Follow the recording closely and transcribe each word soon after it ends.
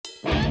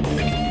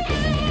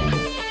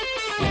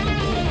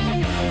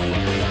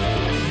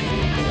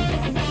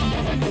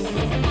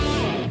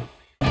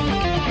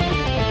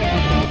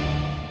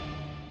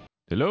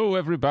Hello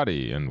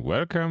everybody and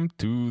welcome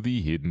to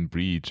the Hidden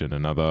Breach and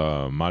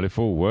another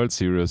Malifaux World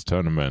Series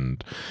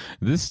tournament.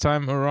 This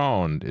time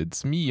around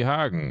it's me,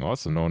 Hagen,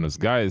 also known as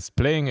Gheist,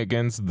 playing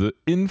against the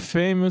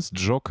infamous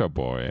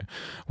Jokerboy.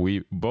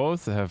 We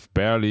both have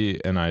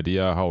barely an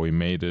idea how we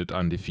made it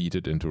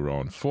undefeated into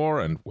round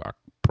 4 and we're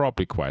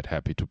probably quite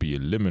happy to be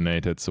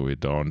eliminated so we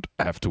don't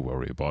have to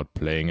worry about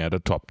playing at a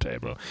top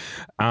table.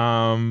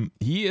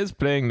 He is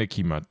playing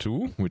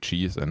Nekima2, which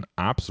he is an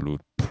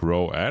absolute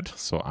pro at,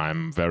 so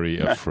I'm very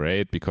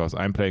afraid because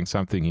I'm playing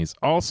something he's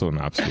also an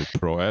absolute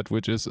pro at,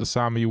 which is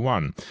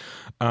Asami1.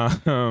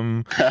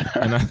 And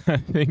I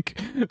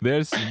think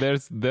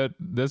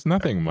there's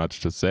nothing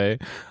much to say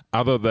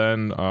other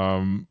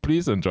than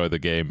please enjoy the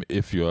game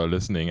if you are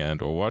listening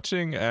and or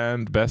watching,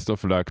 and best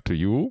of luck to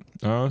you,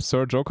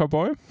 Sir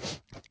Jokerboy.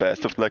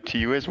 Best of luck to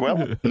you as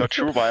well. Not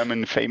sure why I'm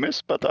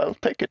infamous, but I'll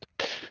take it.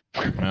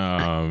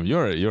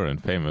 You're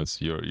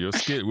infamous. Your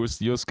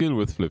skill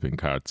with flipping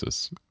cards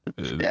is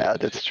yeah,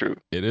 that's true.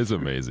 It is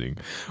amazing.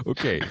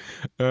 Okay,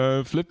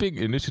 flipping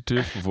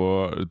initiative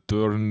for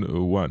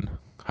turn 1.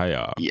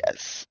 Hiya.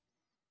 Yes.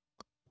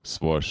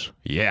 Swoosh.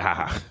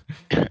 Yeah.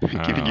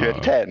 Giving you a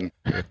 10.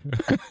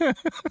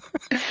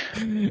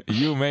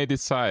 You may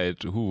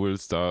decide who will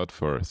start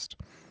first.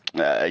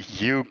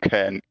 You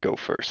can go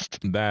first.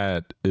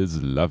 That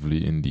is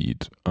lovely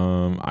indeed.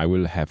 I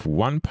will have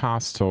one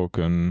pass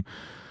token,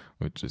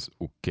 which is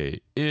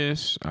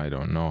okay-ish. I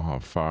don't know how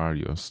far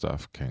your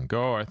stuff can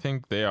go. I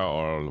think they are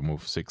all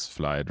move 6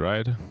 flight,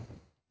 right?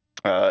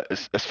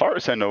 As far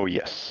as I know,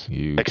 yes.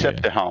 Okay.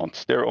 Except the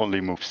Hounds. They're only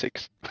move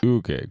 6.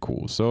 Okay,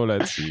 cool. So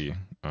let's see.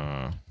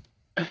 Yeah,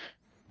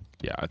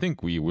 I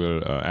think we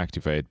will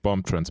activate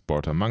Bomb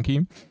Transporter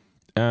Monkey.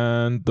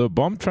 And the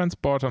Bomb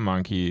Transporter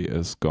Monkey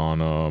is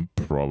gonna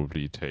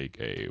probably take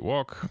a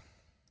walk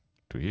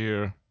to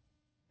here,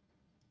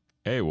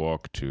 a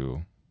walk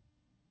to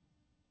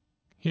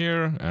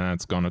here, and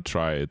it's gonna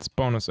try its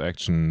bonus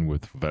action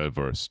with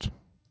Well-Versed.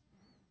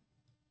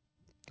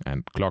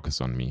 And clock is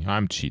on me.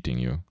 I'm cheating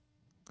you.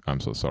 I'm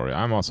so sorry.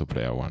 I'm also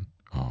player 1.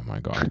 Oh my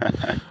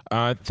god.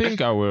 I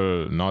think I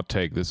will not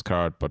take this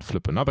card, but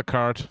flip another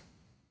card.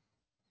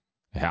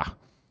 Yeah.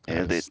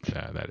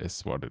 That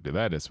is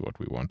what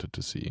we wanted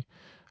to see.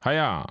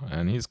 Hiya!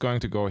 And he's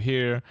going to go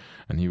here,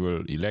 and he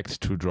will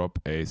elect to drop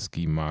a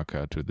ski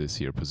marker to this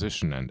here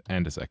position and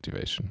end his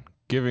activation,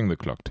 giving the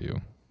clock to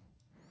you.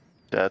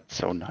 That's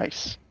so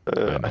nice.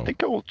 I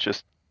think I will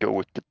just go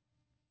with the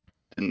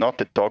not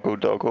the doggo,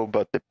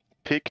 but the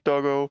pig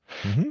doggo.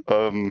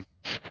 Mm-hmm.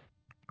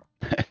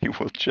 He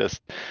will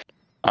just,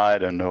 I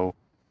don't know,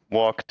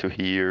 walk to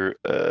here,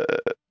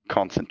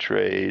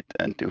 concentrate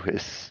and do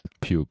his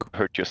puke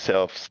hurt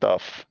yourself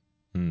stuff,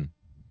 and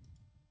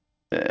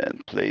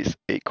place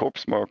a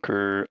corpse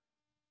marker,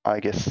 I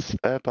guess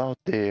about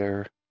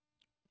there,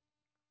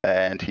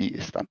 and he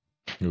is done.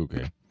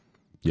 Okay.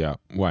 Yeah,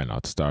 why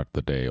not start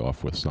the day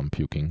off with some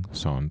puking?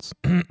 Sounds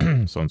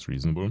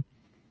reasonable.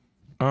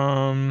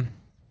 I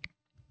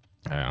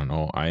don't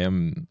know.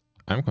 I'm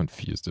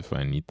confused if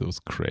I need those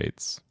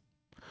crates.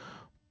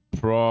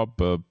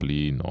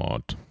 Probably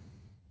not.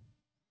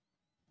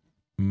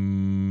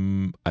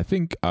 I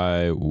think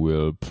I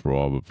will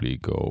probably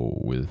go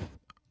with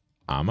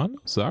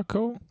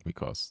Zako,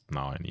 because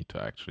now I need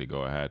to actually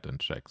go ahead and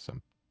check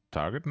some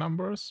target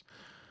numbers.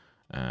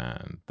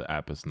 And the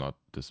app is not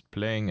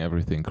displaying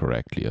everything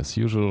correctly as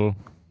usual.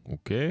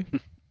 Okay.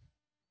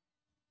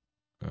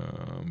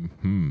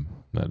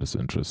 That is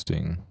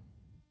interesting.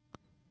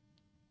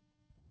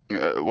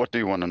 What do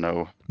you want to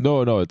know?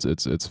 No,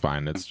 it's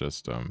fine. It's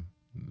just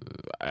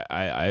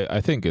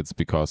I think it's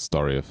because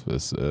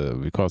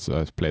because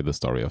I've played the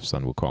story of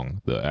Sun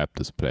Wukong. The app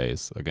display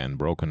is again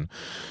broken,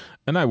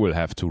 and I will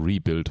have to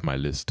rebuild my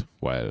list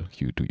while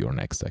you do your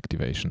next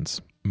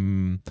activations.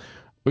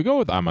 We go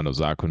with No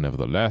Zako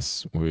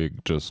nevertheless. We're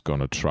just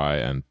gonna try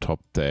and top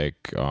deck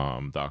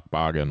Dark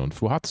Bargain and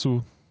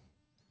Fuhatsu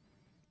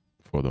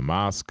for the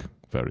mask.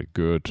 Very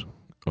good.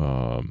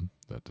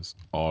 That is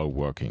all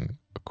working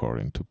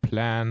according to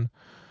plan.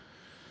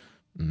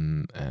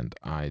 And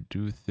I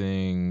do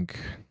think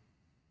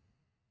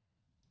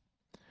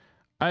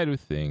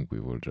we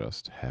will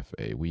just have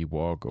a wee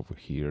walk over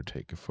here,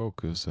 take a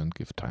focus, and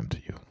give time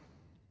to you.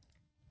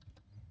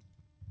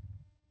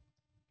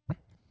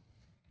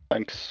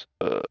 Thanks.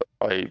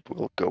 I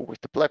will go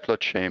with the Black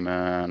Blood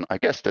Shaman. I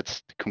guess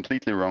that's the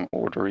completely wrong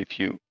order if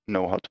you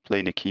know how to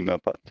play Nekima,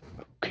 but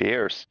who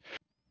cares?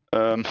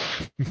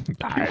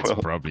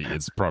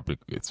 It's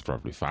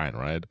probably fine,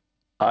 right?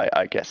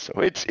 I guess so.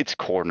 It's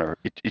corner.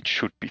 It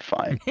should be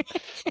fine.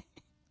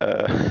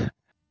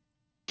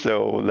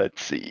 So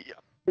let's see.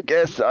 I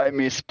guess I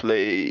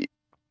misplay.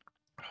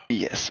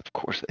 Yes, of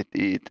course I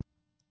did.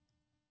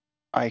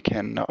 I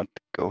cannot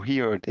go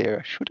here or there.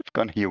 I should have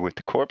gone here with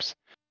the corpse.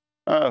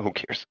 Who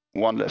cares?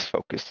 One less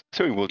focus.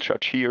 So he will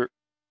charge here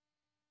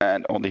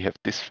and only have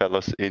this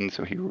fellas in,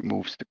 so he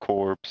removes the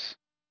corpse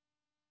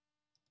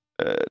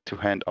to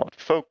hand out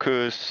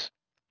focus.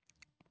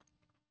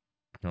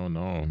 Oh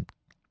no.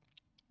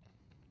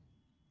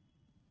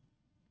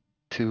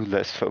 2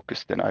 less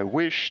focused than I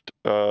wished.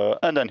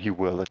 And then he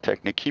will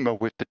attack Nekima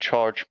with the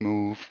charge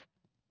move,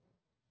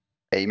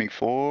 aiming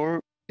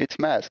for its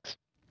masks.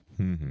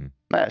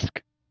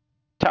 Mask.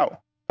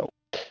 Tau. Oh.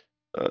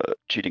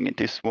 Cheating in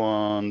this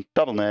one.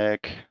 Double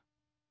neck.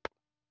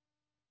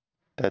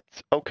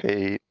 That's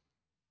okay.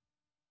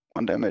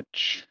 1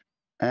 damage.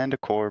 And a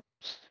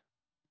corpse.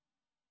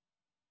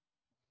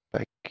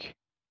 Back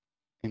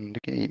in the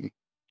game.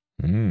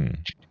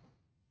 Nice.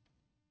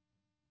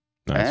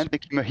 And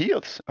Nekima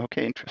heals.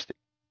 Okay, interesting.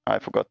 I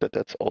forgot that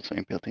that's also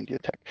inbuilt in the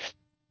attack.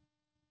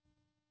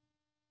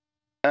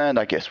 And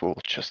I guess we'll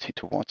just hit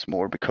her once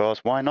more, because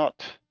why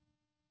not?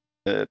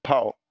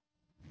 Pow.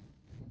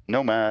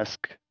 No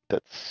mask.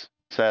 That's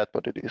sad,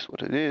 but it is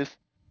what it is.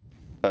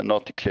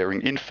 Not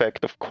declaring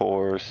infect, of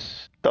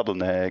course. Double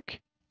neck.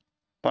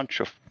 Bunch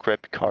of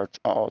crappy cards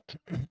out.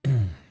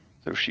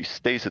 So she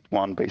stays at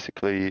 1,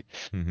 basically.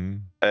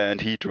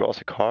 And he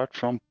draws a card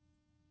from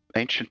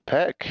Ancient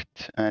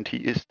Pact, and he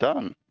is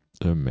done.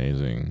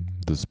 Amazing.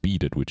 The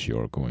speed at which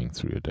you're going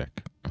through your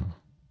deck.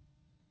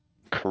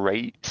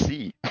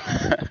 Crazy.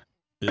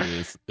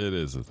 It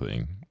is a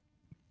thing.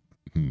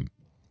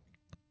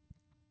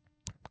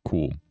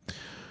 Cool.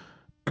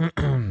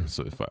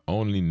 So if I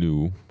only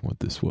knew what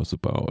this was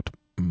about.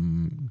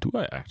 Do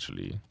I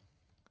actually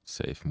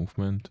save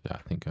movement? Yeah,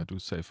 I think I do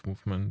save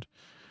movement.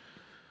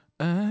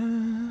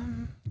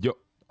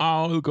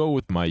 I'll go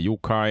with my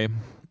Yokai.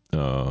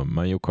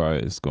 My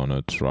Yokai is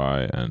gonna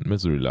try and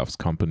Misery Loves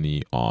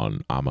Company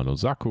on No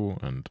Zako,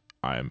 and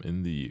I am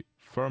in the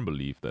firm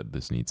belief that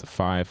this needs a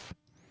 5.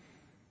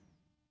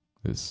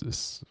 This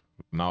is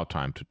now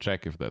time to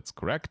check if that's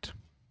correct.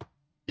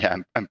 Yeah,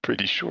 I'm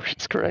pretty sure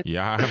it's correct.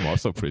 Yeah, I'm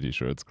also pretty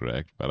sure it's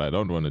correct, but I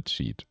don't want to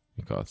cheat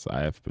because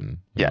I have been.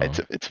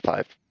 It's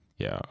 5.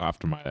 Yeah,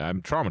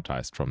 I'm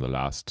traumatized from the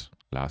last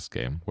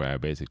game where I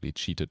basically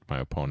cheated my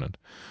opponent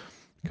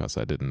because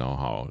I didn't know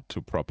how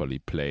to properly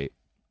play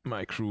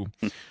my crew.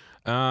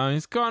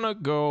 He's gonna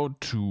go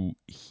to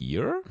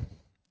here,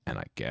 and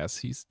I guess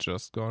he's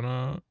just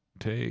gonna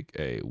take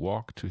a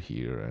walk to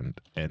here and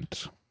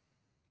end.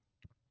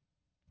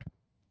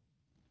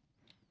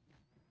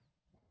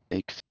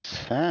 Makes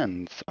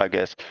sense, I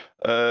guess.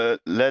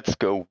 Let's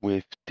go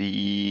with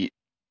the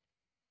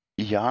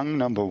young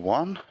number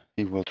 1.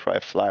 He will try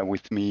fly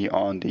with me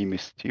on the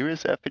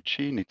mysterious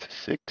effigy. Needs a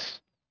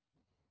 6.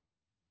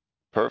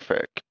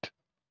 Perfect.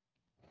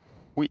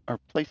 We are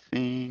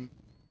placing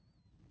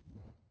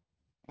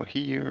over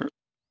here,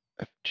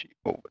 effigy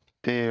over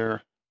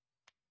there,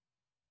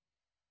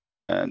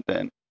 and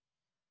then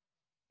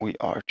we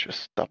are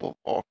just double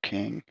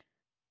walking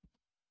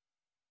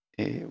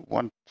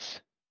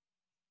once.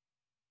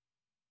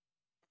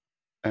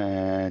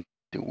 And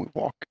do we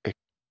walk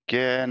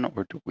again,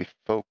 or do we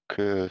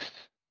focus?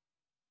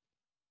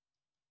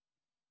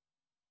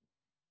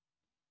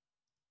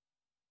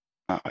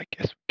 I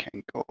guess we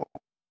can go.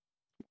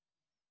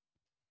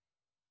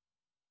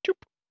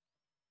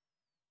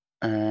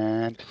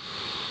 And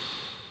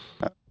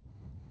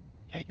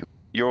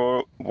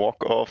your walk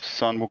of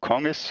Sun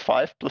Wukong is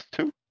 5 +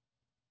 2.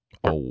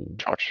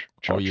 Charge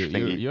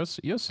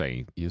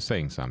you're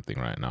saying something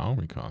right now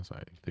because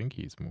I think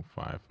he's moved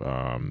 5.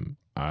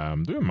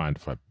 Do you mind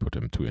if I put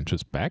him 2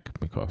 inches back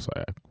because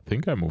I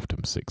think I moved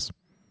him 6.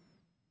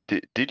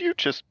 Did you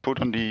just put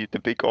on the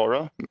big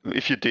aura?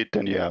 If you did,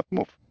 then yeah,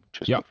 move.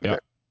 Move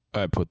back.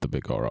 I put the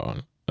big aura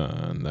on,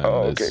 and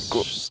then this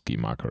cool. ski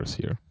marker is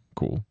here.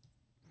 Cool.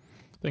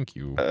 Thank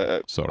you.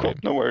 Sorry. Cool.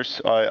 No worries.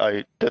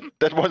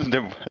 That wasn't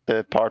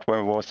the part where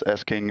I was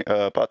asking.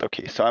 But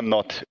okay, so I'm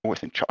not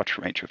within charge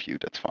range of you.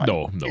 That's fine.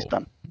 No. He's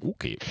done.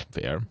 Okay,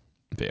 fair.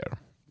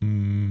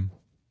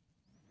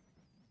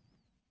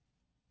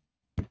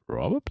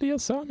 Probably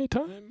Asami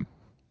time.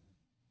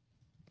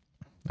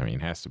 I mean,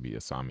 it has to be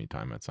Asami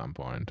time at some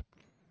point.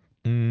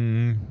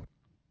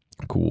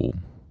 Cool.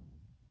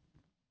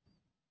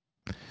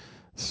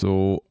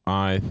 So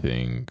I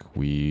think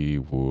we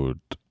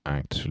would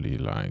actually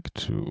like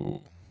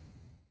to.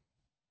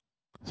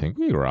 I think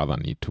we rather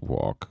need to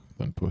walk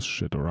than push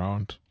shit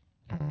around.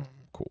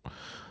 Cool.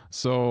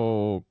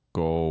 So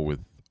go with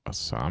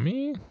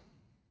Asami.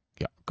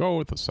 Yeah, go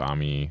with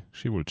Asami.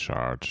 She will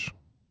charge.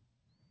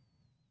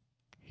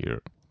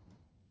 Here.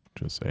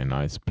 Just a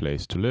nice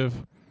place to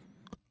live.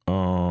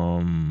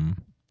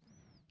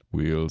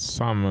 We'll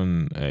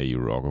summon a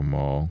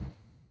Rogomo.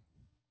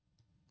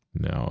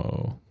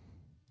 No.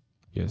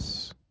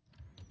 Yes.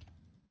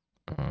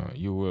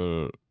 You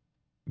will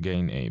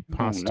gain a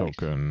pass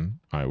token.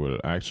 I will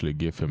actually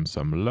give him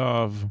some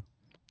love.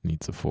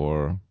 Needs a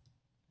 4.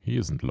 He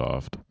isn't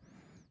loved.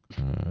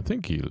 I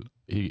think he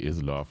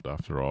is loved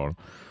after all.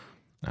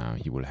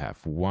 He will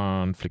have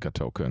 1 flicker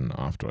token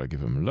after I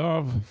give him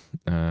love.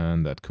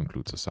 And that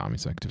concludes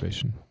Asami's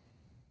activation.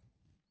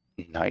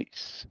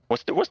 Nice.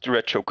 Was the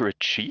red Joker a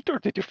cheat, or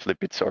did you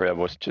flip it? Sorry, I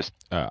was just...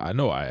 I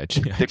know, I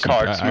cheated. The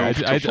cards moved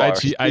too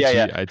fast.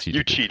 I cheated.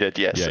 You cheated,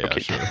 yes. Yeah,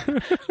 okay. sure.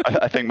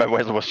 I think my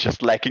Vassal was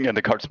just lacking and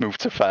the cards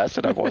moved so fast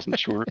and I wasn't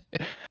sure.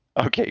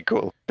 Okay,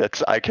 cool.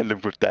 I can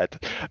live with that.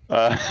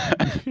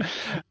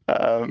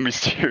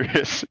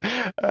 Mysterious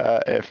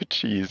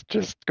Effigy is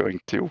just going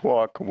to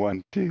walk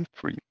 1, 2,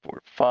 3,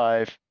 4,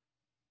 5.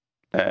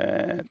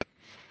 And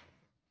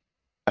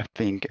I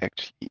think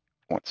actually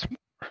once more.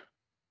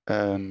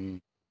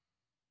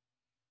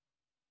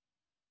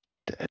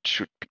 That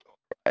should be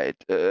alright.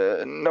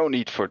 No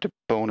need for the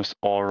bonus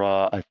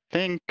aura, I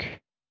think.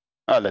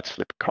 Let's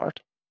flip a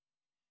card.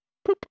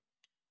 Boop.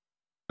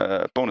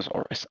 Bonus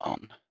aura is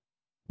on.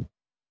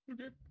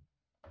 Okay.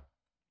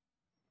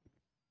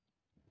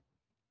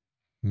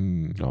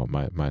 Oh,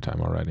 my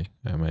time already.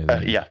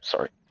 Amazing. Yeah,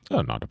 sorry.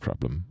 Oh, not a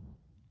problem.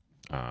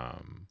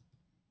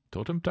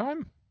 Totem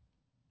time?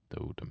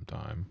 Totem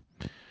time.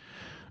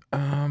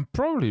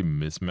 Probably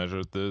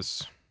mismeasured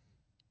this.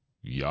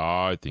 Yeah,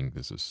 I think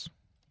this is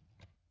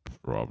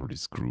probably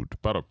screwed,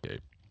 but okay.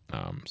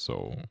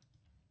 So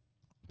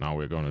now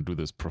we're gonna do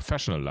this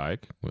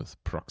professional-like with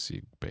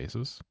proxy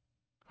bases.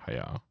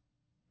 Hiya.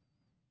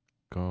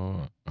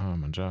 Go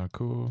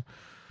Amanjaku.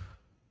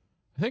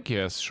 I think he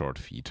has short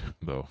feet,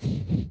 though.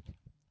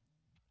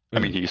 I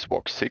mean, he's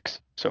walk 6,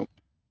 so...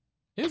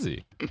 Is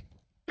he?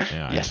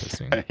 Yeah, yes,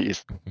 interesting. he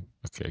is.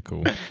 Okay,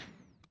 cool.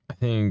 I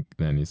think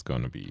then he's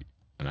gonna be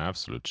an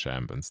absolute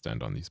champ and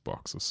stand on these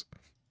boxes.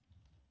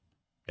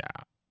 Yeah,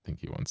 I think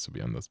he wants to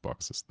be on those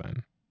boxes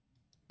then.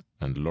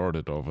 And lord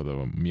it over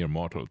the mere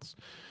mortals.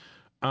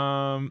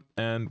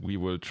 And we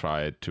will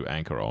try to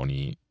anchor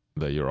Oni,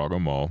 the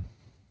Yokoboy.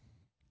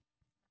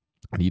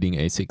 Needing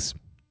A6.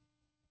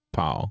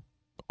 Pow.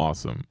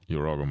 Awesome.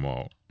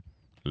 Yokoboy.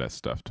 Less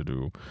stuff to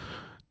do.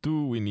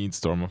 Do we need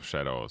Storm of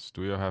Shadows?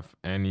 Do you have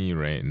any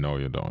rain? No,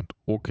 you don't.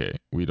 Okay,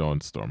 we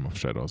don't Storm of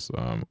Shadows.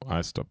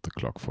 I stopped the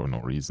clock for no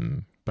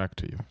reason. Back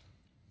to you.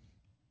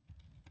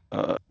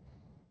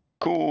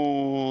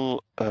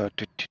 Cool.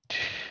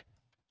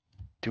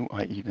 Do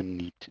I even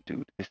need to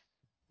do this?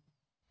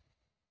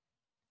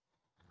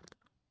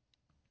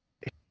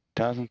 It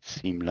doesn't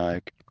seem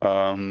like.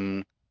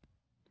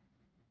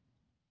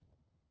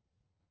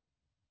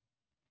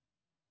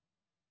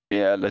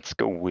 Yeah, let's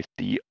go with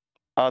the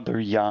other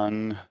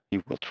young.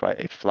 He will try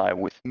a fly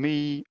with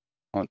me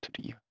onto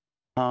the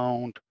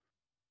Hound.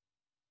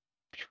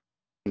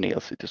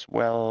 Nails it as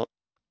well.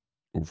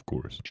 Of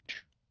course.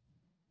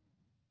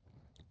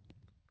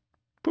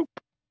 Boop.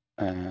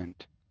 And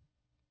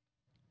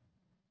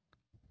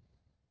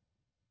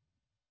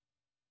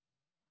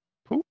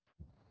poop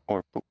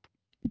or poop?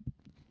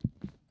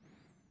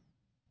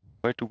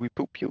 Where do we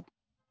poop you?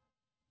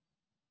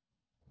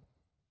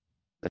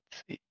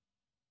 Let's see.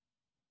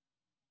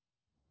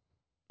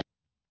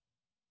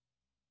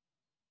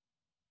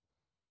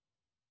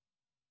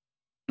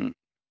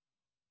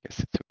 Guess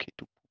it's okay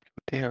to poop you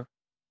there.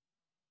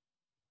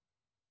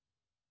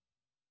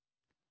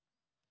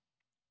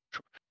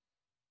 Sure.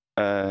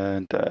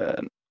 And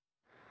then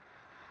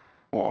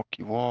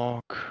walkie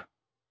walk.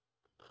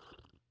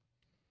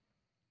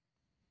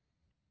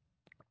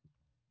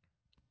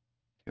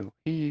 To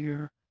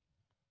here.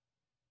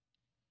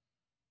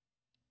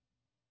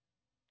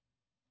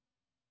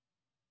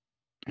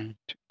 And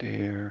to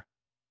there.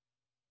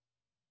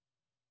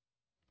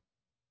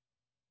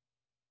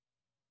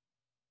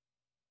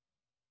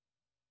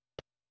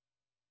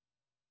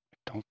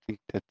 I don't think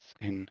that's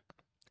in.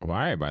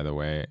 Why, by the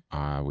way,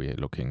 are we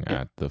looking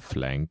at the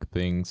flank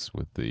things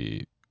with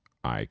the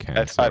eye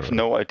cancer? I have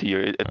no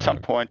idea. At some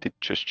point, it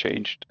just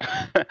changed.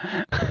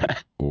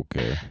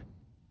 Okay.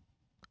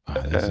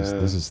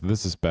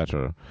 This is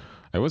better.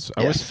 I was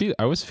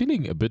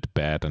feeling a bit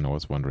bad, and I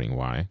was wondering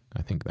why.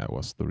 I think that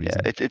was the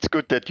reason. Yeah, it's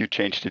good that you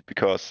changed it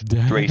because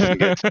Racing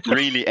gets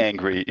really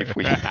angry if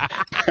we.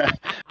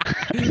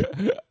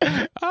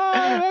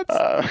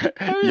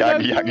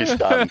 Young is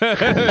done.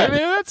 I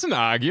mean, that's an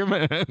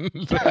argument.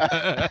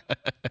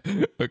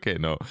 Okay,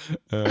 no.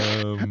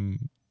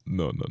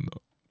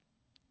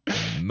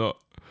 No.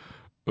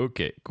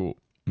 Okay, cool.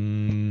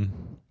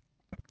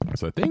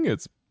 So I think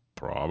it's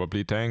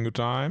probably Tengu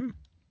time.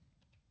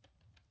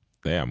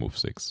 There, move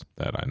 6.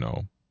 That I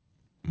know.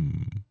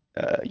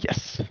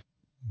 Yes.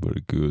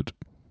 Very good.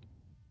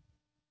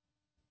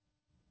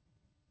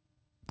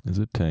 Is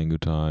it Tengu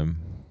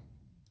time?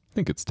 I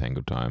think it's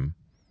Tengu time.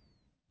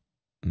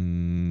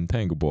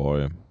 Tengu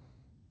boy.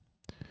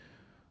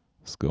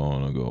 It's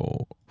gonna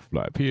go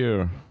fly up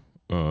here.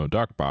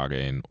 Dark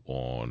bargain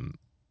on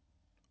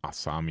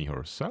Asami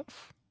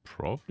herself,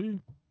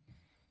 probably.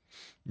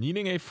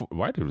 Needing a 4.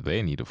 Why do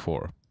they need a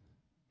 4?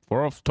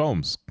 4 of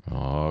tomes.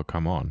 Oh,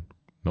 come on.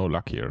 No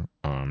luck here.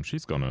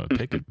 She's gonna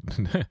take it,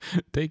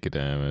 take a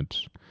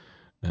damage,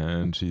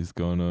 and she's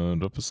gonna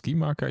drop a ski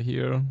marker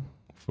here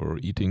for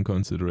eating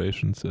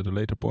considerations at a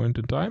later point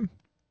in time,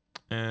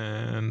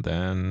 and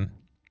then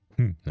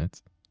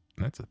that's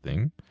a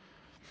thing.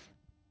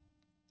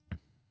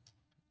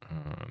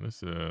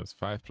 This is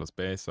 5 plus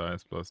base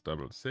size plus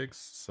double 6,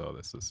 so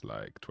this is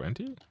like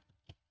 20.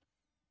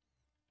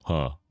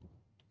 Huh.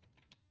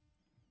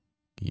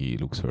 He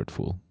looks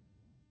hurtful.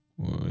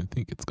 Well, I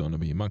think it's gonna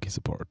be monkey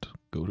support.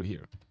 Go to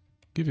here.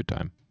 Give you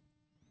time.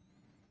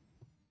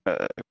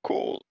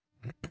 Cool.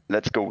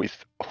 Let's go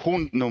with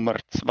Hund Nummer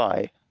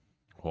 2.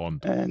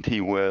 Hound. And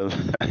he will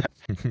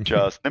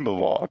just nimble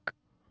walk.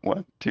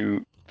 1,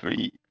 2,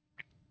 3,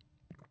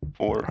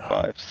 4,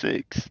 5,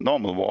 6.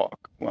 Normal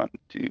walk. 1,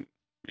 2,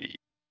 3,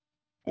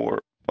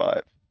 4,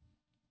 5,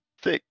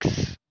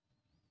 6.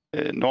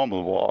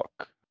 Normal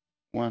walk.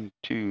 1,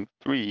 2,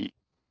 3,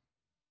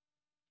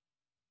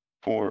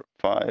 4,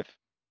 5,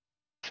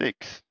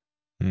 6.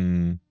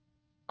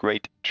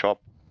 Great job,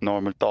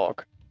 normal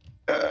dog.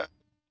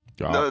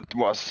 That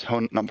was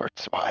Hund Number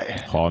 2.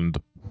 Hound.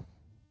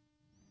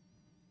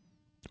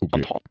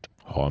 Okay.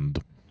 Hound.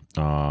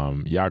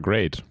 Hound. Yeah,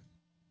 great.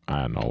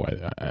 I don't know.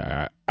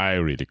 I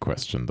really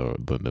question the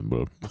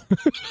nimble.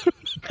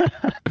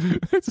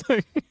 It's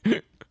like,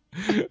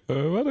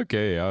 but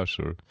okay, yeah,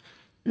 sure.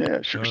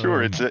 Yeah,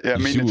 sure. It's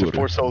it's a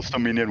 4 souls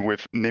dominion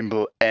with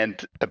nimble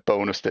and a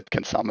bonus that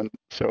can summon.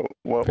 So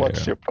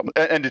what's your problem?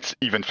 And it's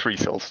even 3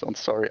 souls. I'm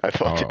sorry, I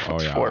thought it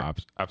was 4.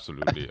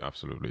 Absolutely.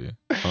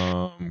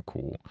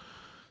 Cool.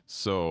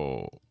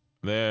 So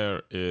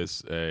there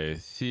is a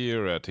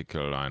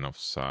theoretical line of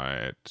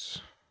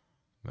sight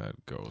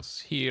that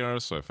goes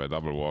here. So if I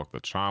double walk the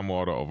charm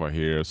water over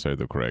here, say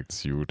the correct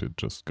suit, it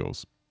just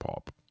goes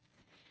pop.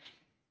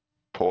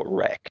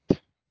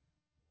 Correct.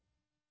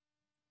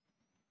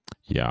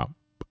 Yeah,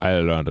 I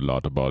learned a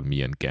lot about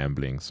me and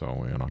gambling, so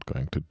we're not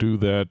going to do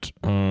that.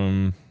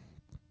 We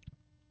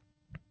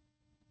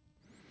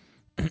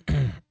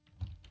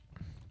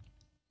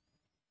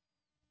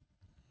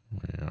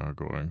are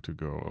going to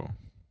go.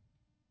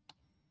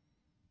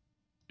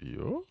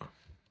 Yo.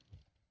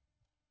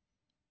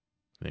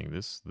 I think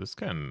this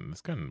can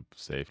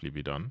safely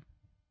be done.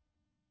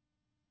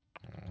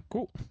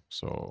 Cool.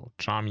 So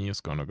Charmy is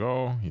gonna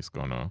go. He's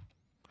gonna.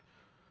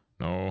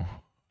 No,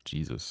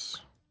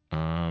 Jesus.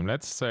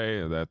 Let's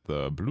say that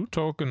the blue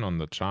token on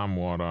the charm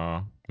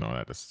water. No,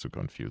 that is too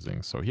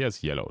confusing. So he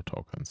has yellow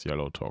tokens.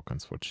 Yellow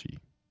tokens for chi.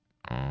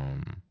 I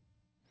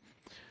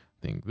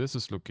think this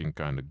is looking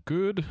kind of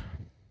good.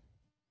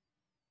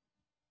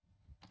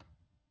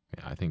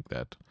 Yeah, I think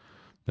that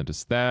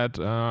is that.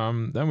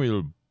 Then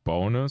we'll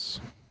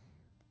bonus.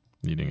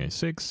 Needing a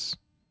 6.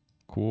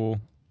 Cool.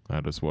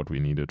 That is what we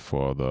needed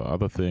for the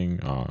other thing.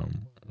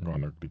 I'm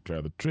gonna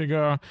declare the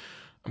trigger.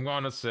 I'm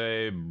gonna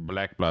say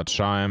Black Blood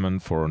Shaman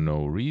for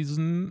no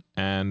reason,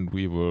 and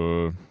we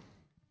will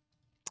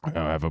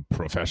have a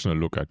professional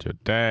look at your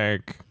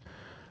deck.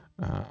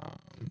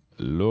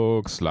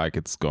 Looks like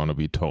it's gonna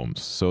be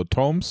tomes. So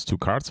tomes, 2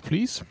 cards,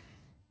 please.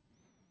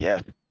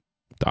 Yeah.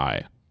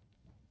 Die.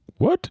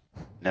 What?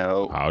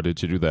 No. How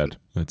did you do that?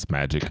 It's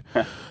magic.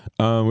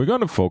 We're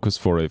gonna focus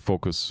for a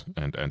focus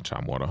and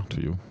charm water to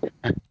you.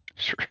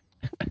 Sure.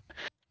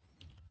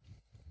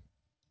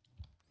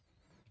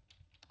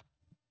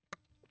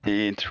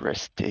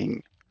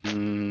 Interesting.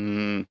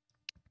 Oh,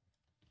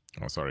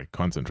 sorry.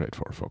 Concentrate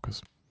for a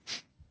focus.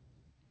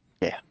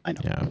 Yeah, I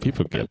know. Yeah,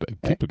 people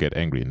get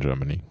angry in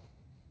Germany.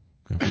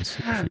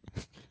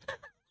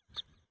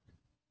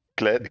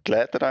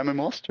 Glad that I'm in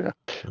Austria.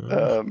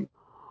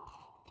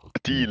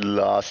 The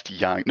last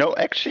young. No,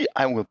 actually,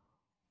 I will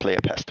play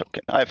a past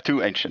token. I have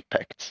 2 ancient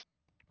pacts.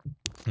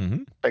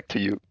 Back to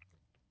you.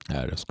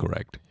 Yeah, that's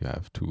correct. You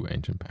have 2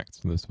 ancient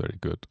pacts. That's very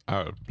good.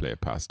 I'll play a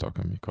past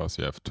token because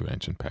you have 2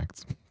 ancient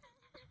pacts.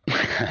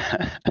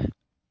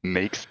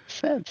 Makes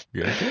sense.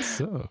 Yeah, I guess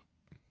so.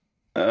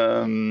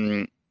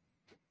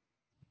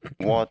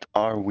 What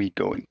are we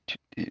going to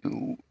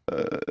do?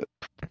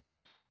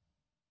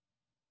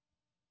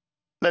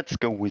 Let's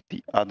go with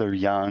the other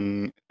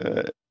young.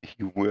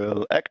 He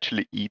will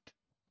actually eat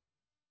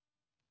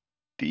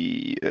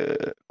the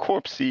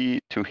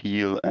corpsey to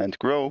heal and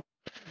grow.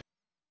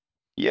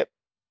 Yep,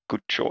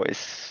 good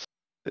choice.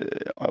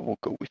 I will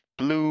go with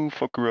blue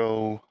for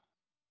grow.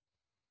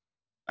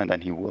 And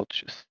then he will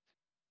just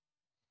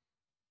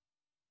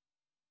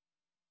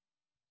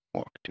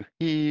walk to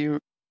here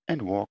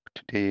and walk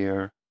to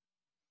there.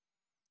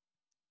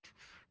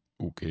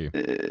 Okay.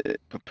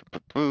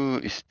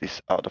 Is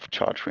this out of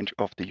charge range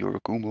of the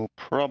Yorugumo?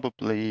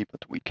 Probably,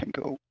 but we can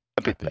go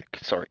a bit back.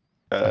 Sorry.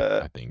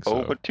 I think so.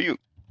 Over to you.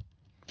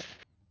 I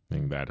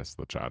think that is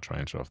the charge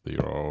range of the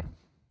Euro.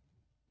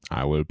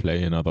 I will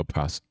play another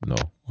past. No.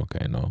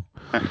 Okay, no.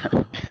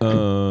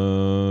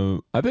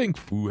 I think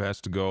Fu has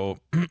to go.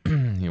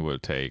 He will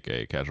take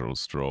a casual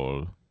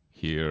stroll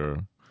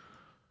here.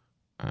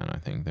 And I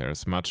think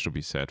there's much to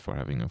be said for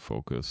having a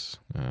focus.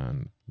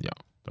 And yeah,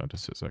 that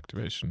is his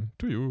activation.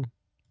 To you.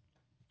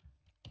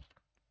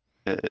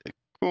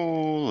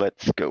 Cool.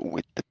 Let's go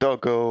with the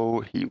doggo.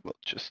 He will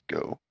just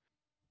go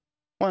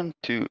 1,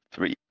 2,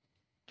 3,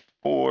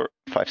 4,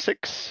 5,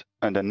 6.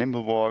 And then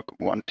nimble walk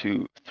 1,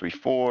 2, 3,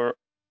 4,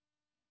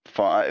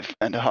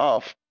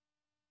 5.5.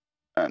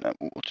 And then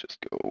we'll just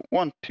go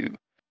 1, 2,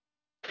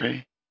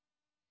 3,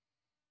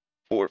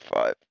 4,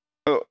 5.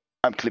 Oh,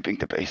 I'm clipping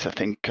the base. I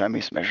think I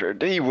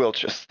mismeasured. He will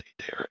just stay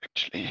there,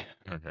 actually.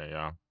 Okay,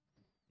 yeah.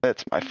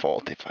 That's my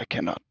fault if I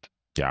cannot.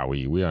 Yeah,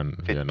 we are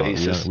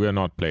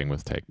not playing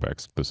with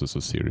takebacks. This is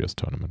a serious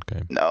tournament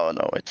game. No,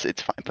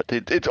 it's fine, but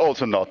it's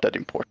also not that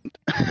important.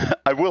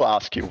 I will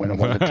ask you when I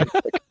want to take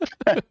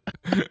back.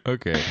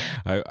 Okay,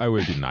 I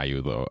will deny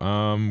you though.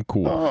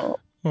 Cool.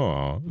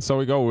 Oh, so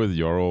we go with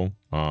Yoro.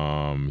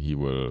 He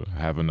will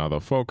have another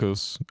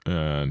focus,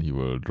 and he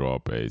will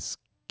drop a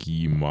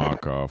ski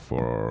marker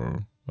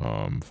for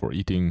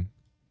eating.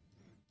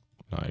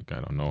 Like,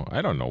 I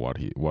don't know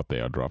what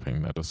they are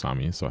dropping that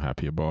Asami is so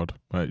happy about.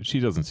 She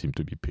doesn't seem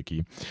to be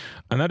picky.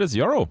 And that is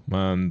Yoro.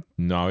 And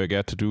now you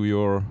get to do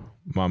your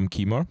mom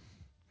Kima.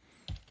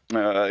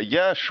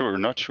 Yeah, sure.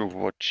 Not sure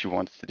what she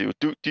wants to do.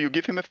 Do you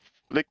give him a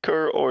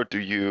flicker or do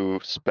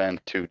you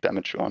spend 2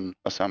 damage on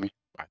Asami?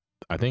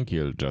 I think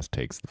he'll just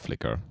takes the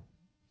flicker.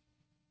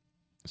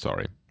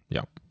 Sorry.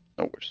 Yeah.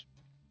 No worries.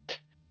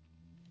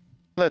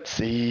 Let's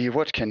see.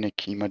 What can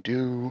Nekima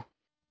do?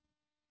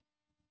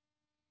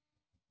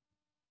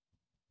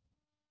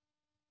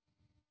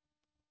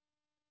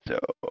 So,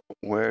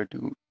 where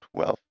do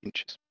 12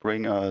 inches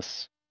bring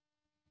us?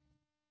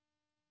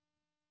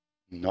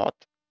 Not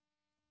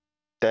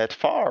that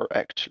far,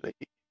 actually.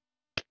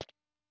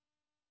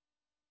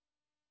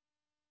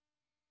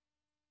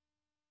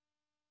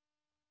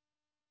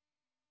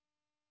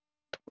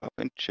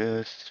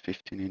 Inches,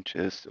 15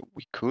 inches.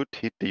 We could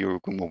hit the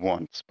Yorugumo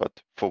once, but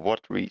for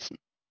what reason?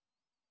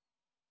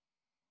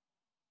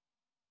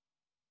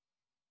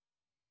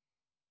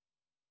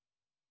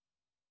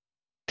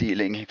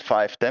 Dealing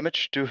 5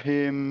 damage to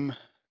him,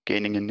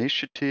 gaining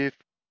initiative,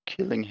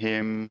 killing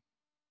him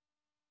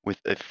with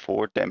a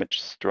 4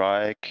 damage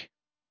strike.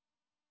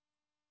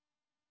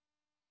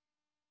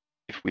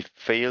 If we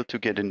fail to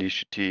get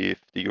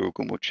initiative, the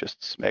Yorugumo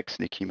just smacks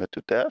Nekima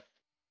to death.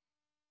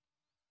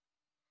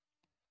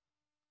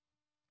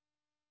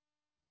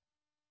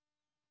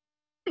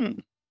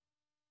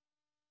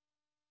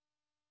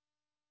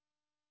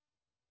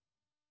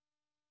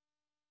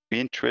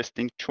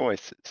 Interesting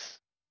choices.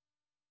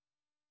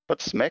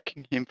 But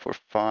smacking him for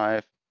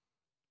 5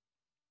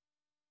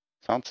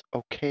 sounds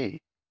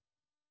okay.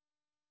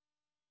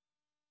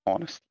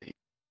 Honestly.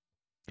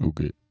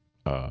 Okay.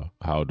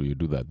 How do you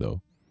do that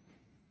though?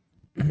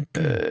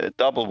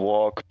 Double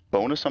walk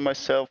bonus on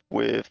myself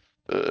with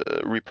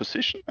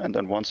reposition and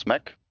then 1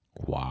 smack.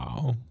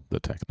 Wow, the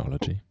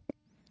technology.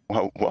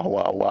 Wow, wow,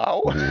 wow,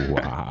 wow.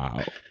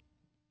 Wow.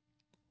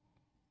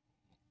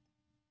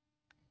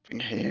 Bring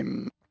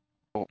him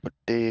over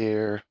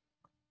there.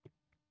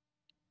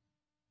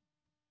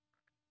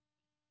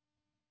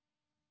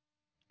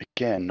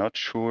 Again, not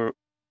sure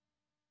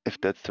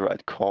if that's the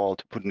right call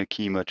to put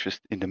Nekima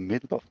just in the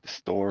middle of the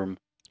storm.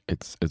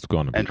 It's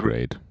gonna be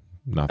great.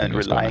 Nothing and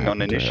is relying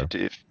gonna on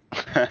initiative.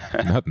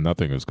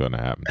 Nothing is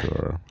gonna happen to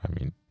her. I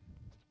mean,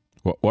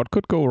 what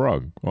could go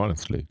wrong,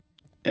 honestly?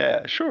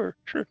 Yeah, sure.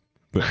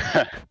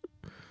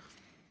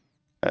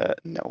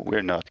 No,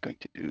 we're not going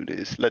to do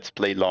this. Let's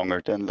play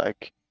longer than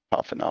like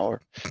half an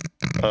hour.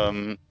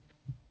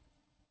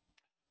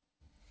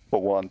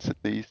 For once at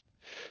least.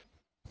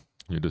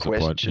 You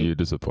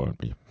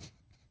disappoint me.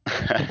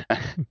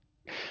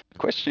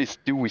 Question is,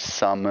 do we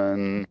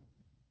summon?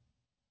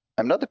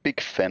 I'm not a big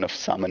fan of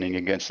summoning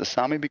against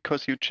Asami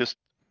because you just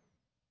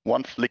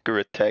 1 flicker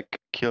attack,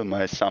 kill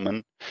my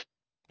summon.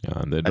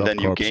 Yeah, and then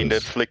corpses. You gain the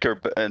flicker,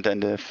 and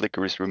then the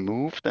flicker is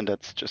removed, and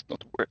that's just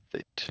not worth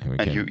it.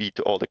 And you eat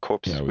all the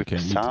corpses with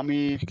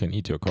Asami. You can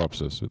eat your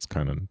corpses. It's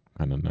kind of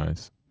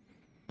nice.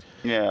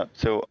 Yeah,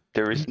 so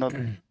there is not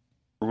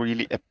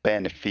really a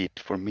benefit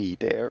for me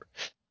there.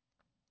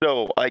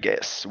 So I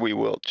guess we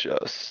will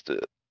just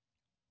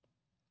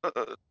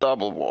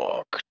double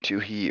walk to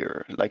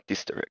here, like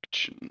this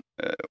direction.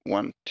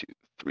 1, 2,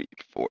 3,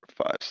 4,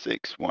 5,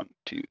 6. 1,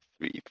 2,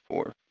 3,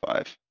 4,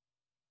 5,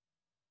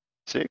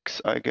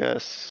 6, I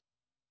guess.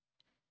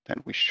 Then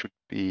we should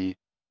be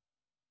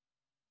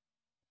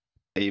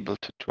able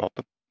to drop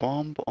a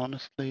bomb,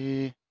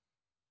 honestly.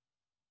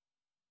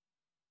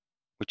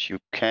 Which you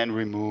can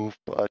remove,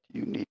 but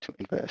you need to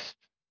invest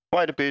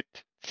quite a bit.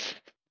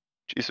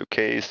 Which is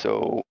okay,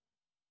 so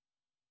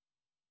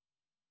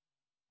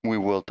we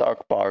will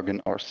dark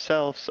bargain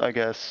ourselves, I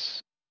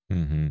guess.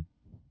 And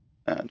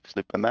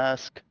flip a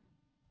mask.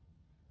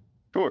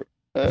 Sure,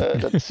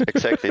 that's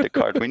exactly the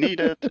card we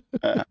needed.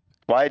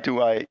 Why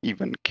do I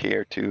even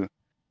care to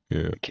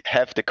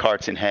have the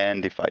cards in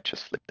hand if I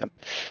just flip them?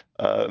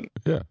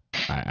 Yeah,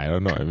 I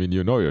don't know. I mean,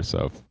 you know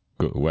yourself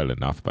well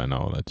enough by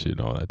now that you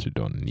know that you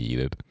don't need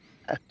it.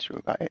 That's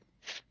right.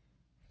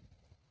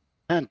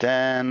 And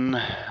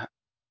then,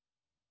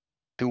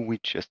 do we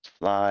just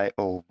fly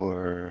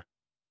over?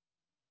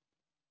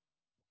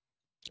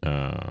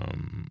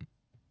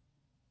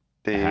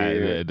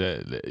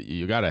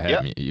 You gotta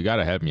help me. You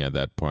gotta help me at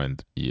that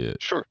point.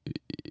 Sure.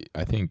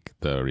 I think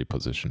the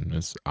reposition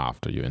is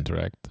after you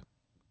interact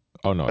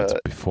Oh no, it's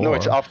before. No,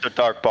 it's after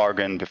Dark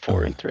Bargain,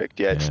 before Interact.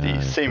 Yeah, it's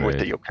the same with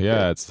the Yokai.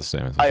 Yeah, it's the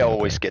same as I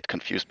always get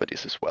confused by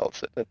this as well,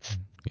 so that's...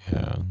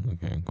 Yeah,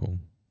 okay, cool.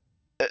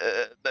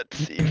 Let's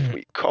see if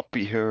we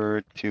copy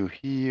her to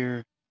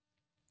here.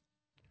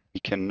 We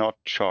cannot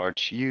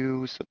charge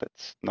you, so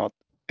that's not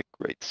a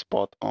great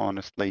spot,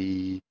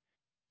 honestly.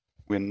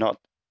 We're not...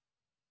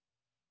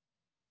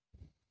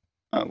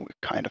 we're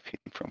kind of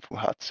hidden from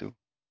Fuhatsu.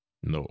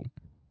 No,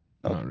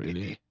 not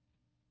really.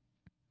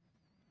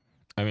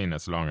 I mean,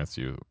 as long as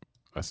you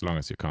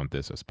count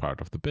this as part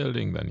of the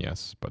building, then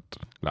yes. But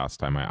last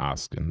time I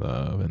asked in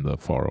the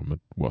forum, it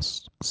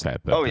was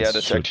said that. Oh yeah,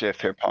 that's actually a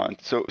fair point.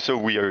 So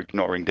we are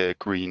ignoring the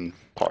green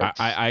parts.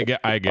 I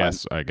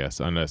guess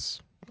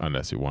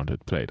unless you want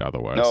it played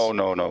otherwise.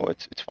 No,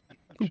 it's fine.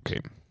 Okay.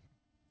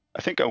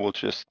 I think I will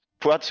just...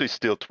 Fuhatsu is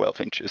still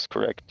 12 inches,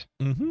 correct?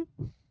 Mm-hmm.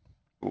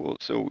 Cool,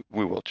 so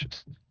we will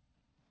just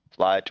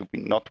fly to be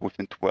not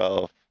within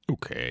 12.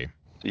 Okay.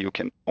 So you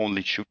can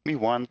only shoot me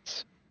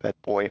once, bad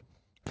boy.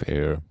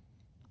 Fair.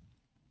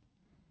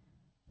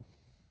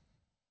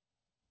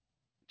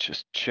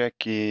 Just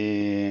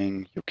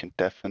checking. You can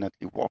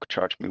definitely walk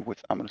charge me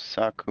with No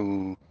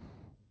Zako.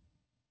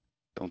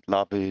 Don't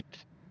love it,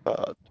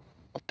 but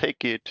I'll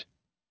take it.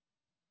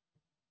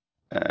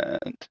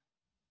 And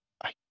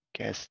I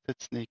guess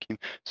that's Nekima.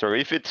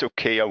 Sorry, if it's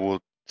okay, I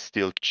will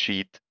still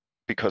cheat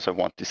because I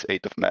want this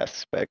 8 of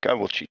mass back. I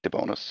will cheat the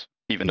bonus,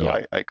 even though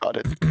I got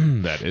it.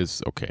 That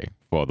is okay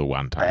for the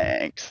one time.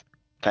 Thanks.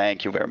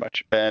 Thank you very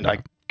much. And I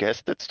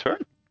guess that's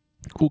turn.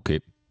 Okay.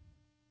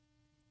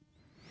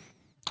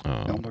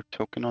 No more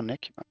token on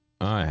Nekima.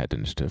 I had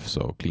initiative,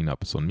 so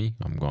cleanup is on me.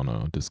 I'm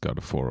gonna discard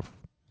a 4 of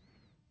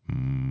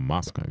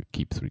mask. I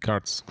keep 3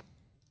 cards.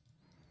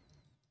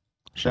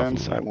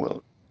 Chance, I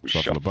will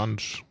shuffle a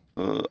bunch.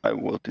 I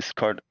will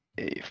discard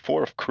a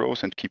 4 of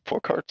crows and keep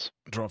 4 cards.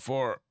 Draw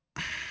 4.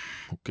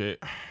 Okay.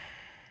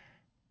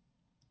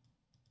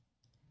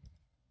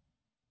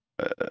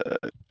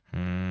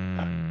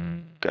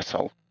 Guess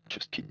I'll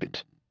just keep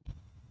it.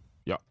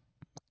 Yeah.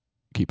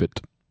 Keep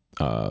it.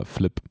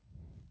 Flip.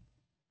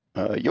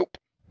 Yup.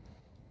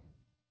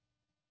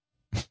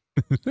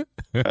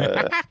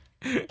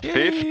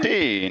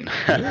 15.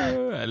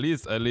 At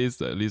least I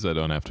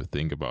don't have to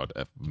think about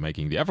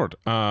making the effort.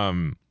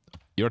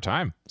 Your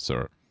time,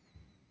 sir.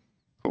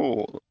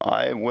 Cool.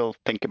 I will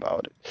think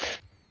about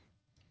it.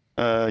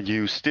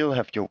 You still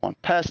have your 1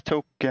 pass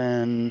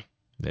token.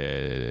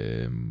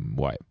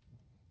 Why?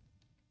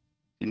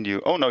 Didn't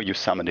you? Oh no, you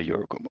summoned a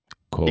Yorugumo.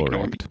 Correct.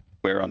 Ignore me.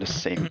 We're on the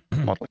same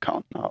model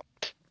count now.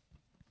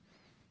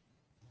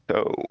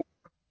 So.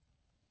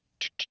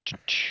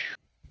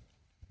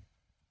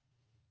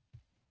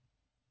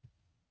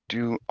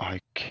 Do I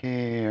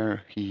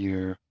care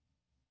here?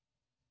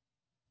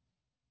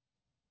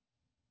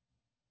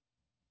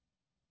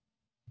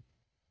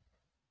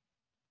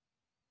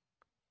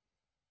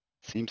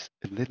 Seems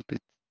a little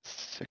bit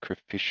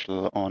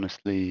sacrificial,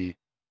 honestly.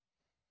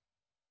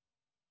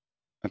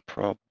 And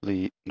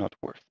probably not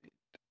worth it.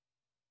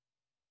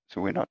 So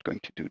we're not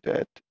going to do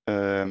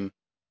that.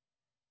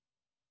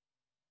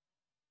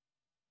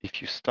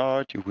 If you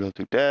start, you will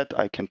do that.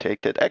 I can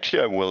take that.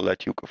 Actually, I will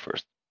let you go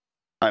first.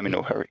 I'm in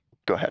no hurry.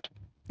 Go ahead.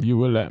 You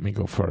will let me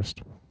go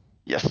first.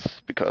 Yes,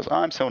 because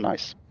I'm so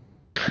nice.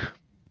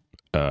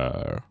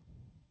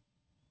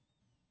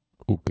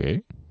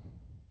 Okay.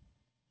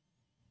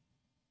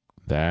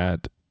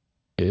 That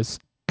is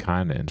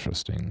kind of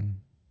interesting.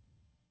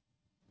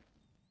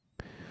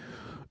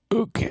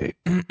 Okay.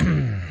 Oh,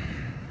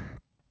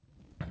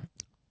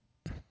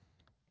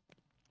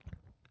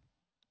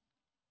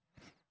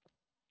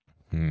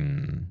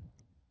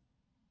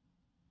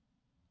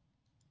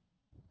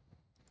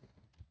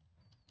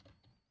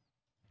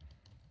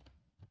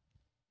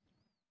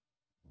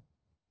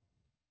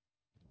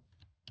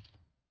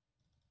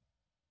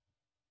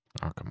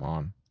 come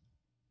on.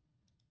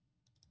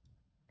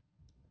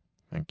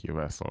 Thank you,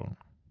 Vassal.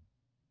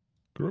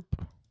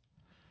 Group.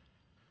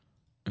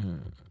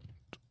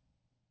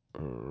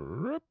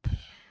 Rip.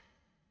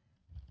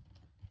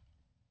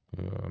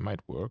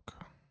 Might work.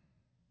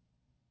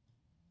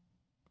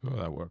 Oh,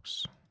 that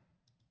works.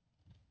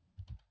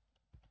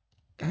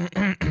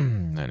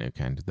 Then you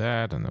can do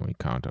that, and then we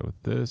counter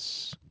with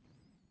this.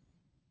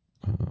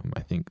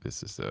 I think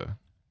this is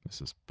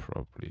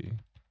probably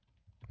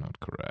not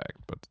correct,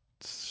 but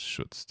it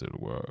should still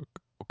work.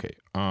 Okay.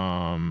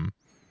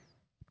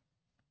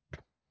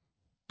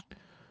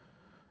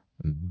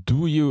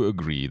 Do you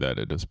agree that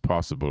it is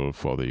possible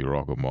for the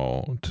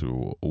Yorugumo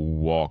to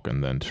walk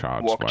and then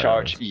charge?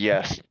 Charge,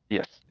 yes.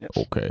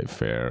 Okay,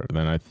 fair.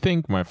 Then I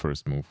think my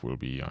first move will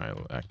be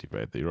I'll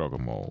activate the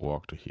Yorugumo,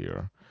 walk to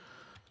here.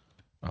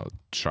 I'll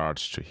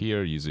charge to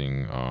here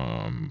using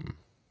I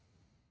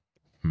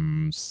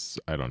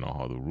don't know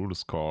how the rule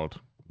is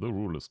called. The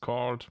rule is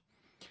called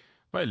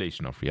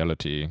Violation of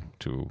Reality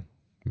to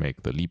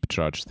make the leap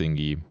charge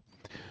thingy.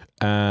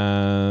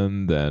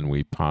 And then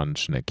we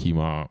punch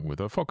Nekima with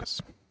a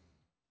focus.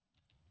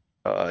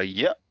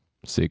 Yeah.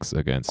 6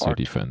 against your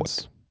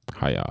defense.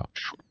 Higher.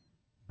 Sure.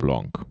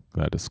 Blanc.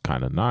 That is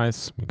kind of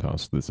nice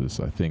because this is,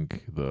 I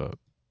think, the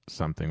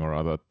something or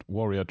other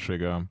warrior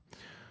trigger.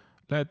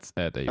 Let's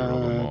add a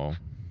Rogomo.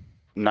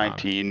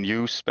 19,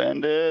 you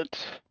spend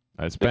it.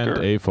 I spent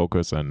Flicker. a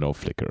focus and no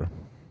flicker.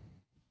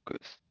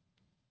 Good.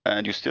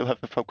 And you still have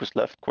a focus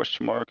left,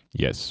 question mark?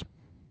 Yes.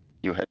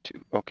 You had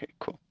to. Okay,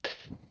 cool.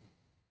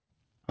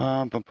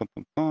 Bum, bum,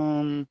 bum,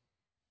 bum.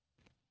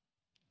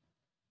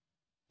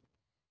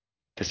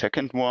 The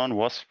second one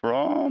was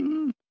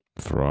from?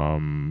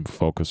 From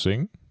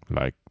focusing,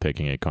 like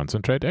taking a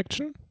concentrate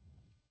action.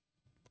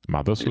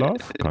 Mother's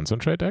Love,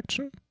 concentrate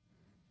action.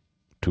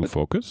 2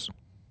 focus.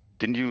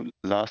 Didn't you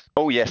last?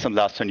 Oh, yes, on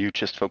last turn you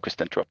just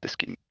focused and dropped the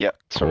scheme. Yeah,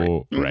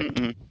 sorry. Correct.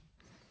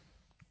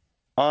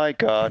 I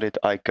got it.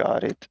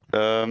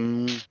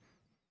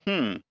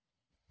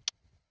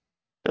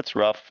 That's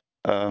rough.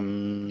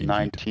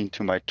 19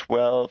 to my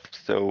 12,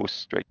 so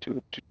straight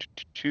to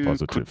 2.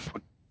 Positive.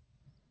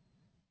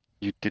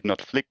 You did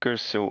not flicker,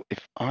 so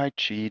if I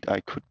cheat, I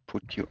could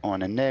put you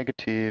on a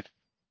negative.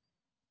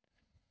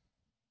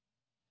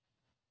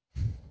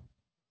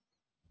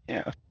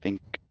 Yeah, I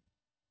think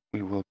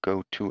we will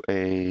go to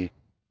a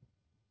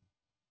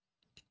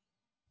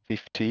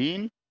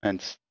 15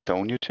 and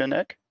stone you to a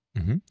neck.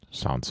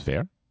 Sounds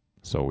fair.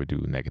 So we do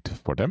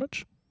 -4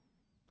 damage.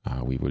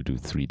 We will do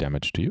 3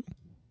 damage to you.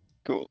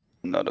 Cool.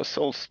 Another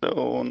soul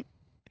stone.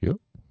 Yeah.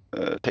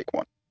 Take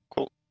 1.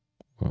 Cool.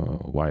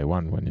 Why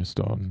 1 when you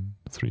stone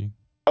 3?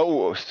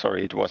 Oh,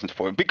 sorry, it wasn't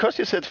 4. Because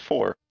you said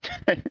 4.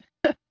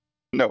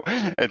 No,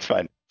 it's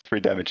fine. 3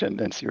 damage and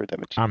then 0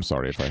 damage. I'm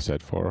sorry if I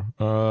said 4.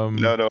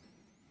 No.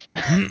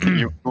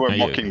 You were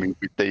mocking me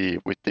with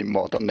the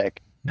mod on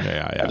neck.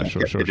 Yeah,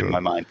 sure. In my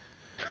mind.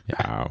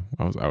 Yeah,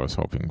 I was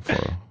hoping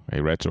for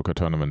a Red Joker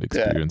tournament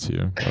experience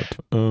here. But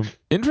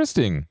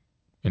interesting.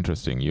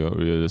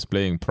 You're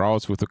displaying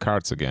prowess with the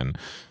cards again.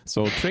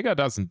 So trigger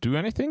doesn't do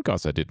anything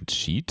because I didn't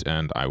cheat,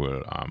 and I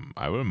will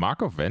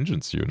Mark of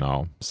Vengeance you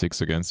now.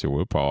 6 against your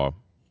willpower.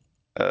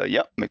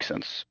 Yeah, makes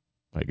sense.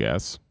 I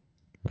guess.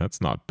 That's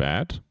not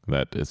bad.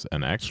 That is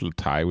an actual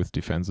tie with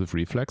defensive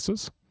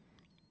reflexes.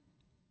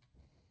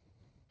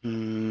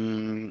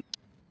 I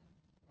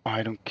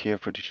don't care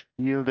for the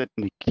shield.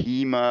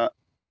 Nekima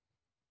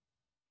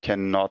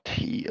cannot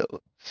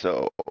heal.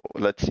 So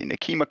let's see.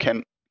 Nekima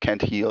can't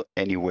heal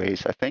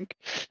anyways, I think.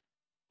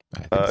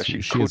 I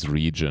think she has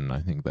regen.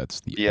 I think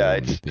that's the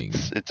only thing.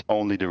 It's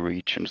only the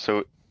regen.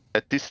 So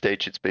at this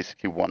stage, it's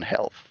basically 1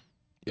 health.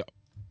 Yeah.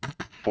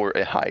 For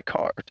a high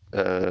card.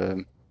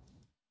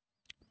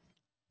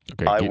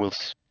 Okay. I will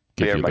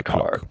spare my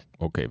card.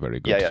 Okay, very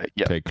good.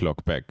 Yeah. Take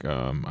clock back.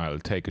 I'll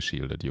take a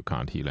shield that you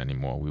can't heal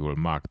anymore. We will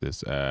mark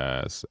this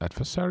as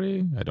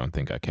adversary. I don't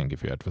think I can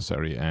give you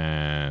adversary,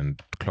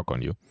 and clock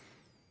on you.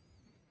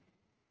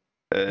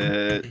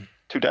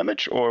 2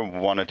 damage or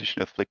 1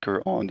 additional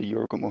flicker on the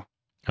Yokomo?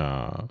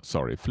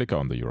 Sorry, flicker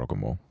on the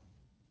Yokomo.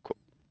 Cool.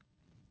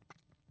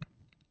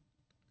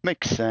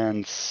 Makes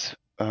sense.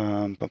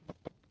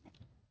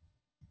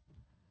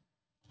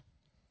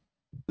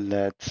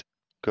 Let's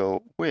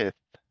go with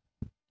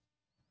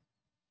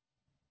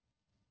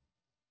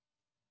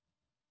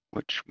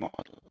which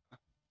model?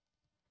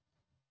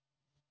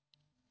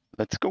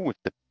 Let's go with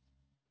the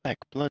Black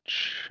Blood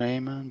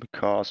Shaman,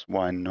 because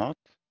why not?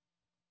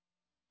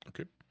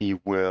 Okay. He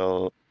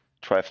will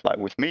try fly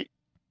with me.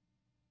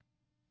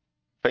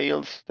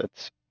 Fails,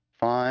 that's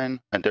fine.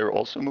 And they're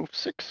also move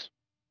 6.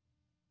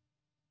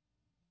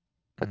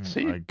 Let's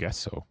see. I guess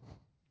so.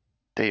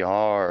 They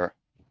are.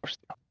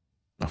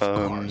 Of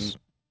course.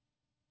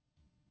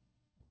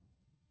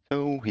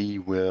 So he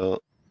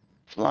will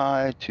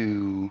fly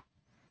to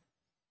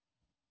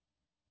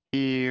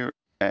here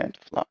and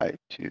fly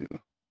to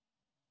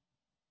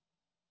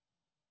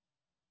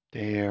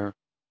there.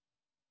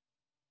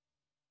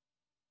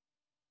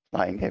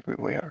 Flying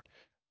everywhere.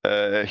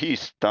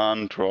 He's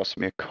done, draws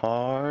me a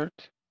card.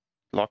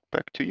 Lock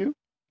back to you.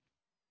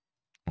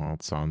 Well,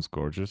 it sounds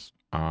gorgeous.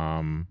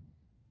 I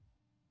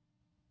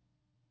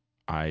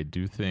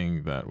do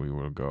think that we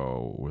will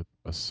go with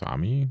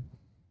Asami.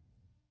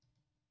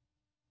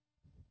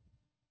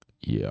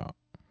 Yeah.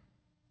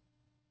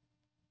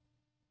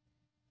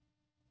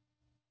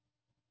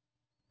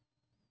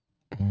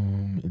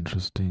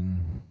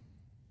 Interesting.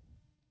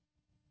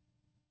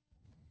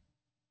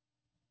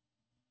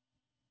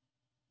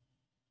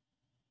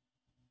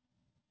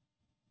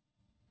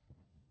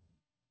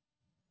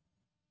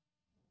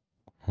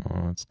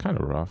 It's kind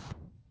of rough.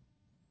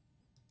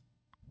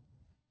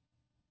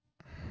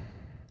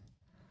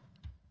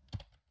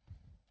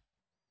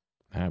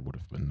 That would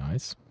have been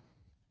nice.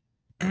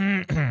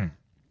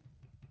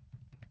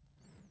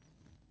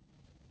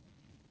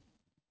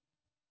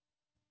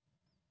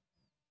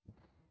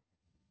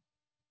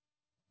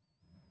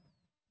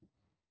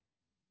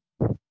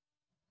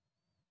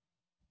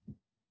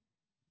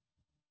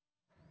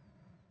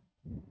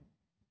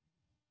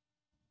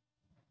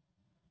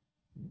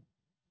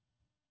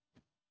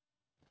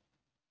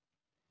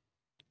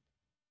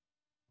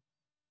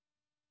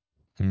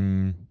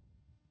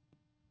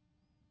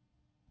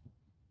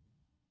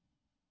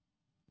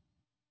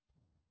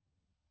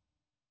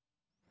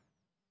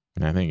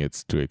 I think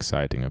it's too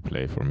exciting a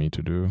play for me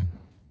to do.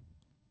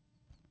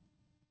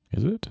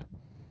 Is it?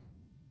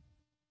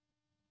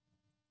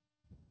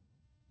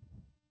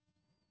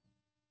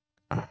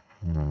 There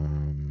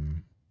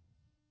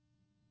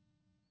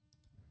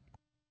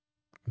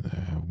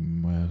are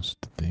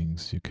most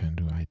things you can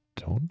do. I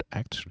don't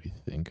actually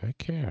think I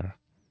care.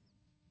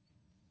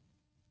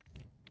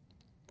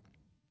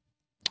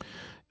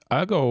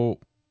 I'll go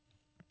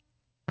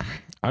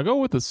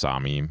with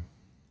Asami.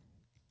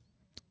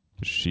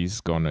 She's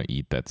gonna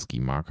eat that ski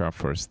marker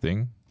first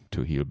thing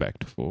to heal back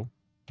to full.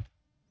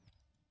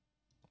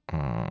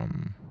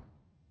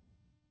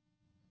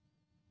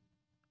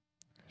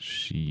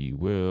 She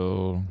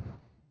will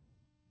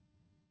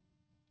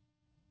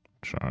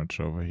charge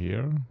over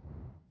here.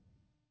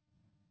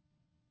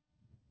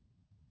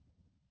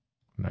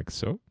 Like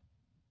so.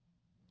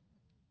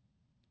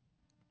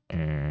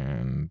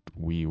 And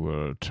we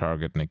will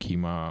target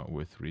Nekima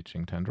with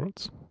reaching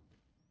tendrils.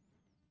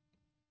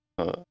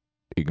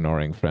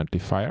 Ignoring friendly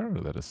fire.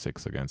 That is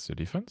 6 against the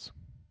defense.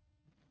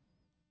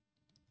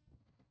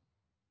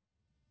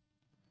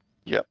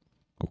 Yep.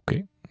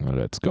 Okay, well,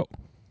 let's go.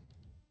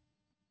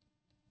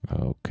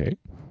 Okay,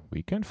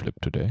 we can flip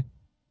today.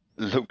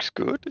 Looks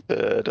good.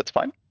 That's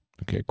fine.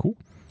 Okay, cool.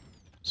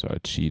 So I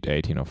cheat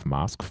 18 of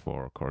mask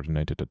for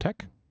coordinated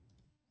attack.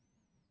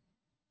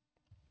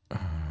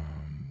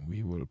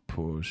 We will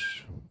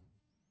push.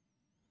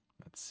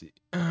 Let's see.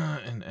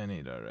 In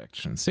any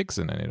direction. 6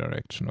 in any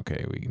direction.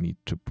 Okay, we need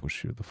to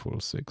push you the full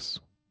 6.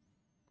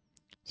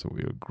 So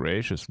we'll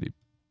graciously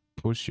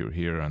push you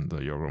here, and the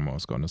Yogromo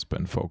is going to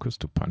spend focus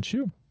to punch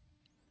you.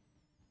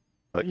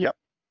 Yep.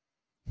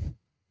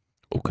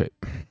 Okay.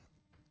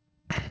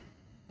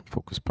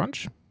 Focus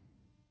punch.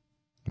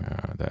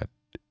 That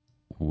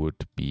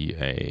would be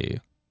a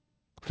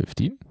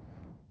 15.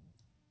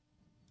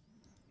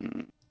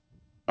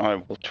 I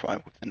will try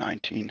with the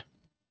 19.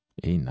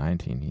 A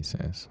 19, he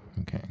says.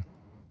 Okay.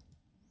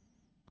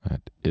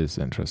 That is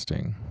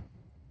interesting.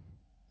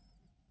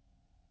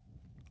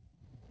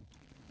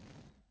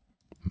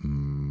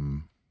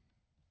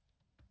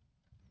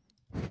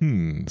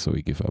 So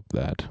we give up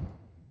that.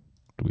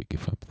 Do we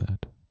give up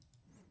that?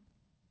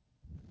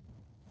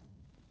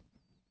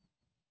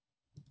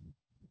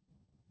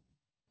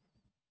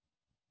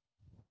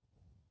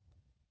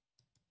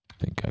 I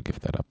think I'll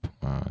give that up.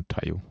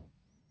 Tayu.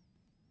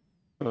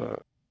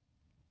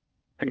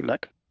 Hang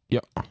leg. Yeah.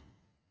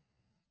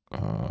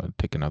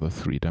 Take another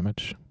 3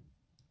 damage.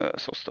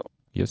 So stop.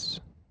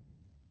 Yes.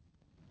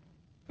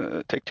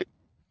 Take 2.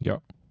 Yeah.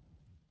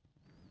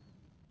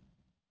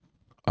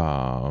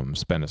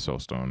 Spend a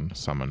soulstone,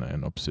 summon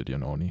an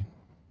obsidian Oni.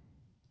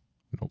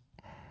 Nope.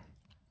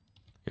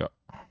 Yeah.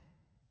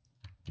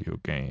 You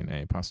gain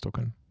a pass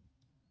token.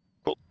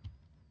 Cool.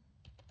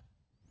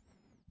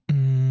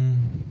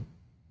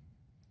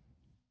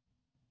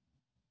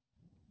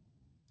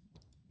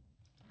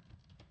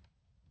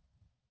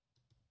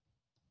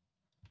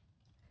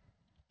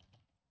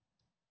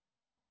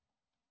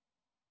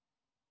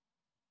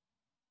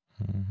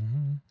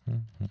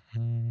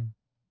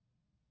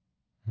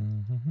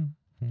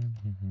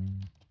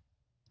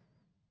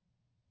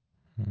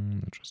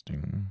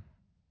 Interesting.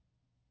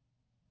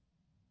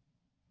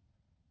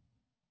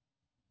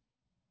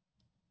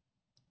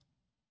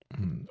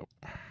 Nope.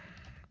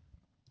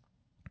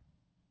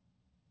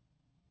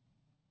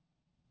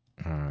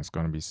 It's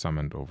going to be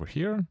summoned over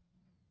here.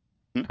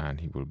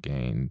 And he will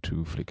gain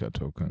 2 flicker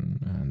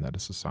token. And that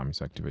is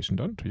Asami's activation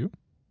done to you.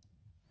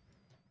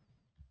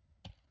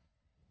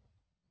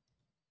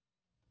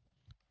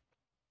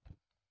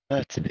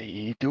 Let's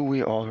see. Do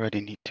we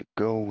already need to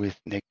go with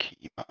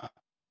Nekima?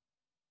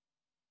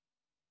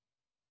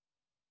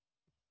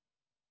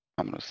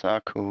 No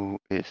Zako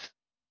is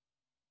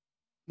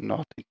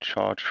not in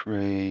charge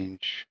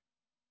range.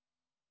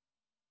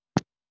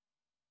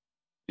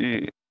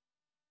 Yeah.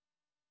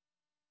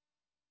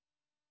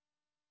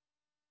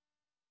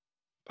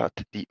 But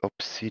the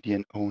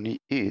obsidian Oni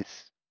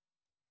is.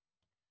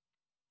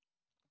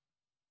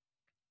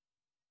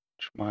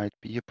 Which might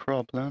be a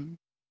problem.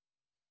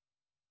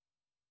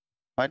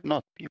 Might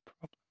not be a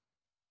problem.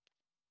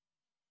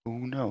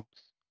 Who knows?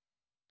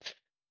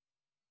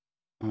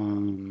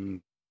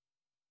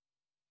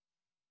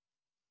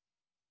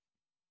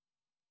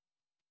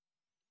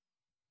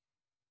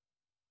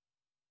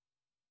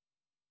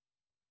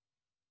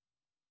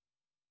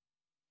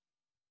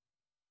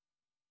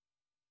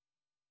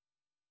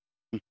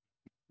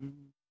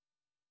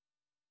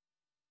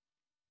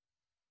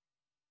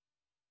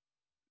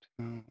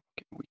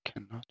 Okay, we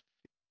cannot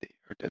fit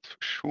there, that's for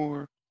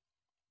sure.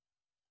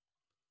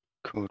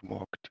 Could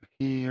walk to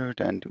here,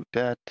 then do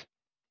that.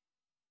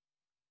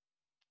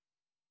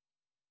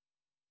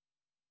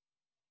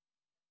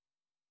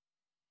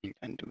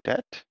 And do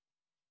that.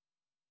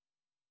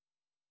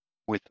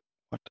 With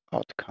what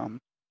outcome?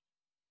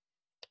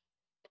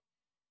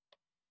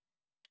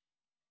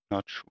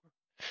 Not sure.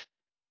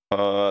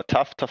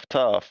 Tough.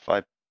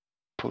 I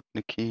put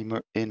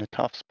Nekima in a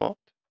tough spot.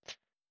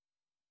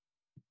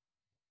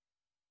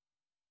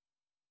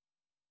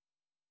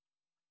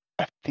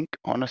 I think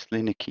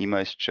honestly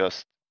Nekima is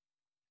just...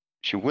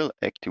 She will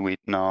activate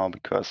now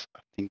because I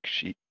think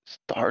she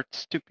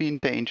starts to be in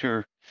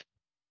danger.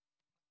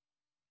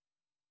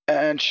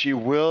 And she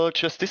will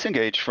just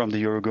disengage from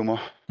the Yoroguma.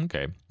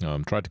 Okay.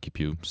 Try to keep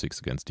you 6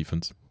 against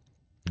defense.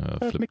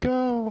 Let me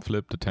go.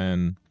 Flip the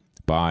 10.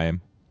 Bye.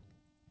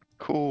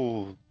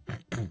 Cool.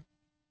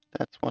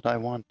 That's what I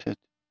wanted.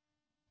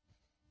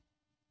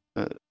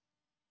 Let's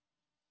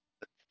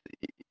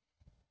see.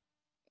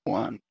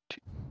 1,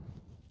 2,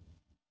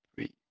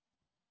 3,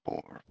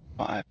 4,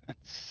 5, and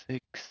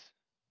 6.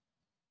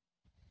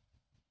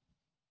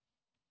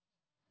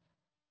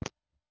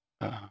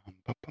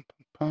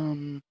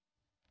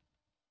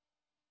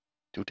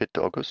 Do the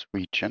doggos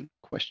regen?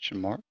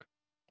 Question mark.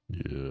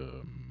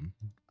 Yeah.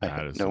 I That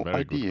have is no a very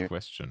idea. good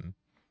question.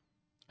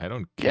 I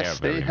don't care Yes,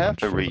 very they have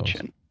much a for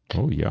regen. those.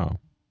 Oh, yeah.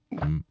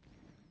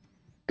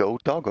 Go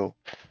doggo.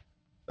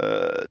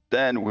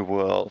 Then we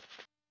will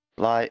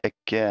fly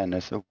again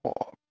as a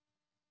walk,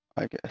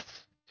 I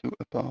guess, to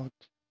about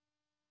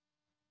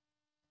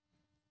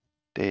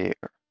there.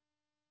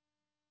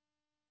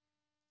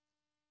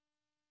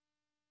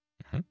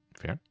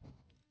 Fair.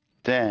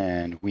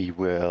 Then we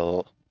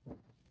will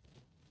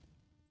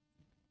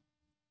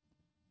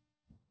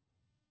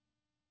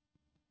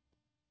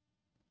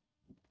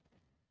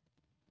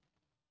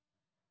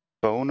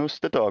bonus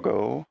the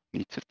doggo.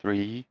 Needs a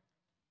 3.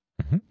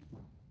 Mhm.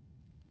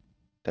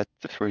 That's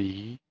a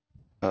 3.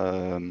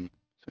 So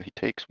he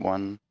takes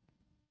 1.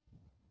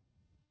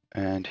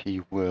 And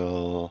he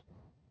will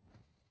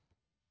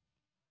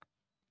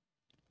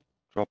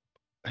drop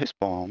his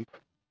bomb.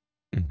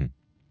 Mhm.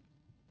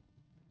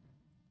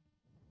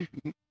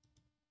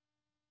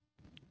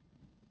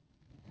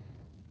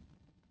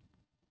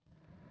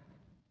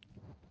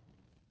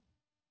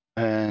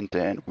 And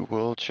then we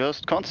will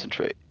just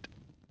concentrate.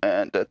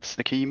 And that's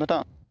the Nekima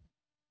done.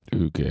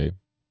 Okay.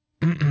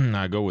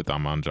 I go with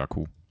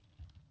Amanjaku.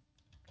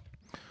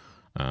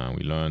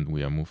 We learned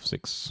we are move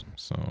 6,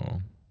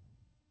 so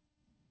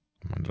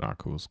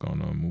Amanjaku is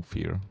gonna move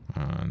here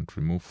and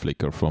remove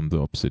Flicker from the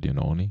Obsidian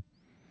Oni.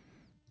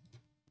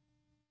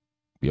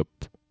 Yep,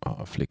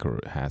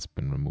 Flicker has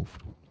been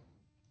removed.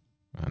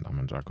 And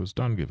Amanjaku is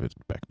done. Give it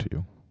back to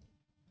you.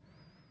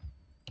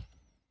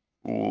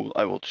 Cool.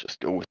 I will just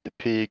go with the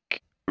pig.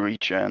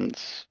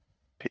 Regens.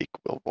 Pig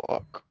will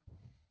walk.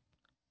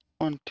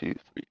 1, 2,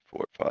 3,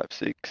 4, 5,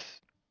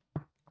 6.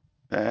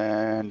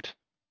 And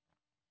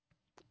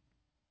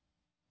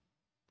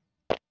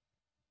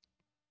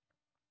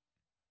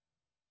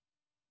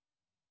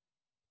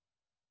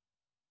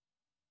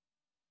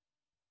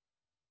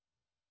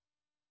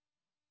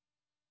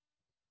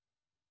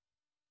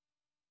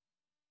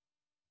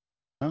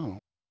oh,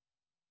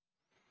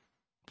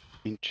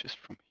 inches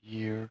from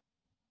here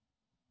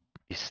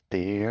is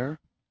there.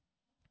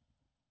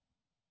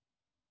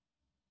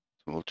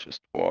 So we'll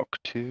just walk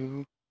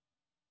to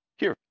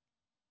here.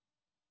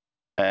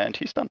 And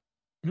he's done.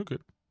 Okay.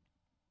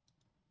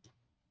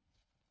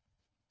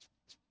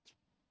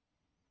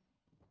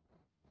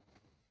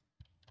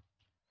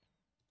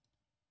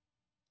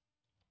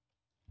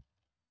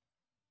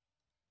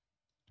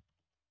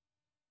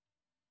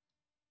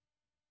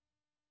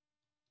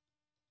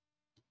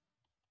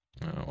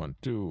 One,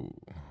 2,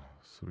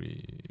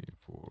 3,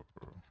 4,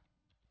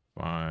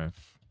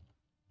 5.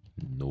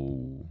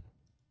 No.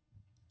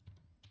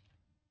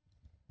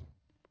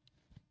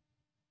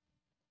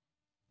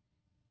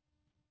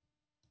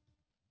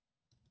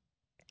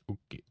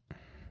 Okay.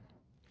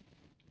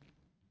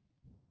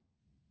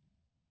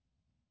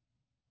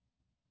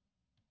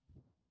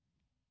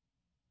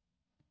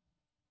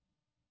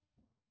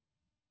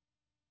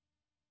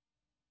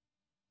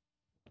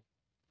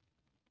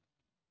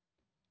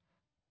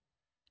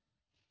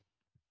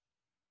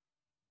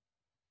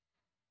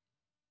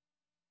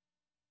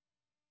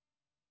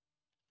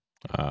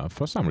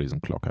 For some reason,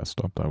 clock has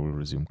stopped. I will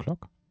resume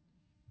clock.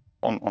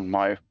 On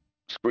my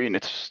screen,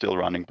 it's still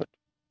running, but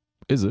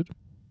Is it?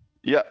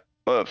 yeah.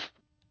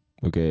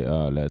 Okay,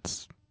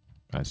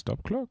 I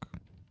stop clock.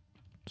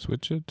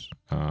 Switch it.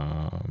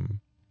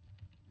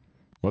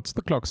 What's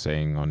the clock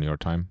saying on your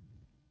time?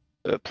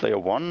 Player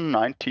 1,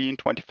 19,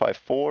 25,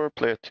 4.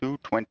 Player 2,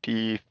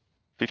 20,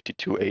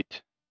 52,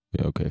 8.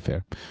 Yeah, okay,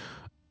 fair.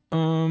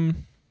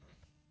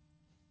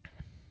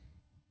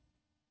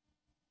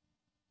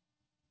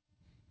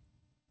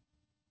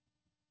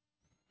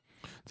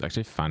 It's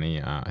actually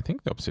funny. I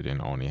think the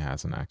Obsidian only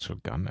has an actual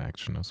gun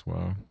action as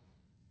well.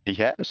 He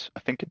has, I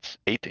think it's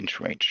 8-inch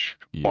range.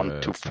 Yeah,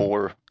 1 to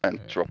 4 and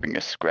dropping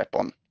a scrap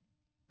on.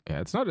 Yeah,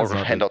 it's not. Or It's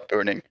not handout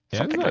burning. Yeah,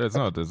 Something like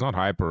that. It's not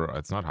hyper.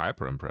 It's not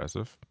hyper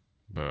impressive,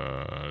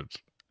 but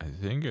I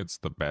think it's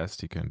the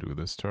best he can do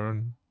this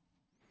turn.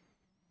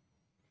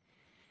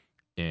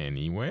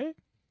 Anyway.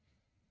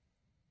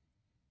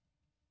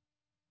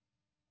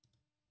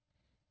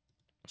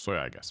 So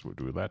yeah, I guess we'll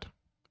do that.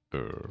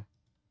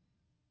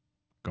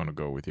 Gonna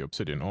go with the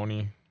Obsidian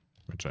Oni,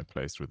 which I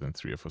placed within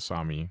 3 of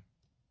Asami.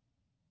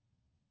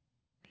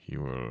 He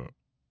will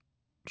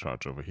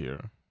charge over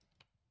here.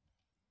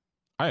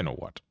 I know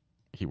what.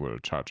 he will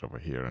charge over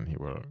here and he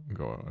will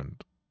go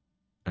and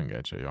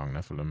engage a young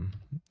Nephilim.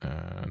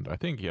 And I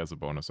think he has a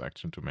bonus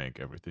action to make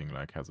everything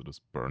like hazardous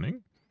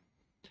burning,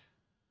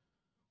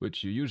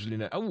 which you usually...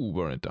 Oh,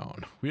 burn it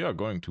down. We are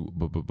going to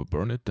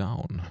burn it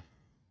down.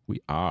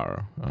 We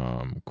are.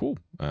 Cool.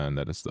 And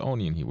that is the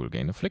Oni, and he will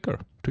gain a flicker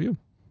to you.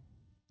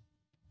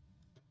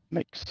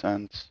 Makes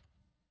sense.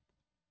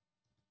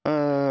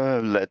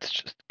 Let's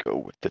just go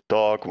with the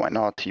dog. Why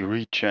not? He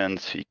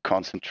regens, he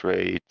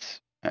concentrates,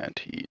 and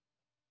he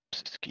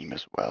scheme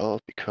as well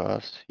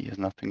because he has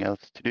nothing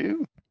else to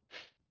do.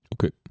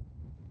 Okay.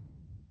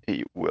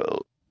 He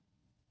will.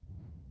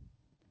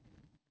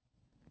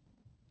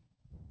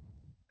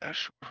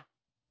 Sure.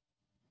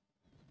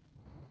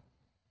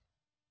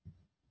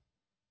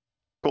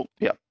 Cool.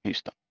 Yeah,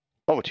 he's done.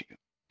 Over to you.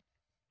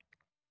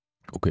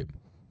 Okay.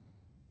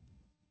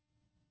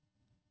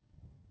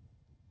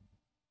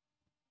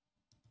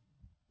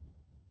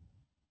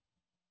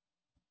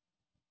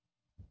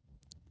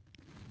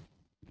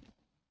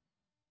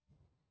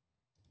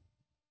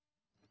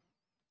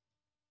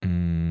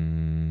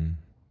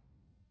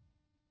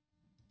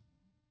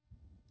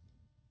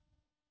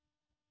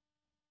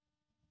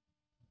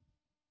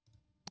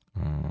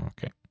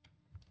 Okay.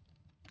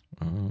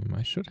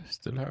 I should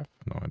still have...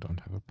 No, I don't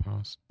have a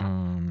pass.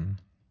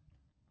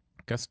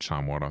 Guess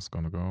Charmwater's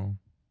gonna go.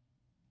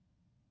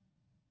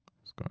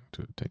 He's going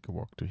to take a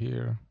walk to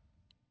here.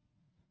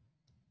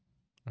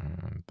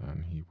 And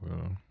then he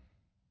will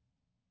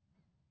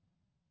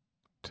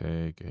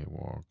take a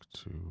walk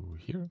to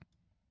here.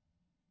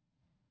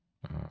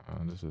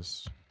 This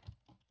is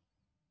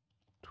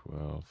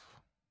 12.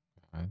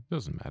 It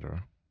doesn't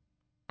matter.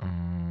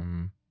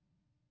 I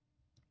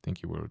think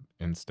he will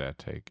instead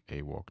take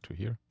a walk to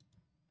here,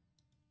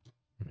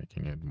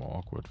 making it more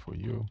awkward for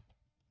you.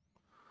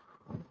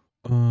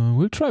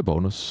 We'll try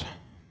bonus.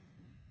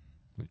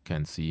 We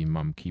can see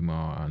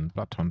Nekima and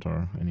Blood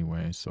Hunter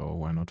anyway, so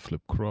why not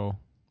flip Crow?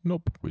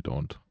 Nope, we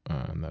don't.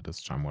 And that is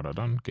Charmwater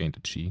done. Gained a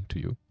chi to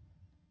you.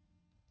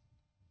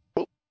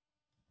 Cool.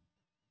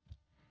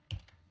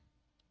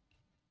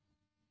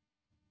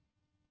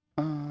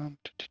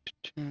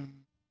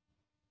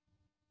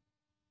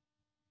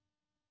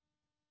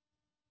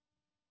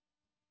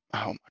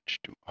 How much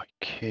do I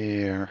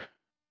care?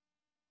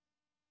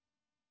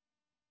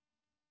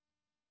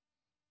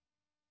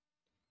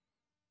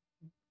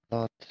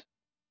 But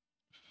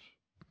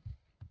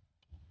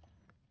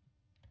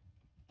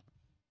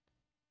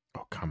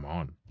oh, come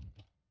on.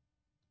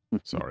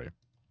 Sorry.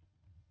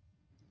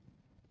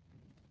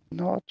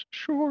 Not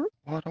sure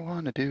what I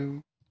want to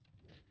do.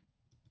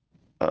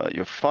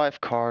 You have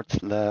 5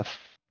 cards left.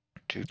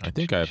 I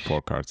think I have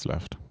 4 cards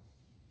left.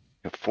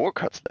 You have 4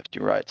 cards left.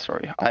 You're right.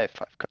 Sorry, I have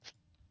 5 cards.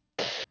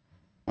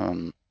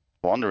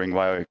 Wondering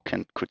why I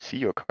could see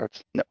your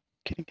cards. No,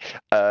 kidding.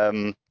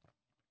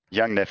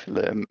 Young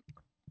Nephilim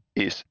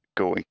is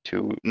going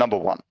to number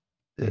 1.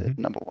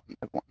 Number 1,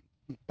 the one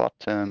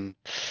bottom.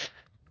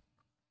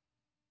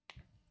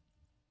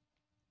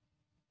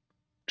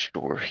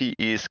 Sure, he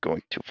is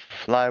going to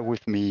fly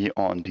with me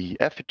on the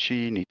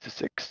effigy. Needs a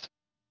 6.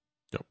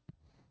 Yep.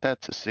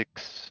 That's a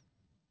 6.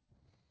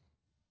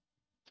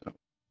 So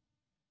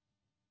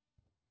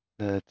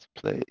let's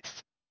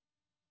place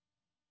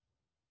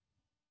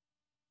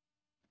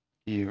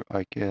here,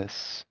 I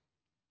guess.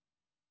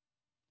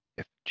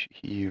 Effigy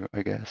here,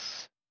 I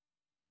guess.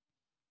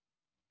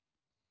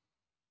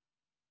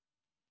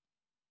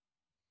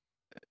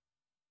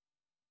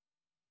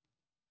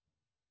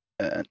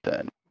 And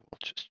then we'll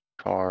just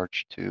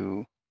charge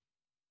to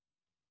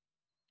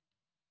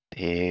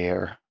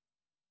there.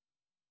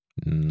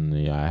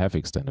 Yeah, I have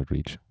extended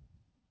reach.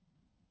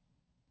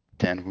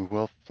 Then we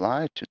will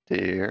fly to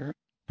there.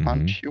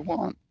 Punch you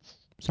once.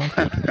 Sounds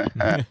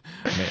good.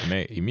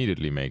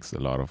 Immediately makes a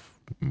lot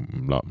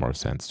more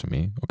sense to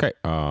me. Okay.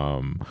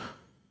 I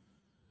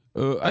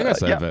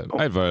guess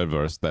I've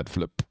well-versed that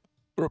flip.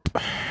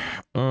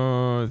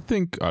 I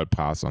think I'll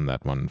pass on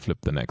that one. Flip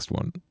the next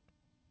one.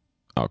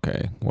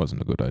 Okay,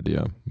 wasn't a good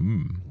idea.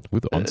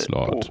 With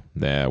onslaught,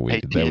 there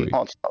we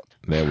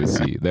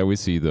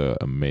see the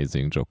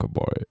amazing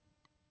Jokerboy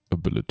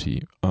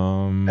ability.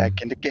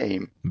 Back in the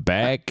game.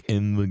 Back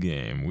in the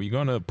game. We're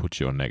gonna put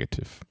you on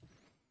negative.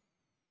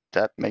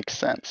 That makes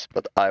sense,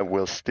 but I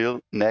will still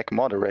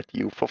moderate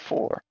you for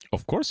 4.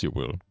 Of course you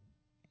will.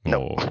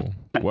 No. Oh.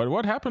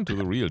 What happened to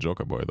the real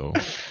Jokerboy though?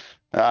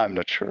 I'm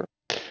not sure.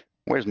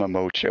 Where's my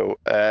mojo?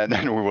 And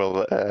then we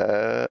will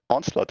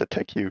onslaught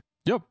attack you.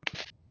 Yep.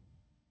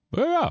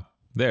 Oh, yeah.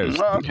 There's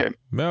okay.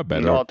 Better.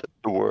 Not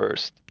the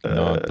worst.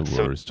 Not the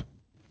worst.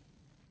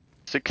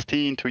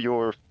 16 to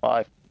your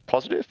 5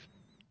 positive?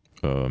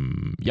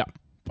 Yeah.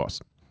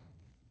 Pause.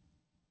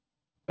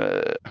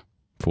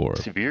 4.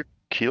 Severe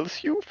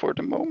kills you for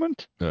the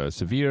moment?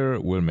 Severe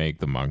will make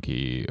the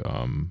monkey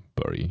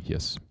bury,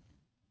 yes.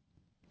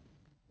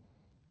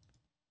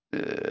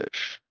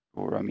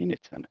 Sure, I mean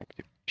it's an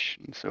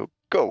activation, so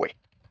go away.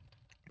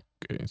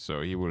 Okay,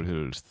 so he will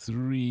heal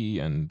 3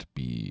 and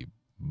be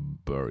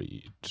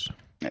buried.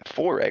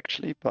 4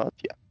 actually, but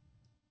yeah.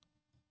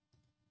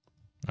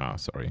 Ah,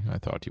 sorry. I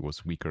thought he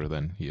was weaker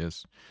than he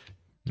is.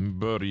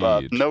 But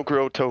Buried. no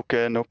grow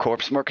token, no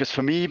corpse markers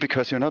for me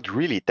because you're not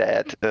really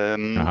dead.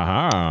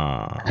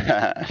 Aha.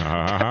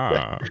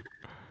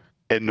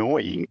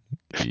 Annoying.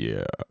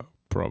 Yeah,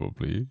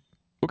 probably.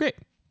 Okay.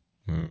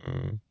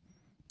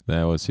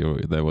 That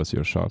was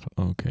your shot.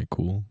 Okay,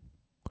 cool.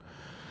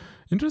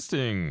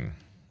 Interesting.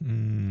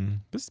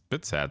 This is a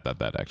bit sad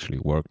that actually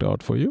worked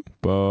out for you,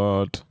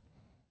 but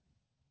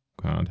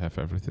can't have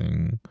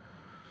everything.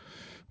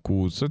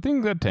 Cool. So I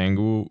think that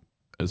Tengu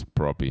is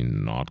probably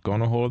not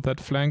gonna hold that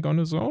flank on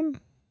his own.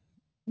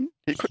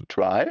 He could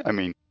try. I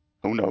mean,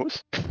 who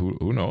knows?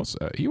 Who knows?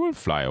 He will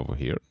fly over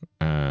here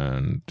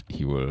and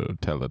he will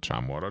tell the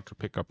Charm Water to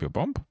pick up your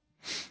bomb.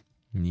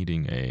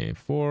 Needing a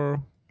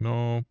 4.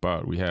 No,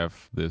 but we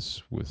have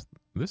this with...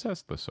 This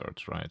has the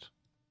search, right?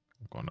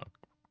 I'm gonna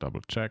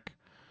double check.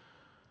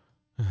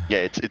 Yeah,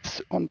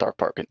 it's on Dark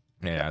Bargain.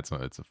 Yeah, it's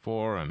a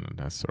 4 and it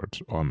has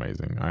search. Oh,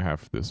 amazing. I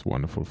have this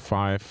wonderful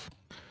 5.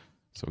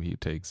 So he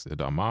takes a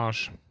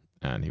damage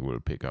and he will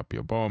pick up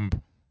your bomb.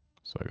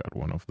 So I got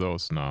one of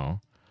those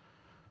now.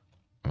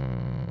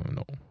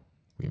 No,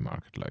 we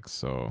mark it like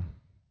so.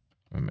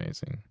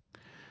 Amazing.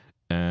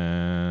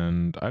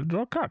 And I'll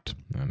draw a card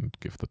and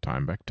give the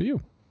time back to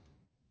you.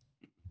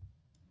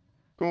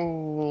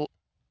 Cool.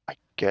 I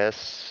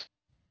guess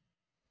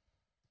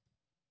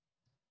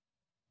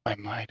I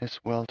might as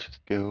well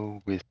just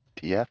go with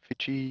the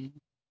effigy.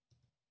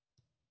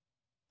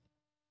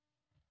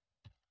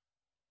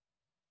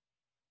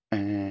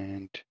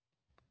 And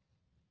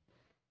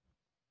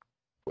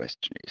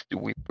question is, do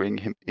we bring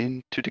him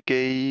into the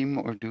game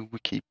or do we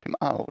keep him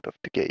out of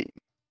the game?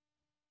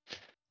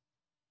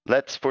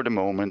 Let's, for the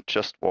moment,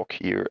 just walk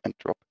here and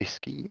drop a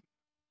scheme.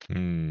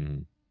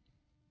 And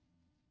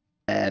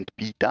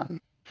be done.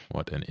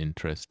 What an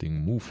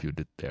interesting move you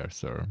did there,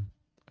 sir.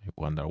 I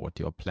wonder what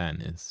your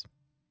plan is.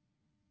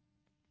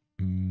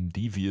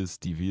 Devious.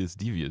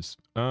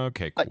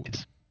 Okay, cool. Like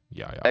this.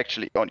 Yeah.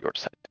 Actually, on your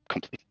side,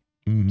 completely.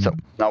 So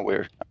now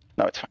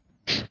it's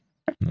fine.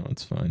 No,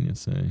 it's fine, you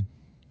say.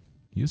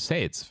 You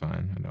say it's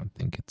fine. I don't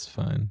think it's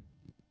fine.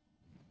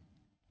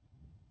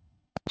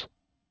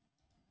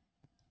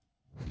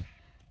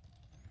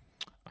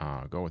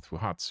 Go with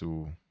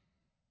Fuhatsu.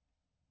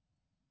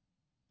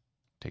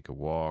 Take a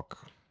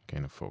walk,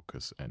 gain a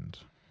focus, and...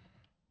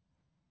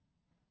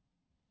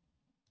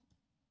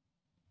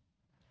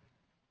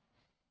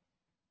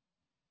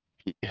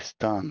 He is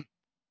done.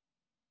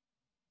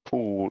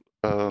 Cool.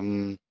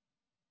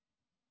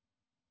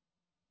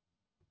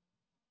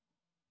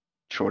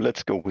 Sure,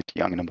 let's go with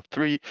young number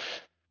 3.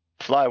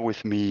 Fly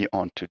with me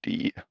onto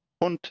the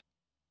Haunt.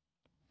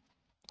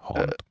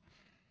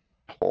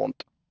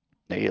 Haunt.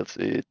 Nails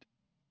it.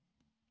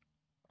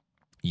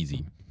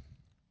 Easy.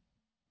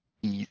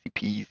 Easy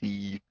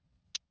peasy.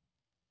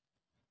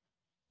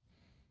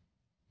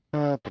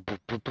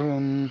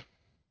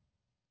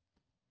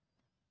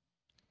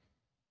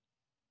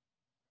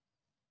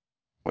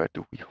 Where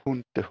do we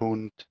hunt the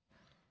Haunt?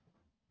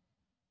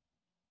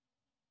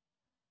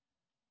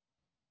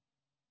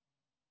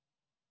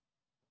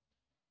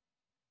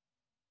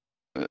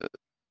 Guess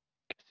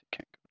you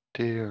can't go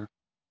there.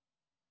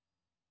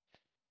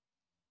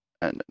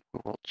 And then we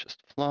will just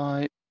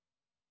fly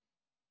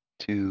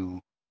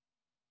to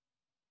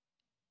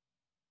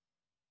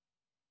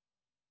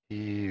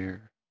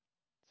here.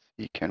 Let's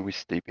see, can we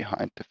stay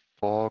behind the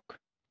fog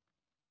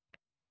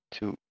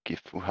to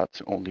give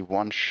Fuhatsu only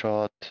one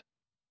shot?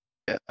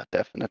 Yeah,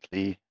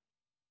 definitely.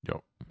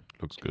 Yo,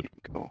 looks good.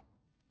 Go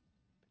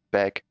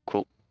back,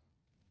 cool.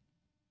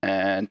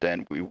 And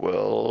then we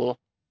will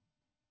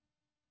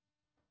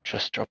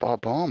just drop our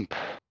bomb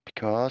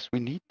because we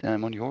need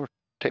them on your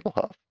table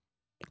half.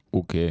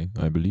 Okay,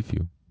 I believe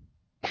you.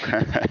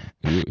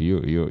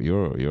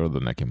 You're the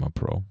Nekima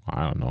pro.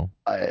 I don't know.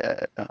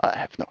 I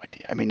have no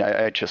idea. I mean,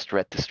 I just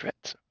read the thread.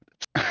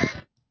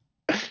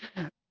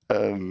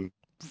 So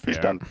he's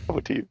done.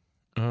 Over to you.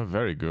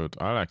 Very good.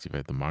 I'll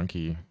activate the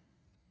monkey.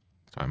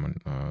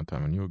 Time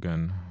on you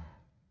again.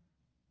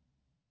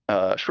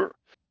 Sure.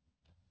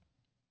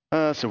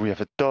 So we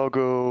have a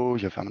doggo.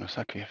 You have No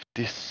Zako. You have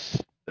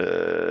this.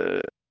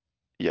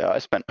 Yeah, I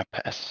spent my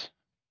pass.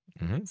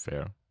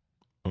 Fair.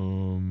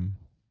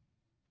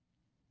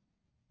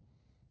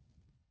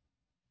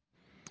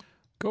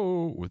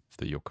 Go with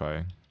the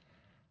yokai.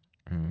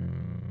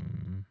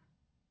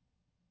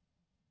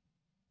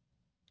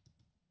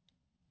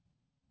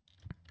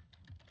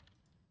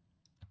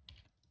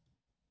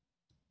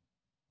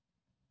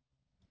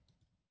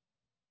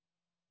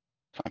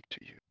 Time to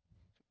you.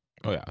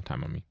 Oh yeah,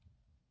 time on me.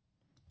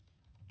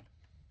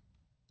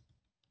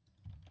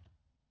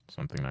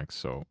 Something like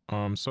so.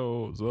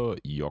 So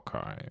the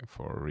yokai,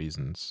 for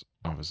reasons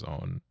of his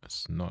own,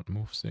 is not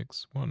move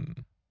 6.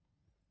 1,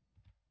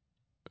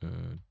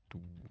 2,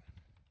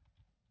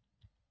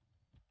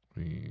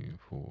 3,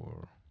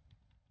 4,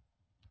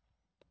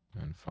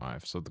 and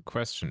 5. So the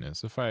question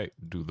is, if I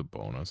do the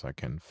bonus, I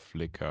can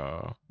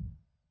flicker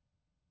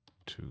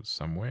to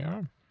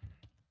somewhere.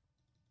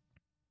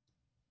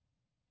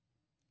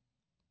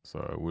 So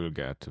I will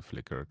get to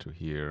flicker to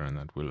here, and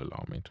that will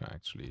allow me to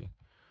actually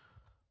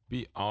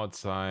be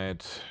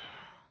outside.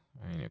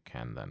 And you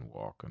can then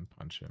walk and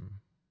punch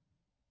him.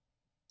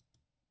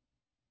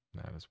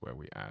 That is where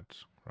we at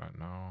right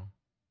now.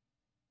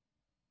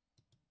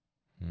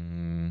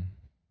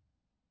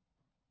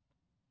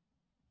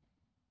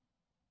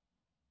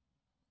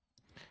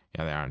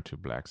 Yeah, there aren't two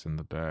blacks in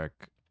the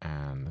deck,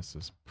 and this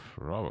is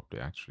probably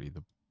actually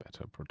the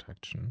better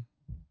protection.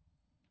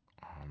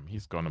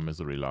 He's gonna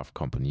Misery Love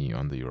Company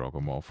on the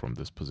Yorogamo from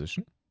this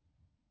position.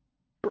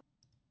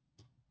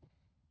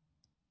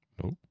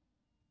 Nope.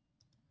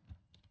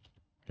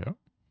 Yeah.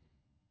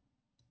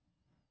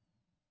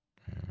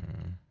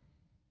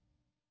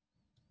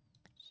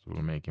 So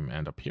we'll make him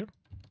end up here.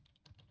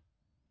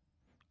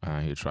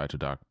 He'll try to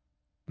dark.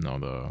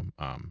 No,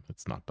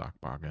 it's not Dark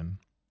Bargain.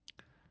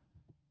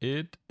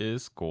 It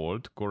is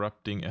called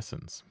Corrupting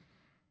Essence.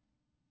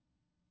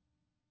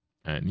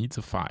 And it needs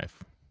a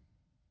 5.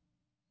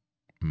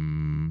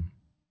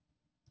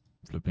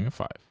 Flipping a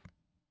 5.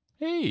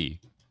 Hey!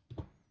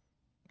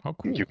 How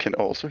cool. You can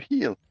also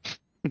heal.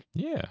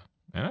 Yeah,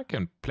 and I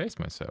can place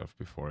myself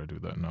before I do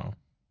that now.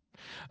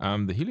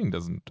 The healing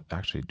doesn't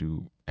actually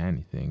do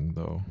anything,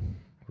 though,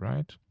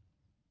 right?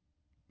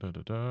 No,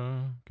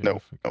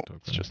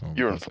 it's just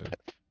you're on full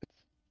health.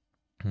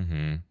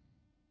 I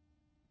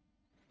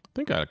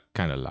think I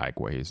kind of like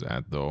where he's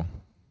at, though.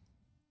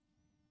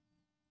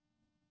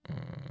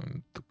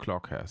 The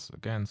clock has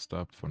again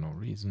stopped for no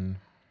reason.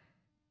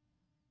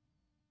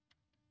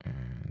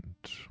 And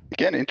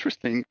again,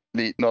 interestingly,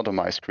 not on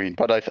my screen,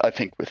 but I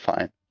think we're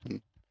fine.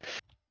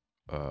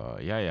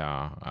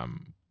 Yeah.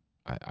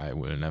 I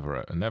will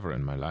never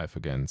in my life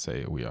again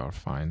say we are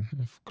fine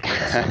if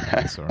clock is not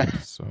concerned.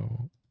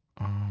 So,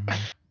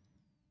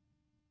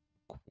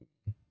 cool.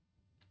 I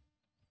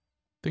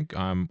think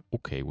I'm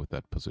okay with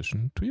that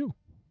position. To you.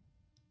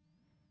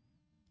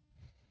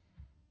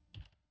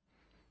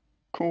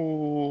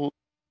 Cool.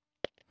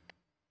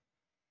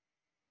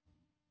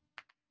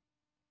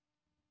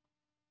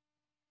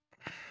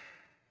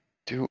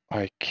 Do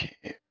I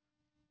care?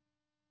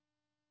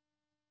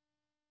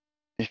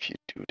 If you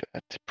do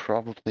that,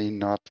 probably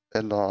not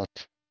a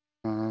lot.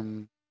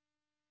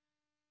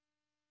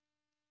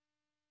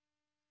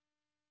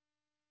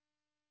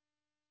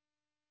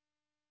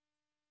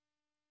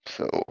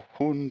 So,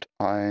 Hund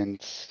 1,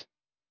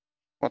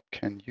 what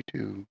can you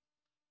do?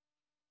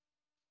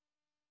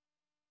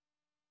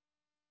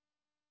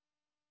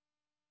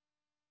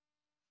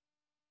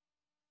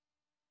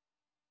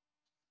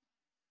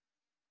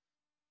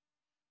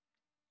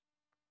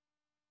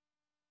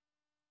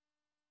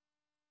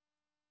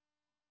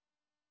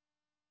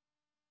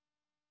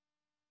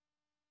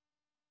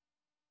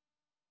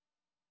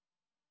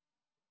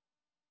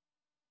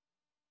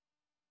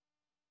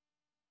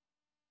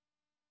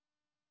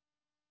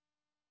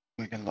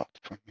 Doing a lot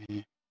for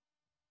me.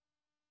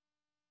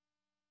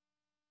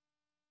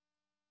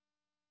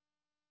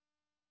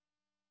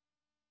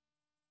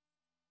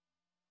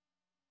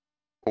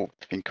 Oh,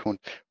 Hund.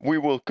 We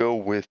will go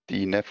with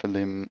the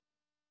Nephilim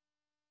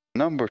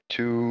number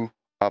 2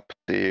 up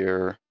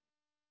there.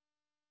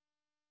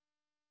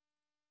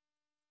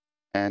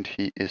 And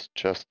he is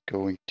just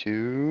going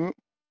to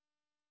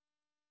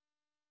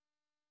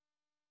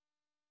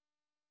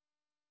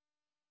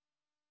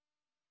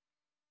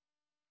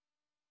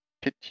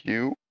hit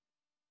you.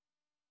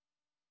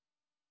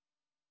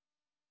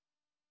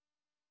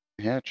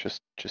 Yeah,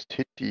 just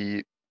hit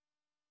the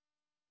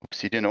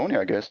obsidian only,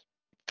 I guess.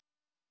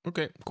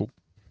 Okay, cool.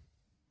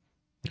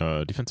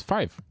 Defense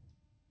 5.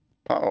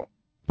 Pow.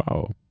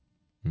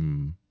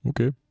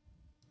 Okay.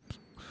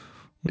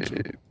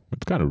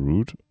 It's kind of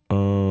rude.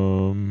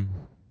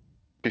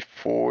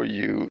 Before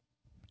you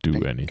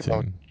do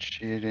anything.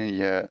 Cheating,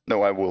 yeah.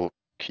 No, I will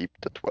keep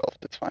the 12.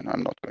 That's fine.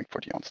 I'm not going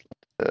for the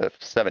onslaught.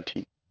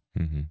 17.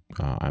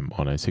 I'm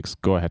on a 6.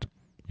 Go ahead.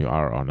 You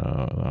are on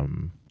a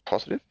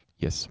positive?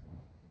 Yes.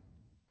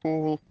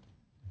 Cool.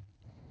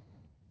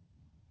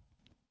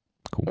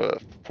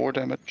 4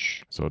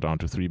 damage. So down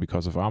to 3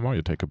 because of armor.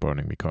 You take a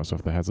burning because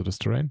of the hazardous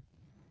terrain.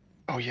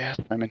 Oh yes,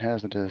 I'm in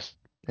hazardous.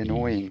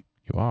 Annoying.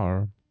 You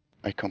are.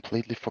 I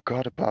completely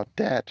forgot about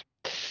that.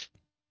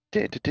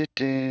 I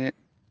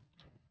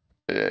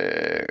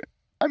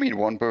mean,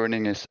 1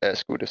 burning is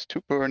as good as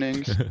 2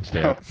 burnings.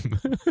 Fair.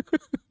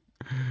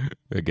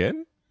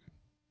 Again?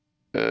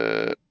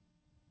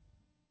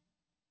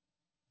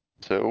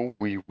 So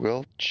we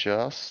will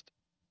just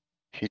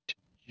hit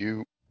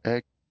you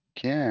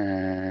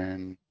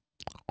again.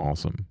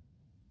 Awesome.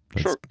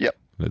 Sure, yep.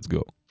 Let's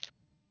go.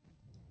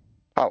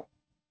 How?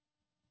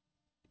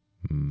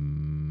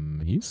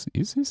 He's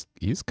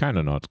kind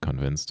of not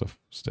convinced of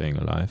staying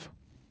alive.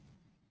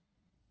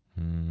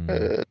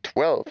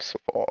 12 so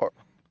far.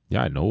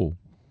 Yeah, I know.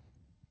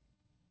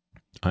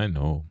 I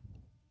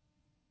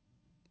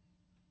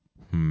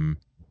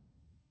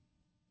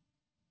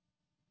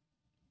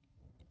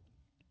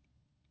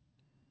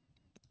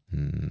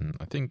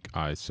think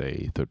I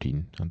say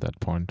 13 at that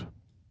point.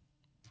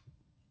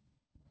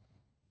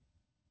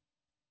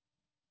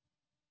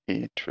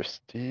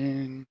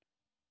 Interesting.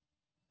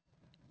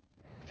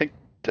 I think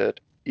that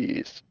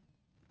is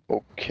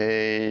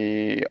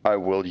okay. I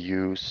will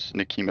use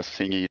Nekima's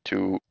thingy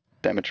to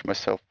damage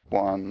myself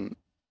 1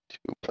 to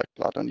Black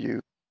Blood on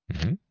you.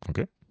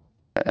 Okay.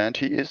 And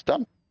he is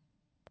done.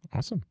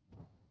 Awesome.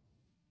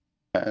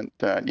 And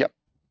yeah,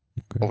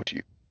 Okay. over to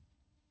you.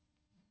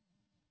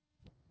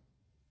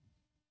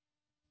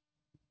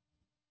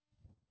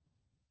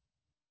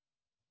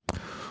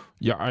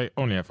 Yeah, I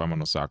only have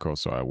No Zako,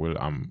 so I will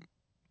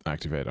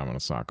activate No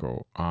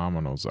Zako.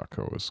 No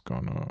Zako is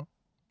gonna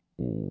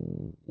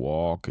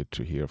walk it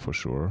to here for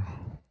sure.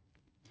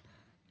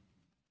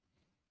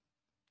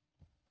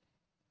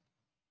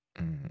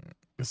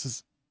 This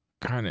is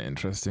kind of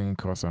interesting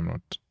because I'm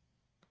not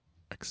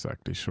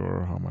exactly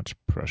sure how much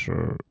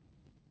pressure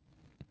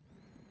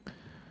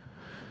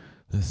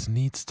this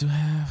needs to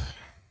have.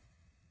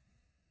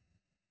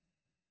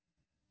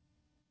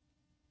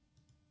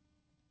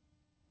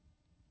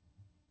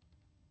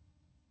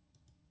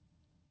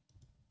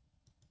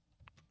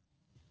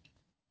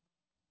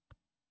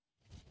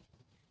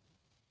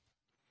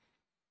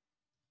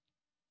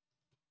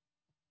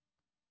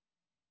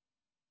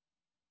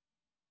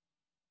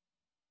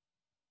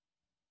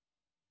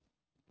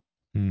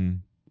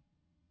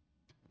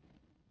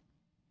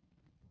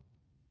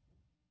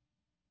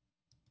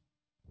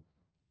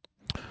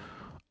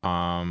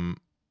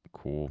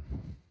 Cool.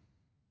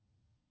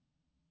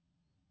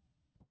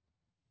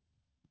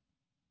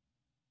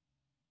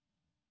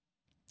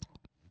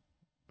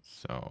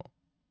 So,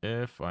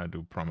 if I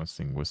do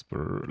Promising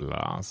Whisper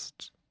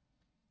last,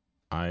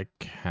 I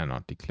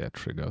cannot declare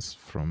triggers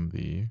from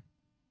the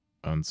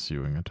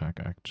ensuing attack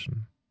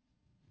action,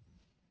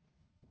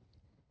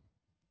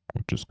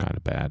 which is kind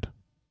of bad.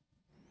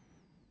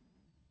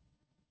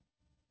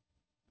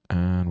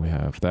 And we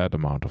have that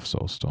amount of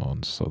soul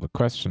stones. So the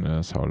question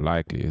is, how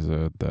likely is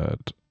it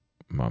that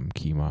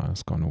Nekima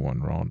is gonna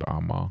one round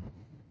armor?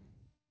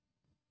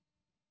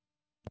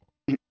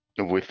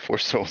 With 4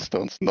 soul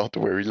stones, not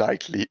very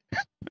likely.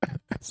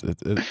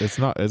 It's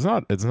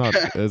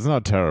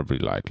not terribly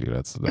likely.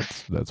 Let's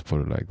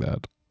put it like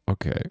that.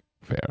 Okay,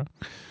 fair.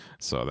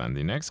 So then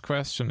the next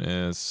question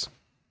is,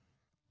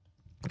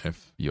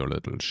 if your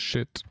little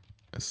shit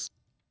is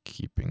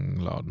keeping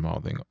loud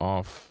mouthing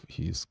off,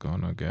 he's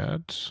gonna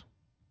get,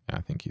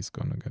 I think he's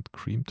gonna get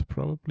creamed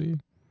probably.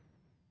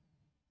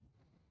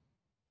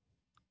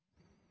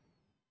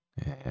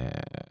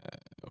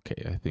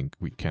 Okay, I think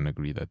we can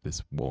agree that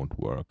this won't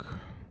work.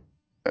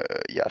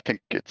 Yeah, I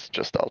think it's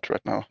just out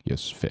right now.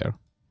 Yes, fair.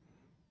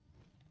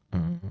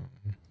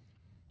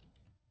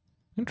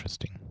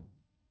 Interesting.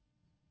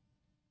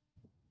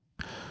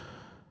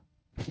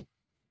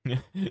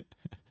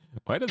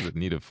 Why does it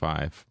need a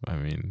 5? I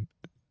mean,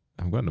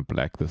 I'm gonna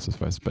black this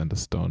if I spend a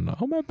stone.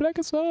 Oh, my black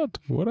is out.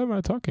 What am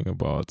I talking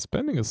about?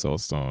 Spending a soul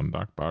stone,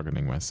 dark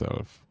bargaining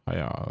myself. Oh,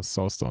 yeah,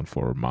 soul stone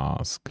for a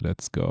mask.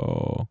 Let's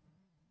go.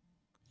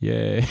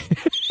 Yay.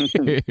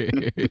 Okay,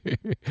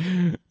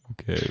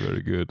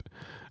 very good.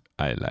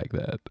 I like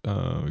that.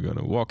 We're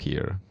gonna walk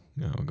here.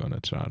 We're gonna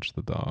charge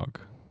the dog.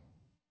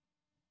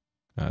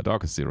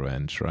 Dog is 0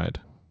 inch, right?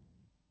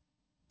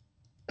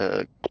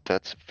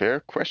 That's a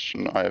fair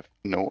question. I have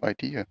no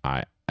idea.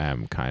 I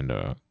am kind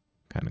of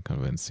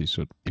convinced he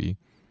should be,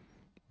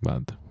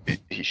 but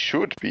he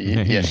should be.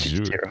 Yeah, he yes, should.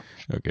 he's 0.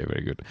 Okay,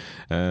 very good.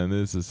 And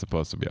this is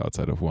supposed to be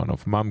outside of one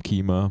of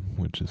Nekima,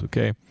 which is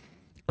okay.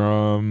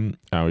 And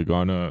we're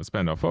gonna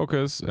spend our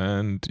focus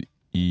and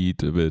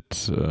eat a bit,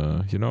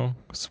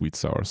 sweet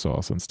sour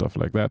sauce and stuff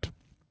like that.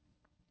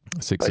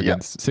 6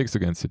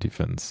 against the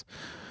defense.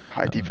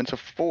 High defense of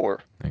 4.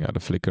 I got a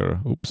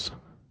flicker. Oops.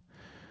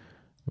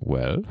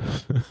 Well,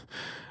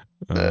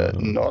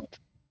 not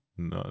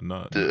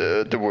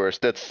the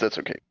worst. That's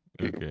okay.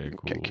 Okay, you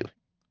cool. Can kill.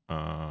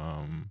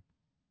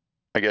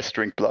 I guess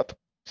drink blood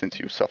since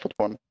you suffered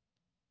 1.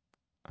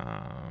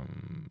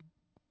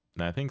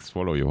 I think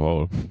swallow your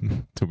whole.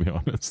 To be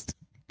honest.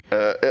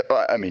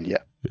 I mean,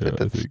 yeah. Yeah,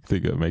 I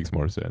think it makes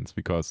more sense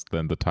because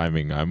then the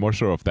timing. I'm more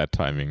sure of that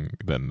timing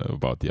than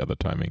about the other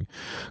timing.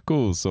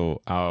 Cool.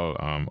 So I'll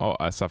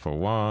I suffer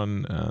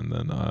 1, and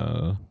then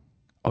I'll.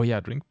 Oh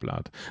yeah, drink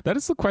blood. That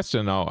is the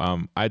question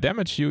now. I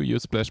damage you, you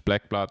splash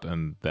black blood,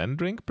 and then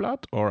drink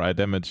blood, or I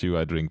damage you,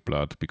 I drink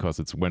blood because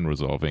it's when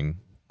resolving.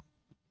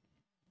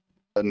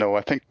 No,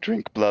 I think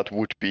drink blood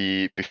would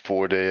be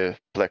before the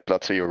black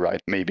blood. So you're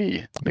right.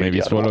 Maybe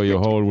swallow your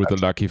whole with a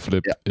lucky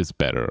flip is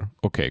better.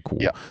 Okay, cool.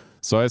 Yeah.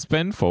 So I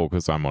spend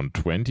focus. I'm on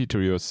 20 to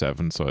your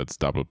 7, so it's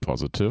double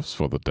positives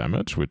for the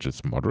damage, which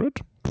is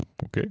moderate.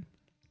 Okay.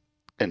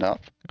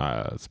 Enough.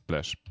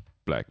 Splash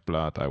black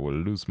blood. I will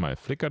lose my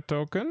flicker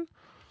token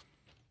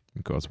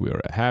because we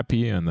are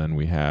happy, and then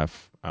we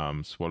have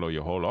swallow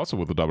your whole also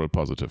with a double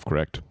positive,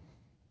 correct?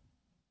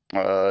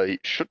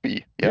 It should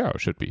be. Yeah,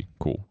 it should be.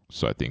 Cool.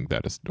 So I think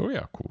that is. Oh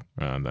yeah, cool.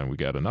 And then we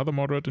get another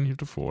moderate in here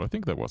to 4. I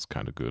think that was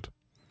kind of good.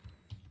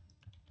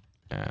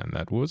 And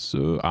that was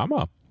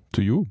armor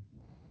to you.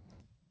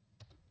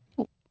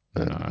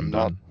 I'm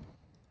not done.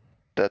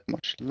 That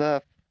much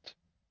left.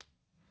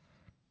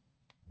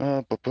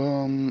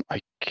 I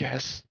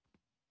guess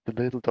the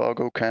little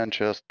doggo can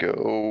just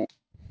go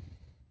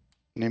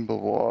nimble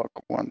walk.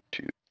 1,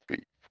 2, 3,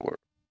 4,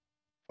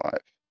 5,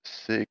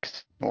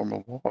 6.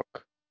 Normal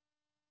walk.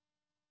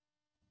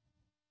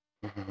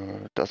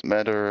 Doesn't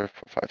matter.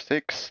 4, 5,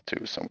 6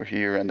 to somewhere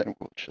here, and then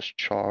we'll just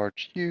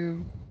charge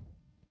you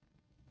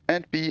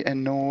and be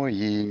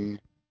annoying.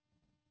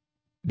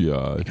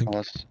 Yeah,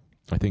 Because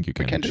I think you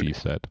we can can do achieve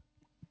this. that.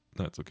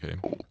 That's okay.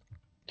 Cool.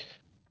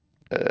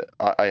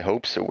 I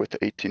hope so with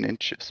 18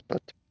 inches,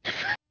 but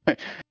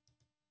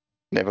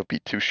never be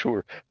too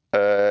sure.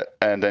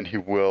 And then he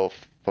will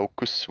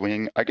focus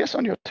swing, I guess,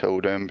 on your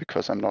totem,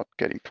 because I'm not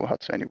getting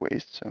Fuhatsu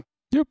anyways. So.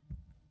 Yep.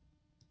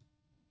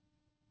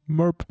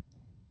 Merp.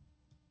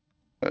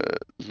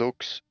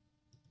 Looks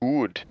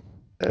good.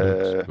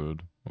 Looks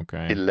good.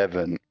 Okay.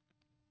 11.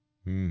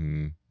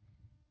 Mm-hmm.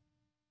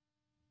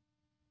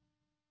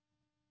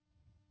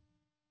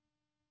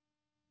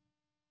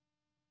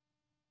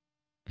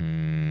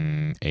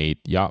 Mm, 8.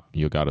 Yeah,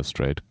 you got it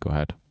straight. Go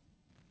ahead.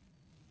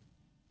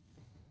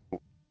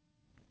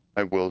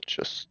 I will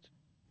just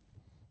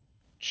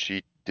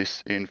cheat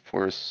this in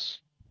for a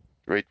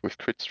straight with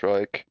crit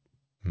strike.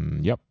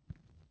 Yep.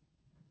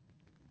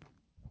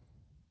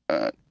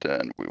 And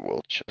then we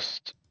will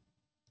just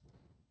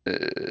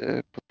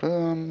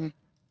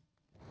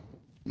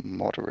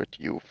moderate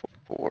you for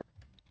 4.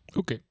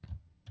 Okay.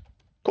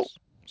 Cool.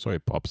 Sorry,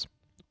 Pops.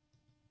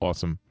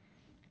 Awesome.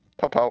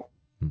 Pow pow.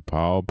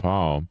 Pow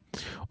pow.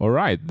 All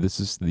right, this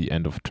is the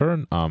end of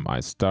turn.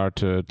 I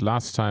started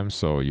last time,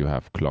 so you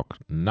have clock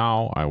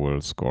now. I will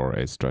score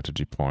a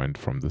strategy point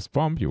from this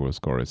bomb. You will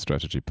score a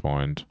strategy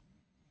point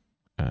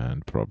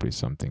and probably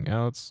something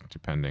else,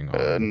 depending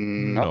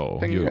on. No,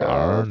 you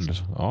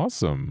earned.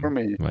 Awesome. For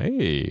me.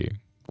 Hey,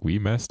 we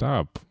messed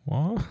up.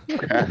 What?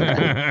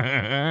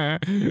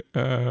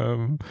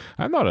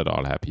 I'm not at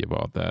all happy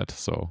about that.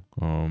 So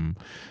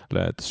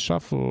let's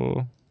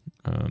shuffle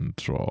and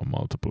draw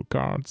multiple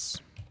cards.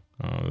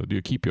 Do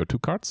you keep your 2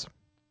 cards?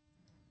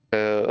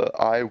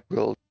 I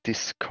will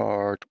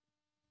discard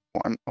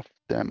one of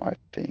them, I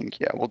think.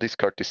 Yeah, we'll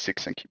discard the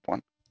 6 and keep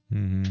 1.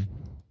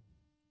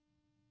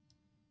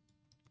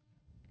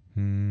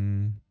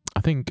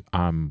 I think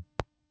I'm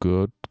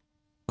good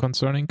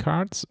concerning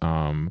cards.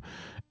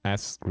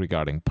 As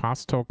regarding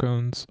pass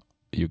tokens,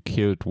 you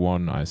killed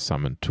 1, I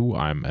summoned 2.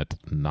 I'm at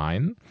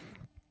 9.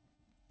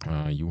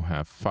 You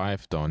have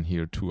 5 down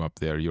here, 2 up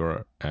there.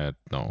 You're at,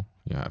 no,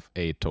 you have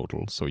 8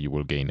 total. So you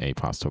will gain a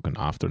pass token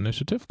after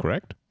initiative,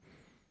 correct?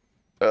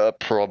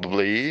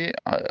 Probably.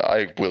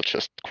 I will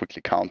just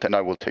quickly count and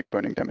I will take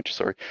burning damage,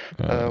 sorry.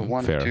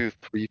 1, fair. 2,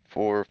 3,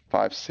 4,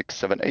 5, 6,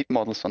 7, 8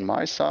 models on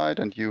my side,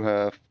 and you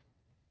have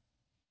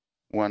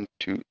 1,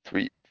 2,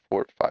 3,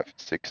 4, 5,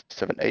 6,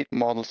 7, 8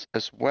 models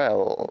as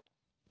well.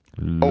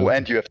 Oh,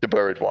 and you have the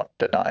buried one,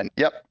 the 9.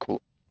 Yep,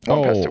 cool.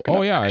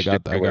 Yeah, I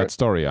got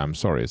story. I'm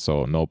sorry.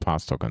 So no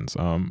pass tokens.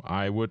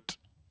 I would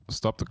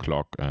stop the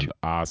clock and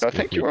ask. I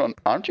think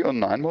aren't you on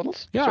 9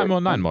 models? Yeah, sorry, I'm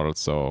on 9 models,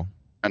 so.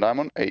 And I'm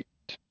on 8.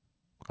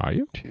 Are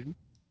you? 2.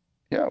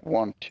 Yeah,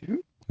 1,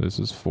 2. This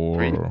is 4.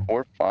 3,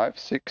 4, 5,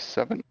 6,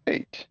 7,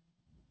 8.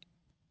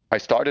 I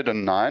started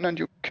on 9 and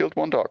you killed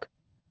 1 dog.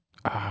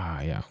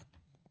 Ah, yeah.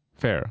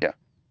 Fair. Yeah.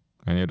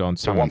 And you don't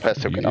summon.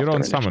 You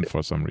don't summon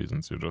for some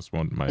reasons. You just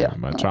want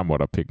my charm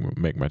water pick,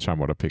 make my charm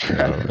water pick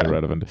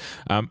irrelevant.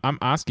 I'm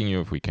asking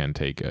you if we can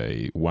take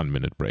a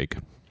 1-minute break.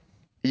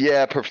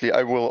 Yeah, perfectly.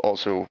 I will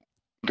also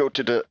go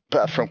to the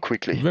bathroom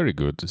quickly. Very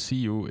good. To see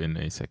you in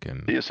a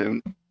second. See you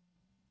soon.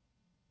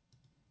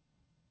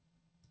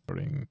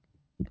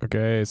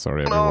 Okay,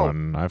 sorry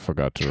everyone. I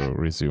forgot to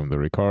resume the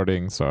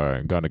recording, so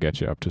I'm gonna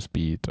get you up to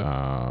speed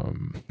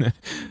on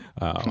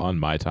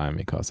my time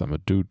because I'm a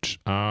douche.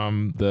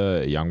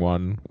 The young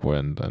one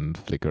went and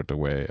flickered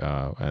away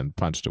and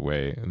punched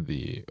away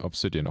the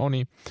obsidian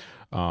Oni,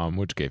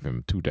 which gave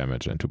him 2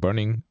 damage and 2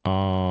 burning.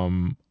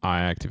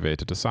 I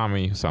activated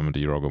Asami, summoned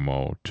the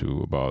Yorogomo to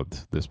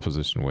about this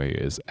position where he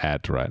is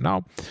at right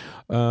now.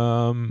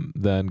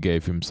 Then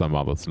gave him some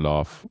Mother's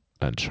Love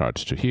and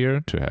charged to here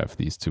to have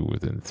these 2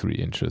 within 3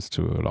 inches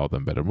to allow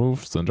them better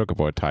moves. So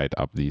Jokerboy tied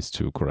up these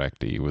 2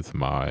 correctly with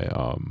my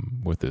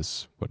with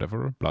this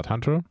whatever Blood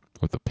Hunter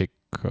with the pick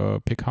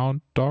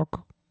Hound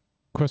dog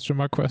question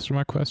mark.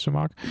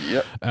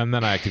 Yep. And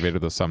then I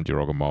activated the summoned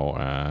Yorogomo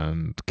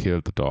and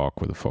killed the dog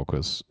with a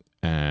focus.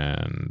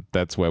 And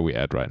that's where we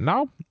at right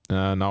now.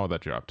 Now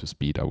that you're up to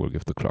speed, I will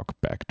give the clock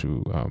back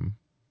to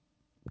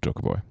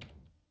Jokerboy.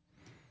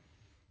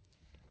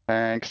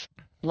 Thanks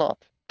a lot.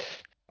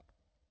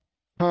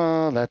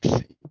 Let's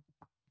see.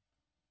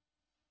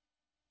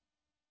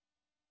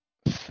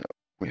 So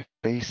we've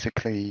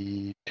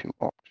basically 2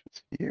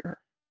 options here.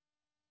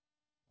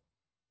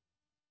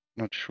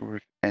 Not sure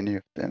if any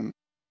of them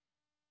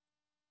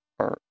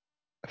are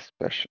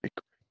especially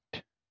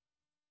great.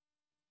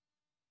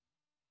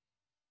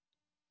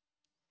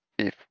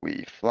 If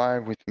we fly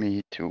with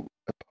me to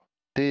about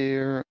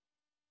there,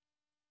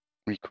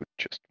 we could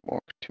just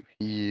walk to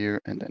here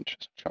and then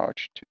just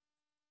charge to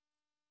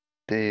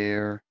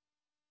there.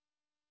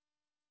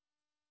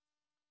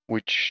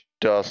 which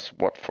does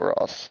what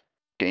for us?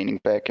 Gaining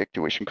back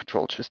activation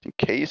control just in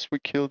case we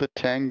kill the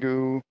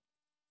Tengu.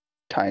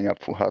 Tying up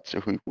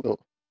Fuhatsu, who will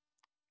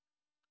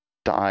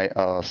die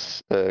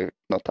us,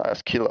 not die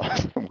us, kill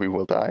us. We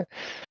will die.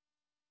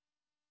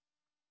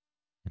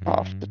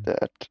 After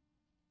that,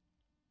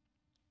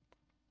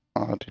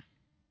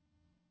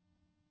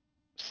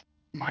 this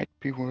might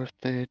be worth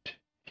it.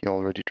 He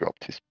already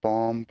dropped his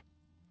bomb.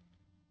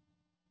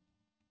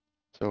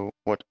 So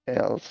what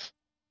else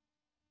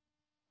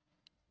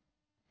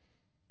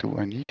do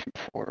I need him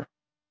for?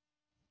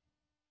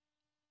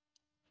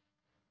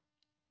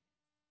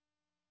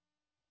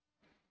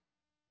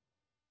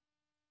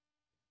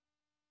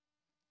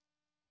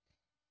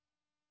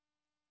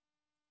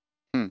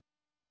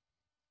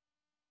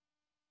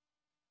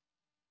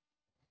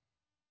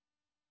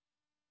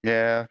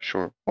 Yeah,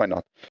 sure. Why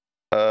not?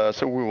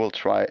 So we will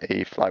try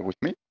a fly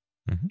with me.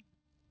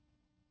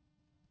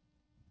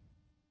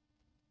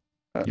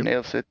 Yep.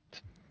 Nails it.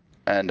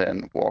 And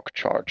then walk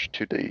charge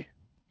to the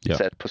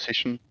set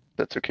position.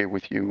 That's okay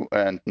with you.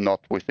 And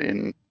not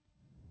within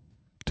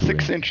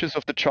 6 inches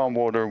of the charm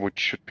water, which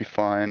should be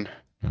fine.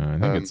 I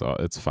think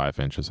it's 5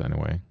 inches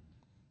anyway.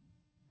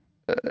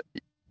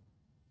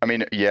 I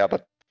mean, yeah,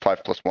 but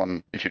 5 +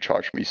 1 if you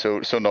charge me.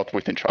 So not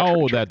within charge.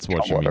 Oh, that's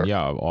what you mean.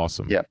 Yeah,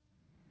 awesome. Yeah.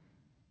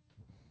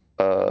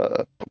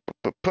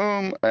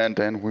 Boom, and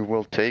then we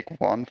will take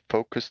 1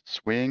 focused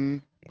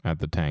swing at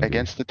the Tengu.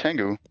 Against the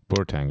Tengu.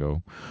 Poor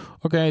Tengu.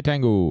 Okay,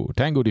 Tengu.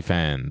 Tengu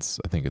defense.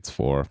 I think it's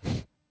 4.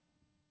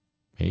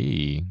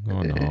 Hey.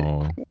 Oh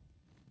no.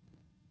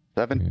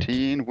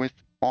 17 with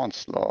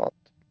onslaught.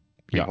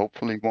 We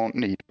hopefully won't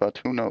need, but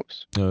who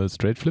knows?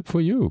 Straight flip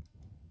for you.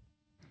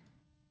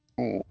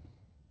 Oh.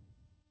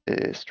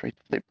 Straight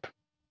flip.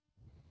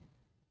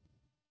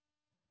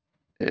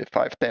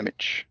 5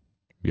 damage.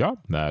 Yeah,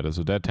 that is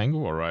a dead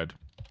Tengu, alright.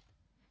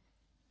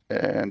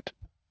 And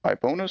I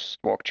bonus,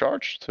 walk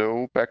charge,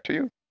 so back to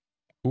you.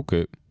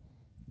 Okay.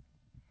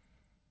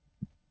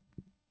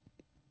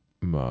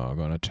 I'm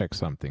gonna check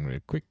something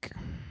real quick.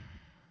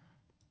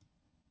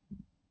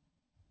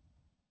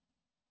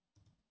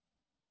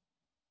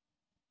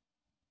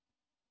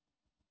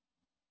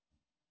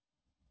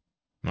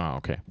 Ah,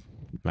 okay.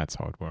 That's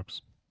how it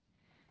works.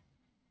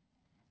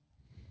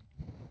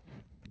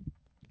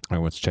 I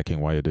was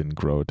checking why you didn't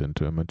grow it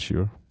into a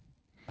mature.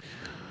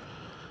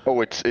 Oh,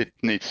 it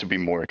needs to be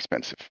more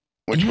expensive,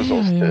 which was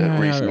also the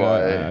reason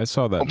why I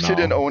saw that.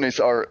 Obsidian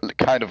owners are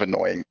kind of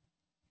annoying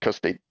because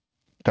they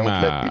don't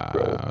let me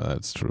grow.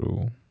 That's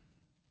true.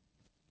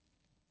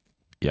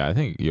 Yeah, I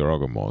think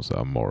Yorogomos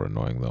are more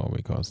annoying though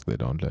because they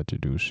don't let you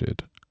do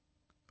shit.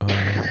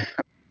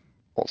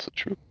 Also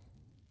true.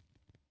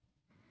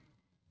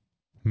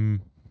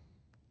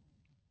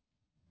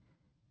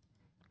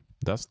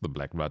 Does the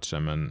Black Blood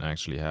Shaman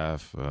actually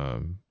have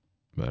a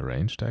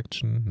ranged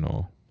action?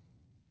 No.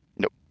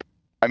 Nope.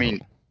 I mean,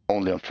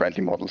 only on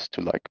friendly models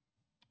to like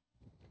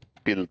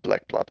build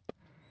Black Blood.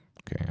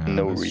 Okay.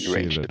 No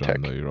ranged attack.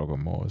 On the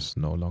Yorogomo is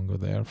no longer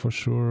there for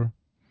sure.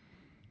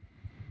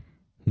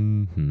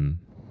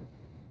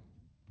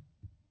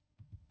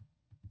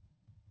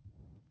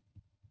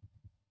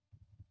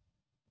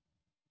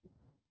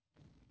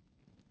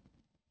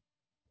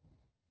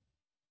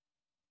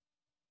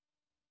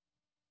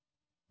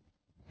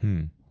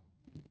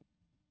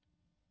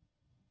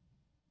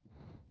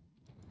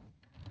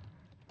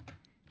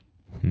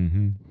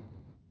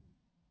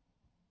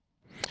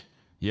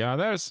 Yeah,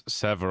 there's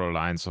several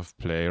lines of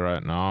play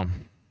right now.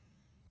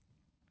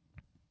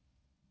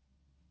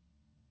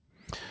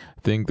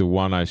 I think the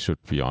one I should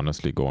be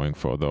honestly going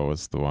for though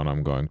is the one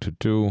I'm going to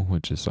do,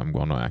 which is I'm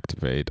gonna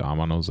activate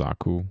No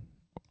Zako.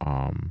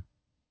 No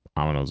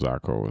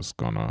Zako is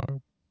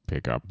gonna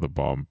pick up the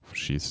bomb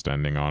she's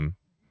standing on.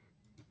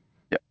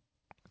 Yep.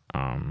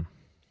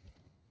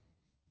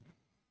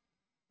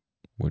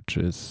 Which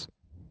is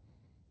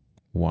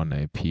 1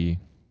 AP.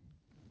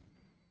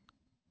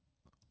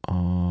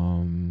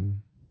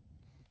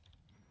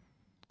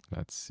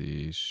 Let's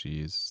see,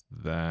 she's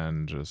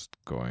then just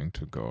going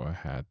to go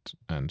ahead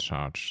and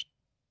charge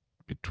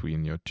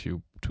between your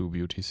two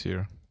beauties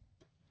here.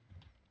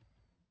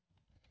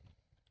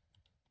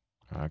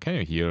 Can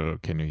you heal?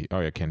 Oh,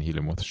 yeah, can heal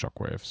him with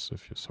shockwaves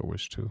if you so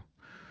wish to.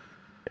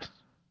 Yes.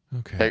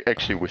 Okay.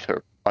 Actually, with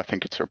her, I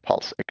think it's her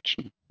pulse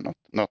action,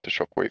 not the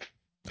shockwave.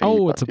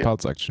 Oh, it's a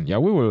pulse action. Yeah,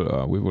 we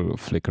will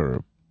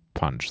flicker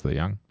punch the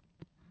young.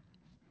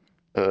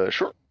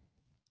 Sure.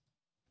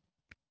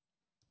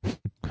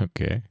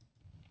 Okay.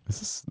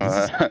 This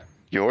is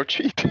your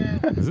cheat.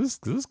 this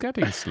is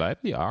getting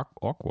slightly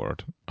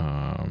awkward.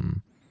 I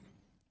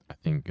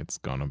think it's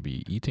gonna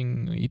be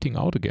eating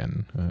out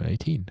again.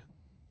 18.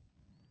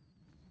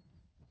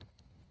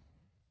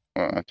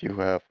 You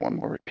have 1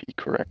 more AP,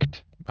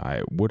 correct?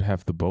 I would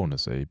have the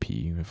bonus AP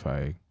if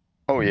I.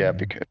 Oh yeah,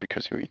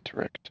 because you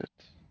interacted.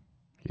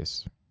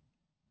 Yes.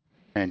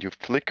 And you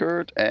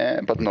flickered,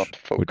 but not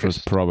focused. Which was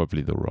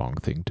probably the wrong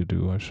thing to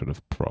do. I should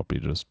have probably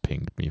just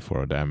pinged me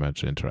for a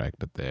damage,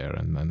 interacted there,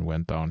 and then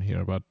went down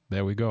here. But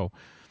there we go.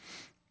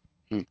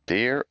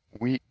 There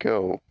we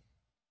go.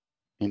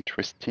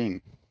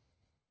 Interesting.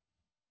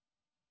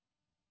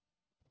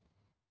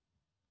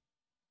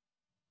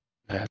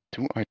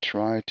 Do I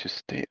try to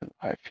stay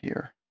alive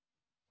here?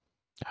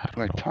 I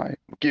don't know.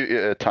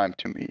 Give time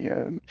to me.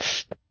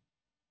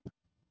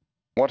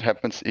 What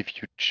happens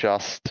if you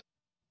just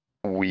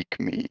weak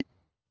me?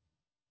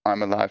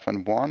 I'm alive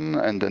on one,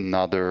 and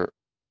another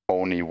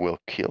Oni will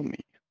kill me.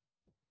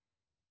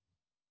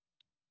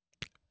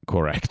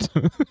 Correct.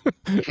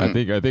 I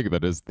think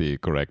that is the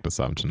correct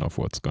assumption of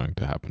what's going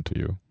to happen to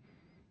you.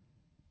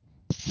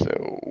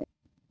 So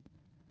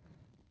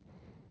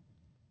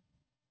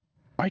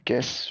I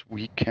guess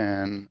we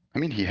can. I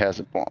mean, he has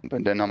a bomb,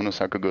 and then No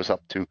Zako goes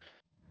up to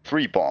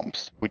 3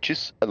 bombs, which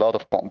is a lot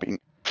of bombing.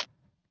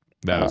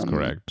 That is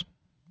correct.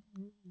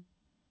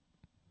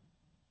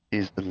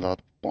 Is a lot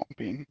of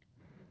bombing.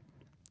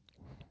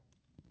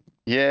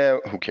 Yeah,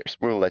 who cares?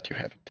 We'll let you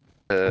have it.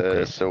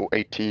 Okay. So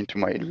 18 to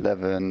my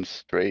 11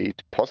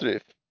 straight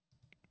positive.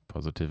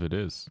 Positive it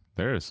is.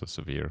 There is a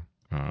severe.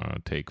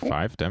 Take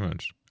 5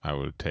 damage. I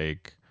will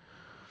take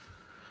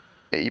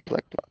a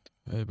black blood.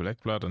 A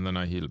black blood, and then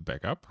I heal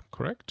back up.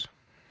 Correct?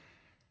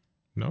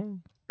 No.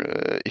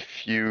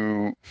 If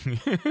you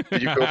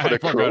did you go for the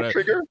crow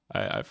trigger?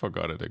 I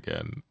forgot it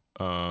again.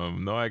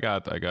 No, I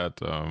got.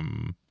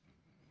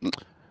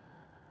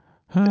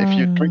 If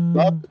you drink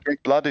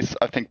blood is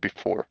I think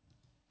before.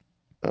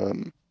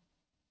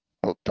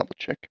 I'll double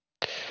check.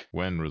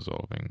 When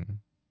resolving.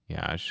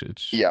 Yeah, I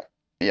should. Yeah.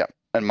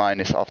 And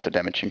mine is after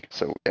damaging,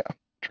 so yeah,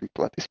 drink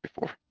blood is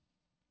before.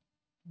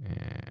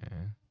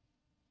 Yeah.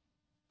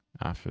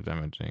 After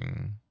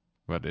damaging.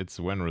 But it's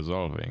when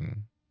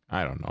resolving.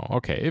 I don't know.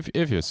 Okay,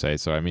 if you say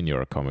so. I mean,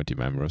 you're a committee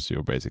member, so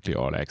you're basically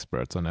all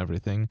experts on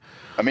everything.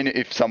 I mean,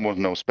 if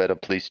someone knows better,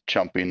 please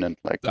jump in and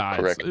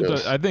correct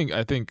us. I think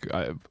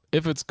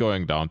if it's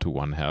going down to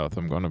 1 health,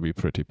 I'm gonna be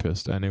pretty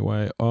pissed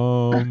anyway.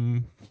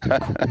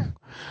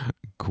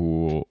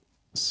 Cool.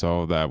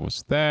 So that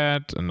was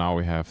that, and now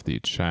we have the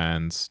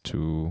chance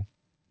to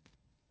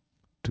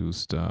do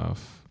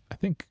stuff. I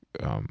think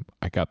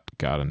I got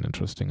an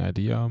interesting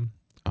idea.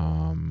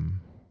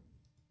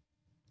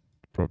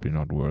 Probably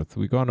not worth.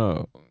 Do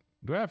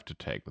I have to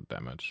take the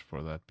damage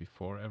for that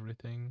before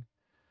everything?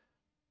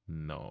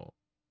 No.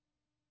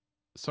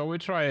 So we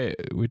try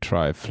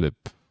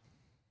flip.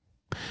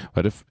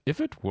 But if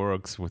it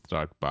works with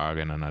Dark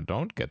Bargain and I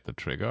don't get the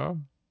trigger,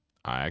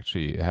 I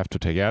actually have to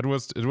take. Yeah, it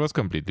was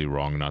completely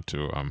wrong not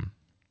to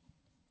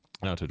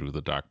do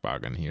the Dark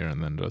Bargain here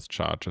and then just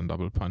charge and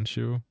double punch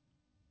you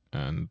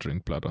and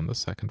drink blood on the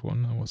second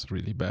one. That was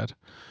really bad.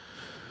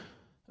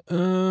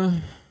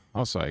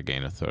 Also, I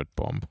gain a 3rd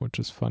bomb, which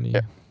is funny.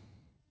 Yeah.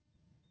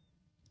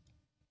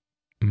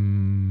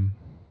 And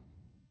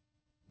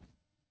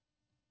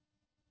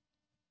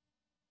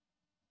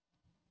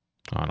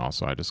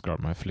also, I discard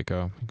my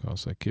flicker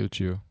because I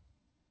killed you.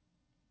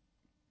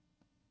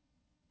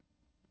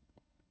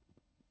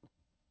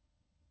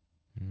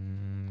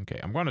 Okay,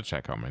 I'm gonna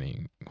check how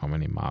many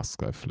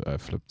masks I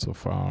flipped so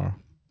far.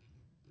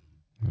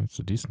 It's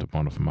a decent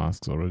amount of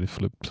masks already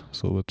flipped,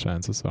 so the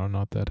chances are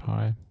not that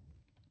high.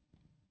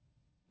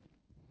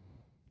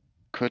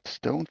 Cut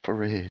stone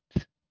for it.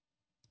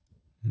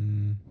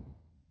 Don't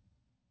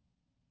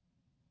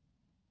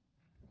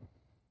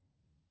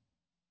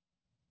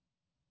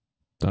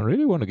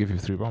really want to give you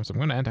 3 bombs. I'm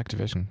gonna end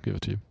activation. Give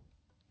it to you.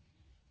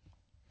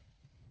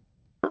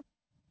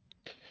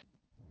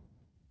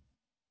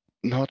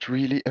 Not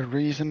really a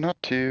reason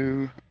not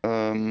to.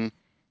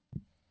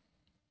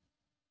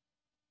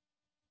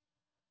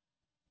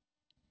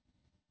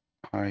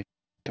 I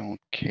don't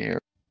care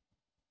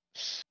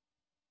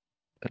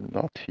a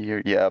lot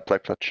here. Yeah,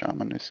 Black Blood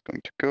Shaman is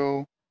going to go.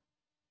 I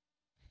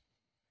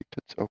think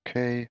that's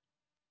okay.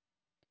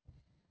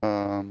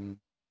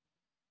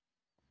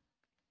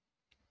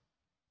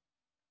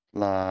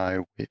 Fly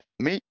with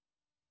me.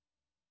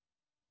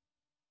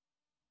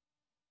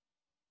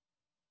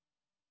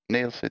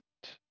 Nails it.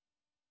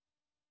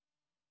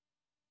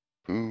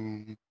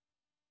 Boom.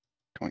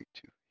 Going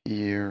to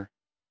here.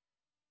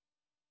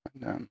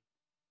 And then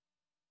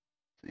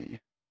see.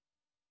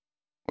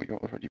 We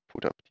already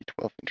put up the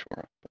 12-inch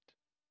aura, but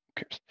who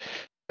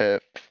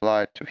cares?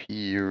 Fly to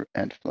here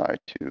and fly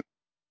to,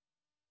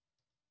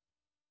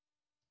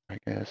 I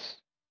guess.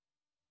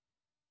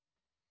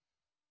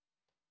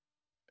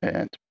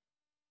 And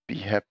be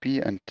happy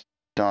and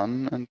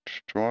done and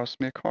draws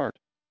me a card.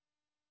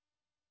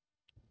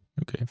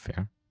 Okay,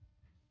 fair.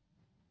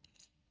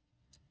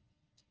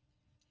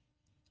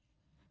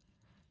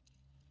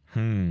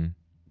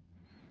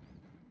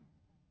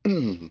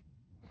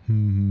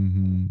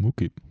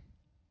 Okay.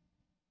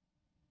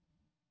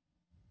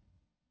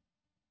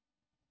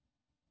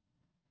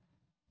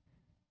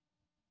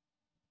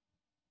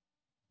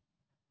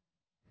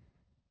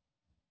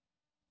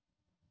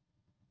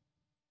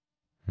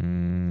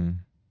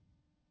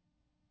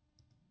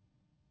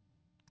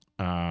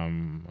 I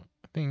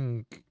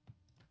think.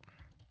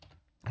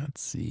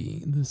 Let's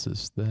see. This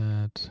is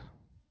that.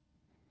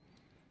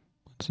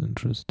 What's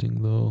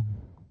interesting though?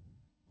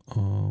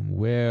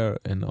 Where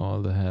in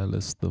all the hell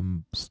is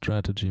the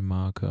strategy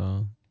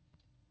marker?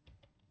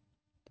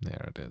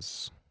 There it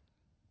is.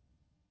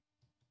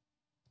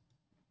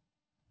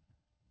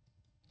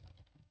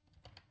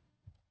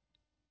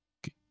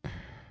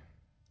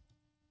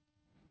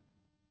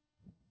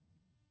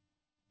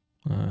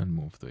 And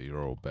move the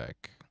euro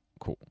back.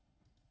 Cool.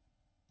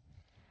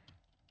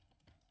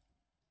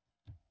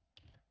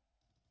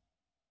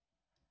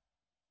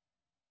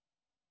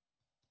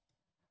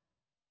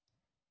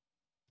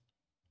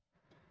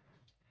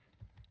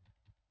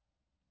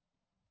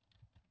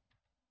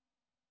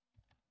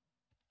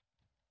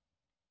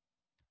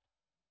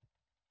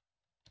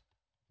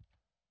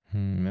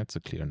 That's a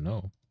clear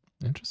no.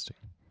 Interesting.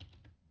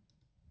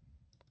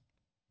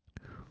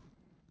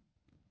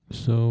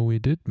 So we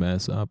did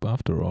mess up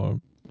after all.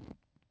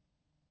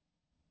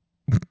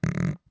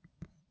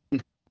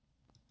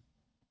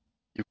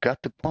 You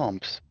got the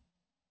bombs,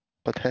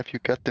 but have you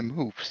got the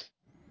moves?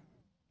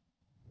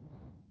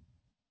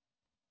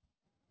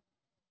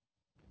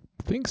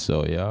 Think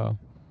so, yeah.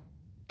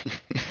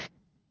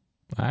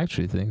 I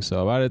actually think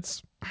so, but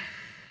it's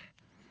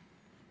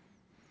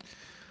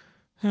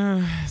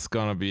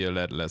gonna be a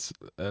lot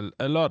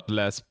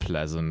less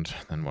pleasant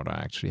than what I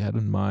actually had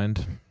in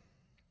mind.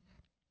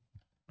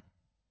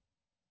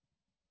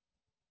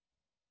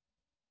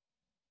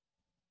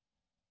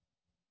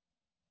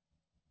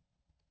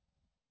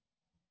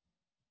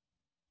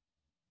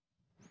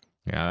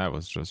 Yeah, that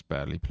was just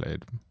badly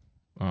played.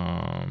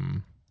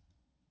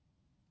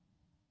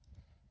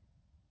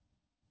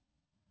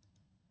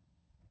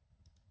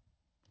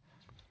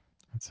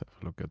 Let's have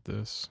a look at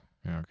this.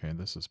 Yeah, okay,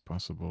 this is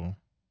possible.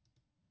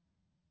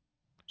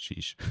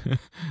 Sheesh.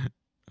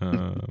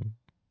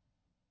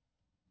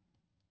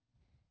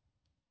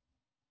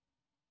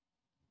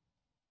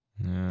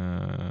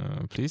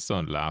 Please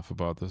don't laugh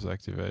about this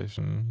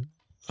activation.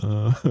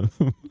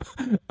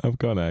 I'm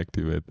gonna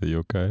activate the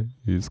yokai.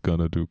 He's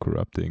gonna do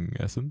corrupting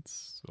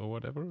essence or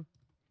whatever.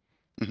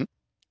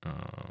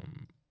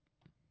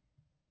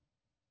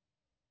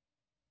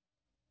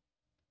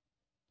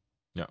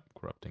 Yeah,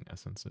 corrupting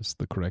essence is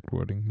the correct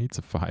wording. Needs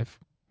a 5.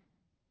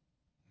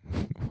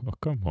 Oh,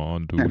 come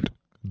on, dude.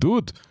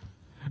 Dude!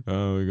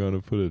 We're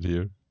gonna put it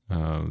here.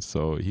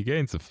 So he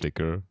gains a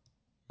flicker,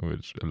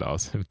 which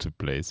allows him to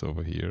place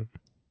over here.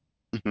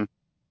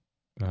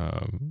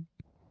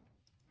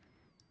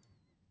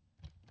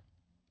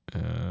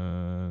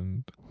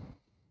 And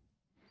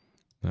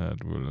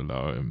that will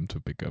allow him to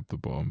pick up the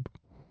bomb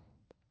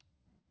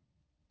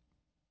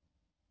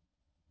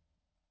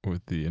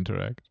with the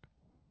interact.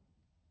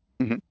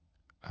 And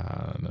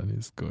then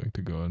he's going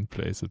to go and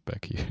place it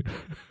back here.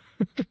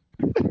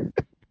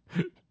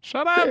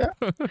 Shut up! Yeah.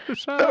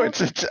 Shut no, up!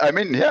 it's. I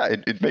mean, yeah,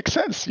 it makes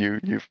sense.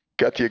 You've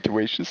got the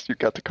activations, you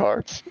got the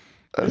cards,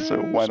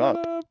 so why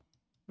not?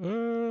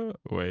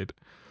 Wait,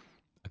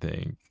 I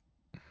think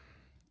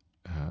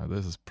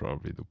this is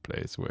probably the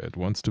place where it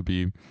wants to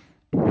be.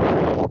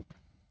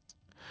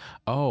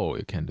 Oh,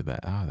 you can do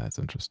that. Ah, that's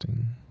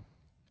interesting.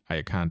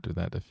 You can't do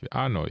that if you.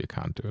 Ah, no, you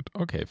can't do it.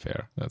 Okay,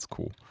 fair. That's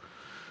cool.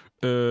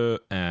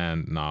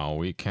 And now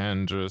we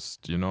can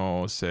just,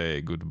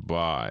 say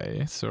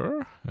goodbye,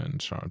 sir,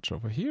 and charge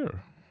over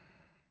here.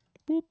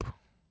 Boop.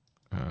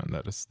 And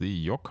that is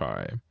the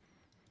yokai.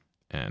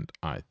 And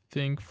I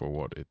think for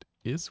what it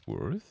is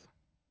worth,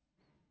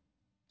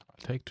 I'll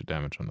take 2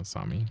 damage on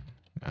Asami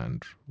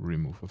and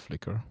remove a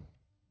flicker.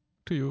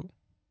 To you.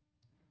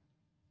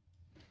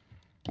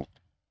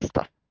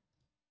 Stuff.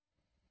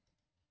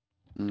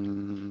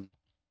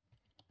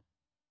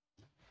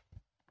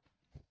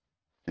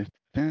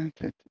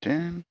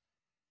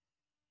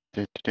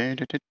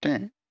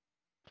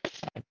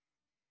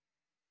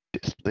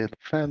 This little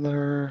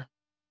feller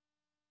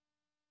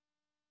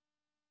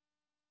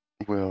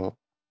will.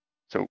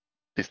 So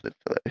this little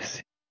fella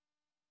is,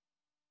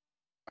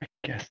 I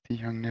guess, the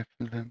young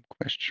Nephilim ?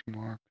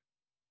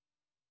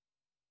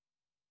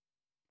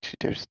 See,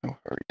 there's no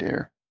hurry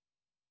there.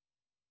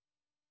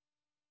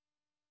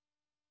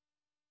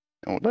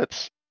 No,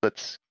 let's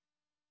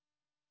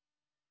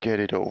get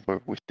it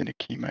over with the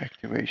Nekima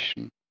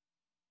activation.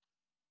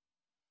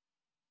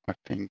 I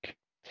think.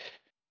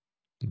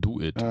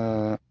 Do it.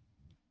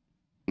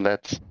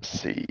 Let's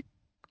see.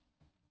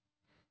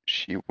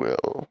 She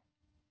will.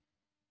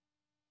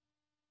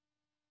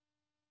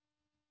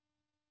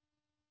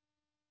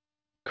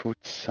 Could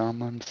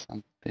summon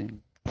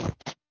something.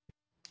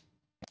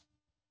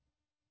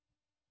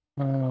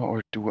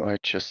 Or do I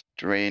just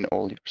drain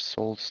all your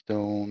soul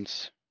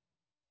stones?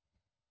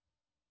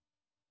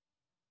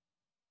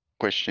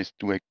 Question is,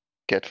 do I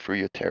get through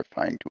your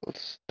terrifying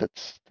duels?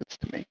 That's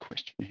the main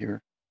question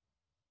here.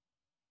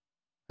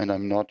 And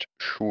I'm not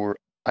sure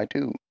I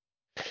do.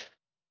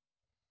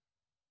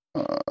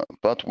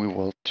 But we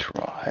will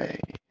try.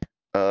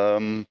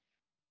 I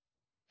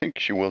think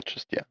she will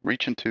just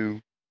reach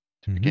into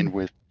to begin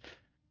with.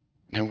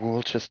 And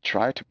we'll just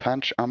try to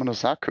punch No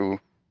Zako.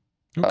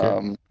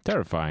 Okay.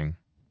 Terrifying.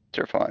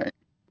 Terrifying.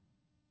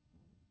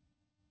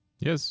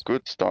 Yes.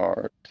 Good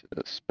start.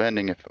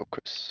 Spending a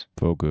focus.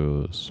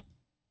 Focus.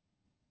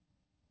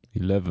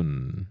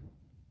 11.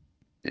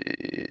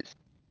 Is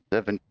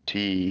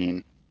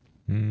 17.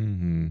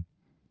 Mm-hmm.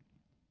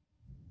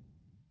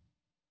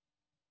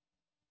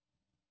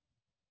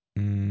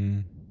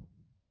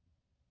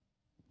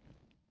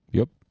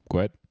 Yep, go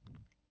ahead.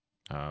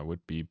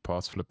 Would be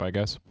pause flip, I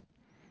guess.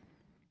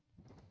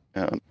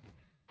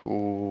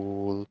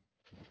 Cool.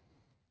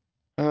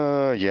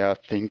 Yeah, I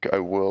think I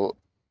will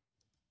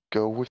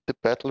go with the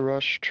Battle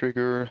Rush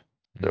trigger.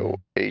 So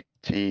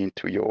 18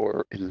 to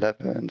your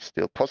 11,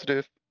 still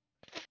positive.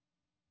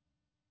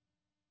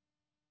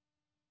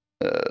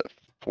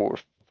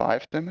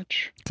 4-5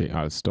 damage. Okay,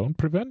 I'll stone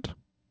prevent.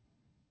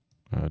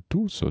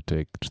 2, so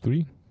take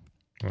 3.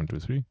 1, 2,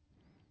 3.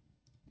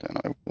 Then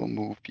I will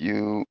move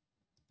you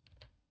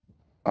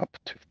up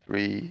to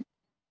 3.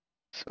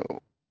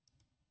 So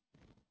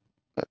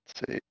let's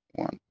say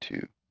 1,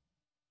 2,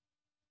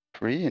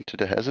 3 into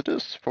the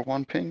hazardous for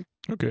 1 ping.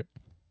 Okay.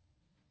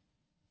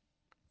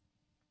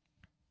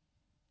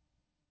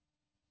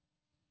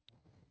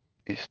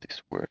 Is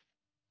this worth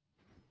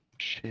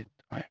shit?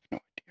 I have no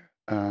idea.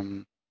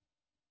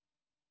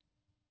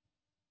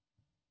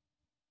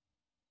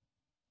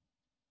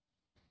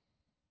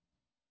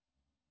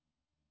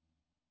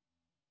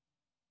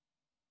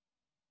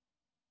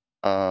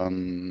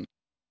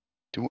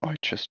 Do I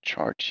just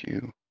charge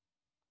you?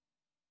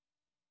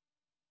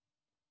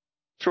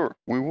 Sure,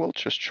 we will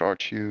just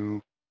charge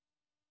you.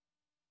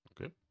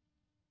 Okay.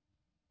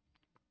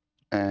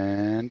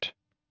 And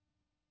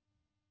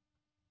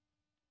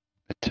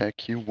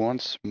attack you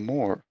once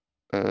more.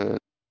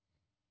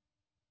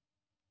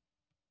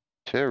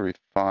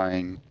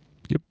 Terrifying.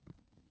 Yep.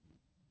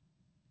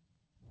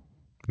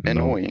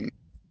 Annoying.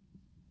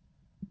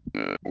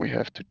 We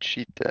have to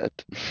cheat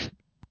that.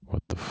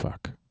 What the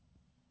fuck?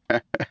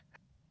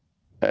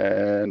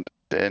 And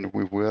then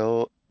we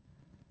will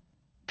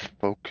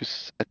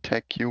focus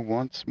attack you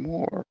once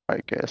more,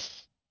 I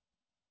guess.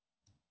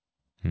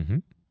 Mm-hmm.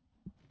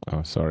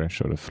 Oh, sorry, I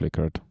should have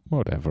flickered.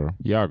 Whatever.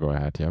 Yeah, go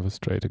ahead. You have a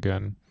straight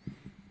again.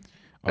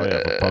 Oh, you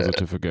have a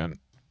positive again.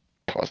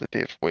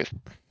 Positive with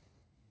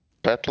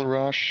Battle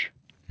Rush.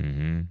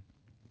 Mm-hmm.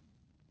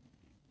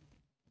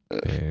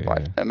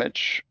 5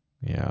 damage.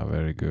 Yeah,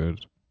 very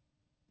good.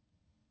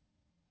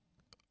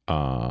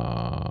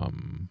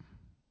 And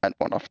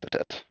 1 after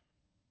that.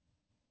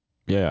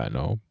 Yeah, I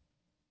know.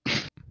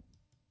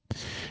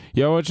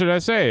 Yeah, what should I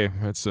say?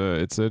 It's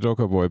a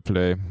Jokerboy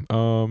play.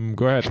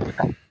 Go ahead.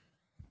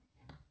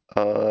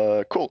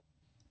 Cool.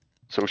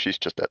 So she's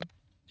just dead.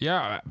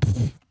 Yeah.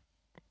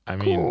 I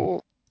mean,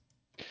 cool.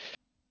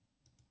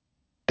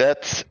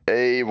 That's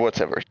a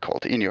whatever it's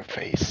called, in your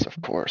face,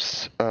 of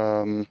course.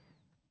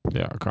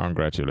 Yeah,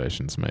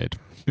 congratulations, mate.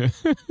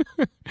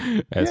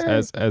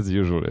 As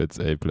usual, it's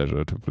a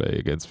pleasure to play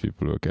against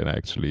people who can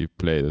actually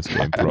play this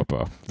game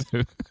proper.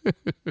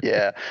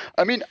 Yeah,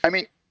 I mean,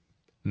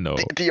 no.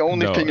 The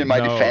only thing in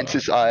my defense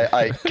is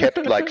I kept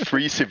like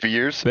 3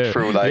 severes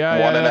through like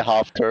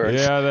 1.5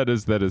 turns. Yeah, that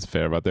is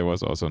fair, but there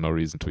was also no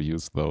reason to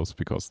use those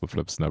because the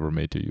flips never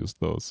made you use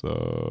those.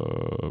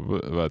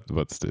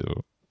 But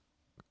still,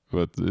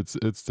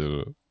 it's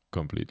still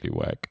completely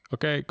whack.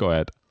 Okay, go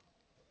ahead.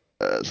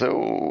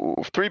 So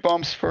 3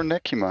 bombs for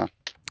Nekima.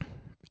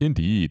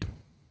 Indeed.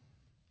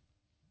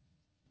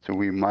 So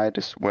we might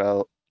as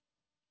well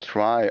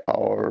try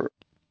our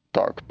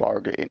dark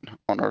bargain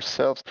on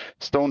ourselves,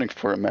 stoning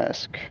for a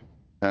mask,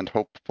 and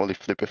hopefully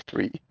flip a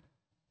 3.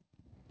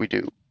 We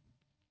do.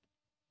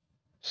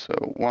 So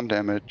 1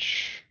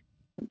 damage,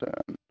 and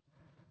then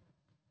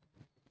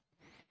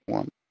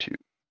 1, 2,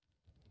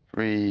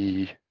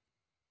 3.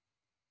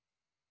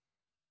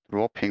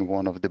 Dropping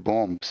one of the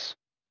bombs.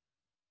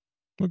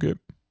 Okay.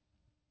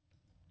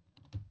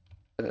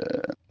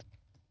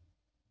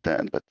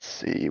 Then let's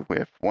see, we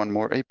have 1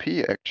 more AP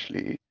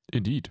actually.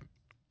 Indeed,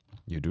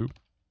 you do.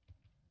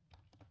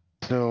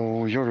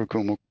 So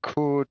Yorogumo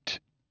could,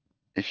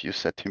 if you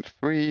set him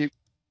free,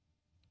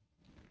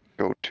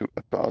 go to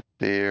about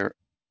there,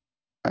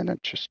 and then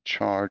just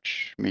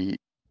charge me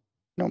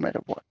no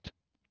matter what.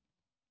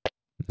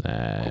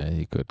 Nah,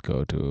 he could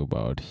go to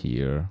about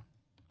here,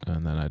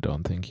 and then I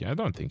don't think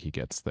he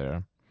gets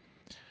there.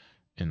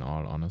 In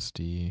all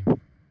honesty.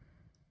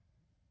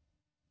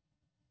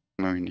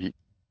 I mean, he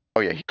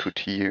could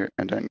here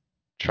and then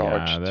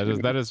charge. Yeah,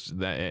 that is.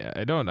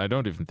 I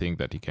don't even think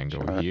that he can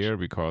go here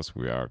because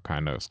we are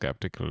kind of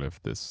skeptical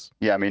if this.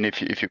 Yeah, I mean,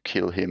 if you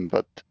kill him,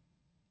 but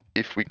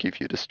if we give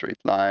you the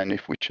straight line,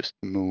 if we just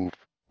move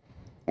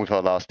with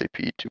our last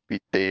AP to be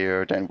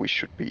there, then we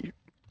should be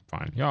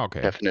fine. Yeah,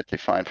 okay. Definitely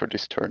fine for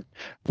this turn.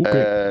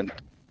 Okay. And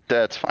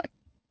that's fine.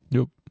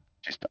 Yep.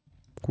 She's done.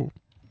 Cool.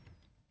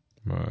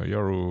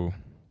 Yoru,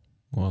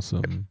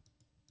 awesome.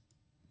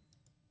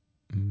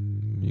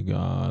 You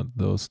got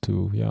those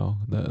 2. Yeah,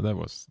 that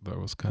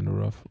was kind of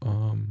rough.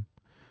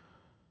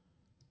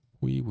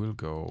 We will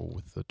go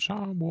with the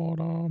charm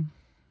water.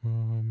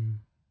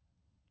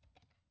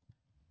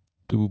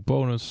 Do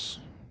bonus.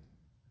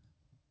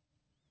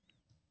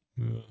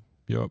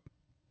 Yep.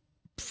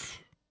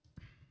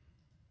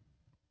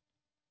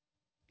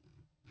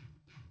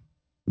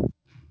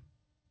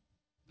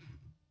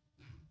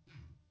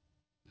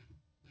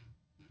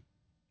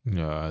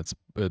 Yeah,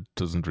 it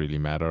doesn't really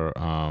matter.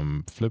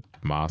 Flip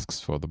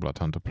masks for the Blood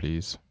Hunter,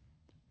 please.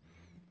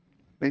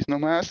 Please no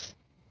mass.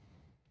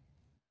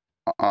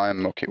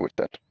 I'm okay with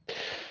that.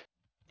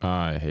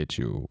 I hate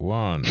you.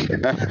 1, 2.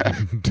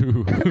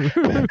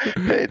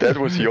 Hey, that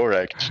was your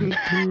action.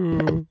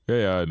 2.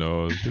 Yeah, I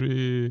know.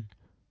 3,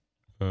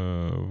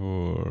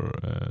 4,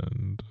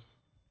 and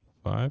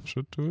 5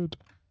 should do it.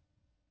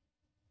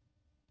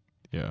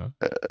 Yeah.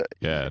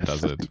 Yeah, it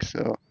does I it. think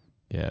so.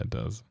 Yeah, it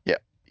does. Yeah,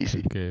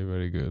 easy. Okay,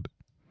 very good.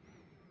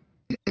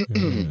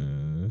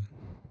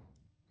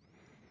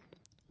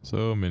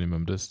 So,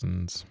 minimum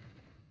distance.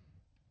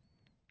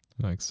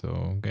 Like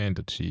so. Gain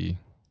the chi.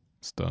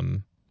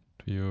 Stun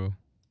to you.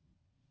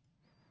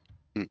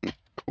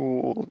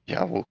 Cool.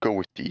 Yeah, we'll go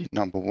with the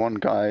number 1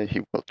 guy. He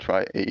will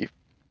try a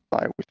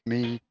fly with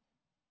me.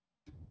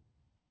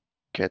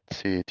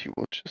 Gets it. He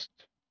will just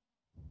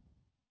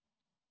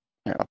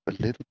up a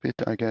little bit,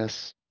 I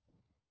guess.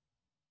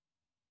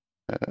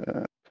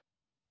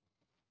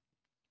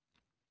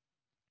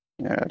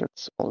 Yeah,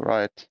 that's all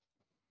right.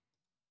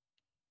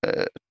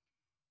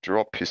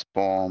 Drop his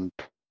bomb.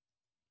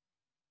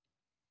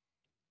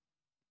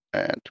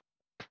 And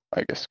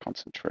I guess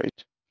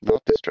concentrate.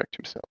 Not distract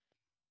himself.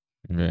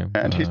 Okay.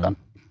 And he's done.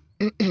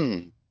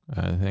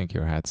 I think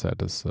your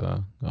headset is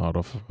out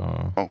of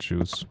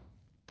juice.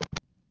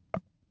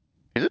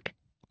 Is it?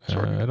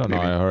 Sorry, I don't know.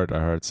 maybe. I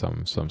heard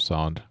some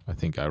sound. I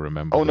think I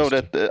remember. Oh no,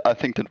 that I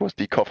think that was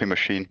the coffee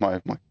machine. My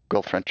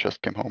girlfriend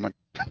just came home and.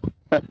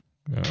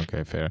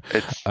 Okay, fair.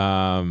 It's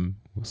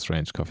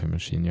strange coffee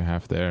machine you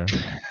have there.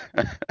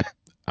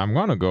 I'm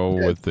gonna go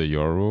with the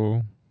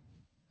Yoru.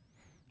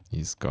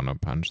 He's gonna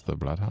punch the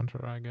Blood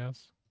Hunter, I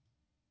guess.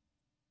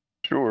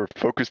 Sure,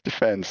 focus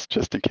defense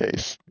just in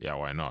case. Yeah,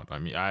 why not? I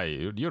mean,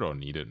 you don't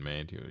need it,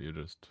 mate. You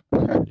just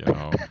you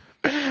know.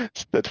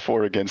 It's that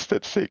 4 against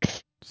that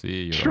 6.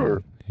 See, you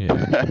sure.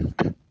 Yeah.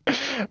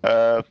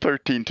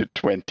 13 to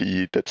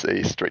 20. That's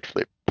a straight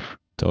flip.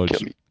 Told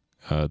you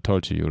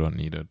you don't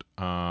need it.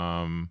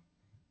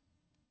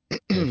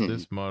 If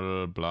this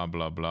model, blah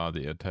blah blah,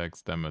 the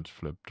attacks, damage,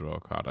 flip, draw a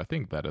card. I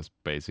think that is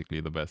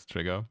basically the best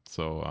trigger.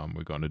 So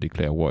we're gonna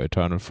declare War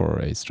Eternal for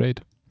a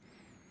straight.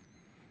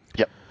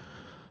 Yep.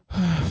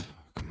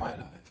 Fuck my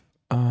life.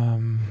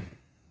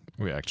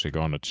 We're actually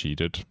gonna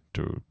cheat it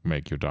to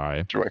make you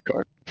die. Draw a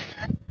card.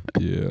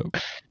 Yeah.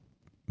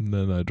 And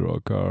then I draw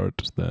a card.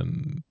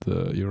 Then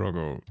the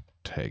Yorogo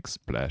takes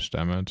splash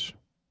damage.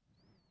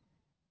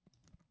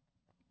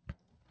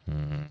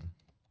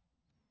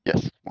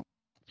 Yes.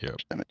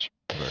 Yep. Damage.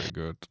 Very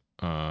good.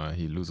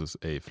 He loses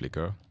a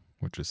flicker,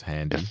 which is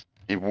handy. Yes.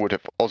 He would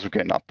have also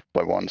gone up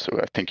by 1, so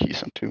I think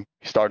he's on 2.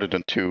 He started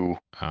on 2,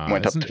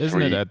 went up to 3.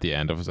 Isn't it at the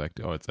end of his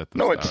act? Oh, it's at the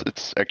start. No,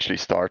 it's actually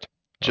start.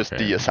 Just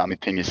okay. The Asami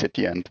thing is at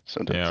the end.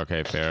 So that's... Yeah,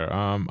 okay, fair.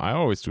 I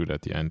always do it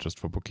at the end just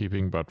for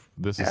bookkeeping, but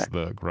this is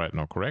the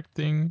correct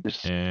thing.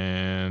 Yes.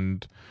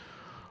 And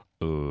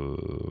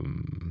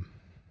can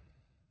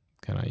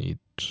I eat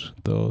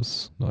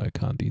those? No, I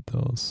can't eat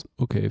those.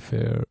 Okay,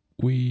 fair.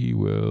 We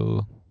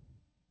will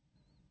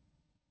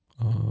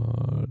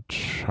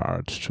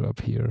charge to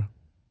up here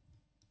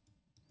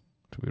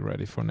to be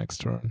ready for next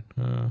turn.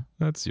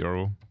 That's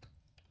Euro.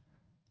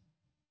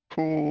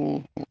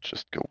 Cool. We'll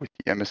just go with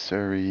the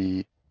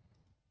emissary.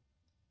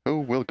 Oh,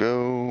 we'll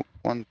go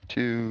 1,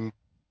 2,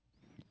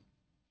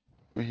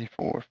 3,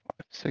 4, 5,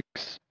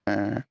 6,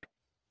 and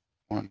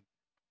 1,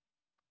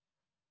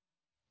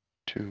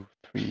 2,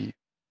 3,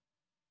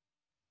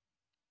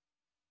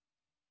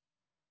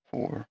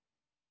 4.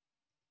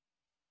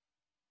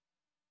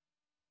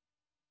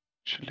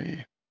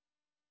 Actually,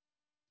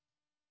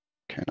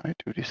 can I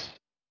do this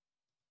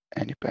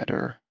any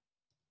better?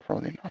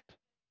 Probably not.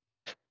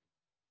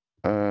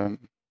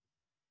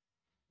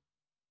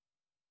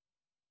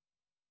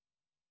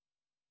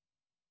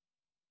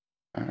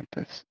 And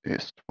this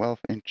is 12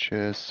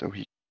 inches, so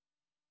he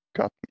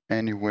got me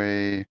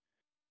anyway.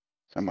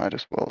 So I might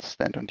as well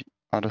stand on the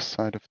other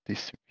side of the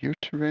severe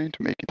terrain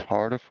to make it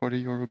harder for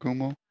the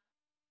Yorogumo.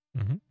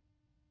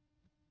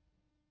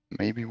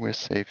 Maybe we're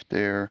safe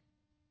there.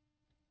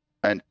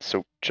 And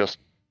so just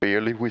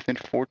barely within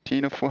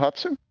 14 of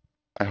Fuhatsu.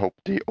 I hope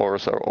the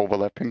auras are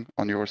overlapping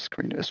on your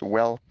screen as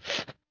well.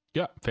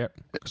 Yeah, fair.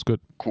 It's good.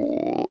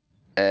 Cool.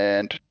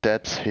 And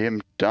that's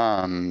him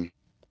done.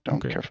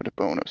 Don't care for the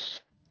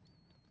bonus.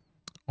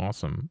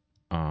 Awesome.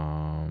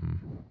 Yeah,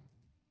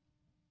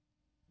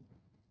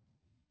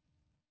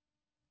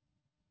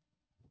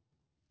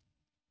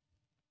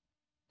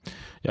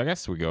 I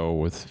guess we go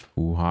with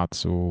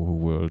Fuhatsu, who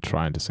will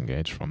try and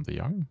disengage from the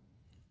young.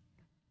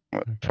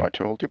 Well, try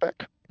to hold you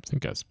back. I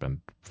think I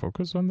spent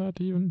focus on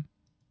that even.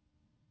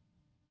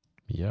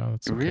 Yeah,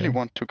 that's You really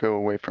want to go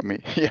away from me?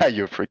 Yeah,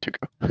 you're free to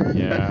go.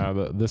 Yeah,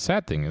 the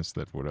sad thing is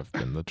that would have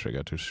been the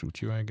trigger to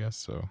shoot you, I guess,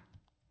 so.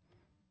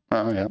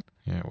 Oh, yeah.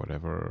 Yeah,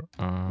 whatever.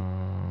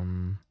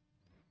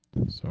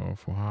 So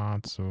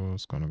Fuhatsu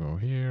is gonna go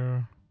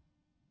here.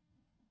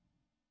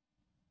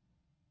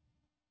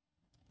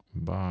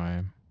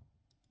 Bye.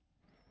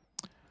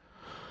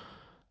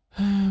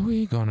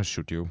 We gonna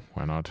shoot you.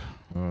 Why not?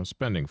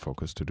 Spending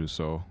focus to do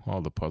so.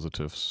 All the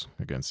positives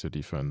against your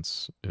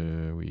defense.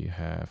 We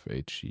have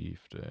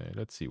achieved.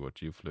 Let's see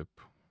what you flip.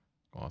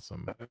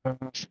 Awesome.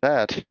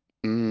 Sad.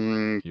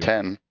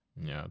 10.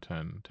 Yeah,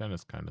 10. 10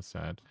 is kind of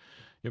sad.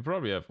 You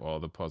probably have all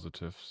the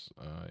positives,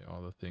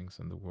 all the things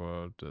in the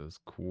world is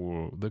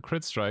cool. The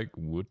crit strike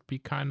would be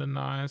kind of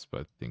nice,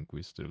 but I think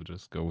we still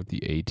just go with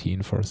the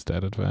 18 for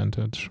stat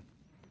advantage.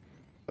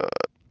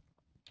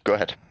 Go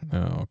ahead.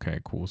 Okay,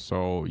 cool.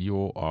 So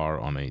you are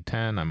on a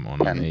 10, I'm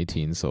on an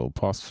 18, so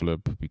post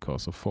flip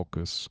because of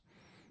focus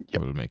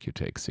will make you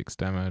take 6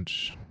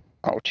 damage.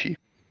 Ouchie.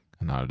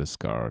 And I'll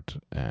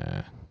discard.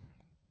 Do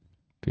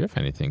you have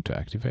anything to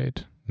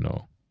activate?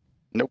 No.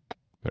 Nope.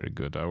 Very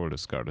good. I will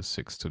discard a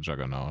 6 to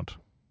Juggernaut.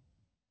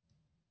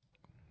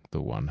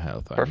 The 1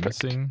 health I'm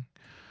Perfect. missing.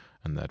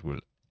 And that will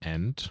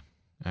end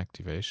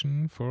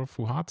activation for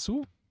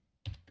Fuhatsu.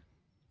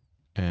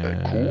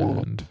 And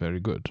cool. Very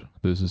good.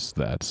 This is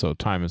that. So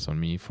time is on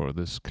me for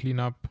this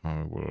cleanup.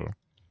 I will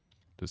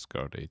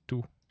discard a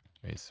 2,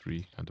 a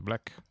 3, and a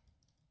black.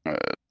 2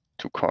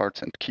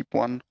 cards and keep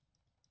 1.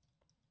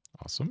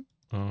 Awesome.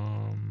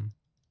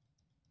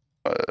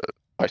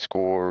 I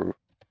score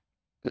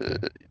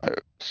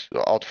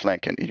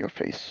outflank and in your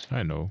face.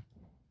 I know.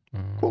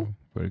 Cool.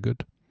 Very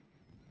good.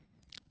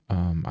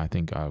 I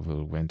think I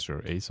will venture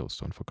a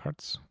Soulstone for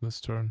cards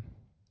this turn.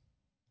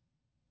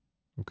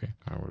 Okay,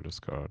 I will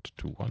discard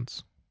 2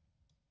 1s.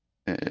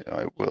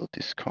 I will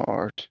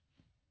discard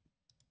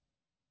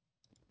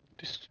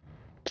this.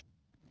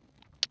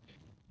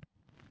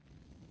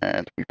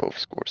 And we both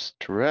score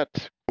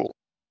strat. Cool.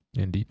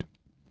 Indeed.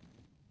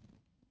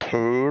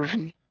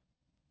 Turn.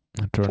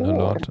 Turn a 4.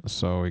 lot.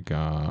 So we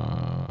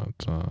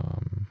got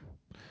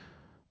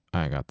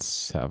I got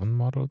 7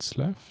 models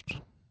left.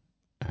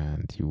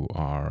 And you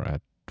are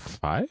at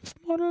 5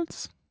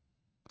 models?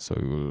 So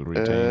you will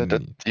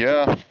retain.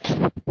 Yeah.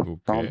 Okay.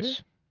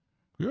 Sounds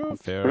Yeah,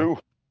 fair. true.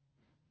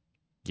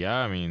 Yeah,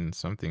 I mean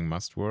something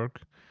must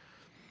work.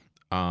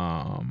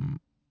 Cool,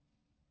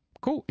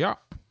 yeah.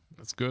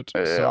 That's good.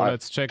 So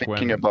let's check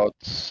when. About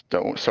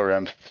stone. Sorry,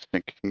 I'm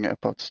thinking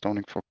about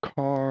stoning for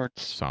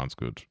cards. Sounds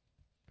good.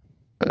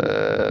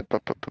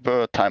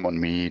 Time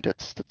on me.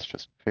 That's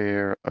just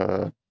fair.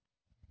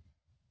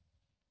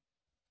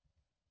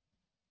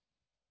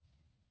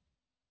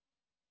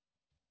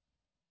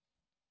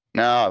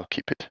 No, I'll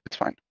keep it. It's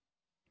fine.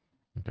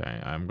 Okay,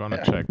 I'm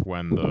gonna check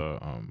when the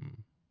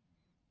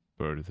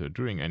bird is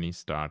during any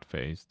start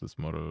phase. This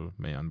model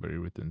may unbury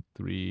within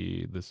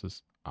 3. This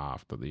is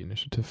after the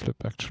initiative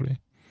flip, actually.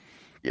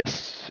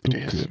 Yes, it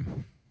is.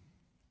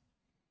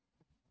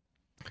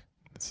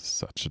 This is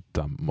such a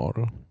dumb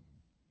model.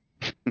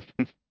 Yeah,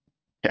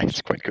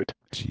 it's quite good.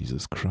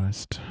 Jesus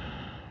Christ.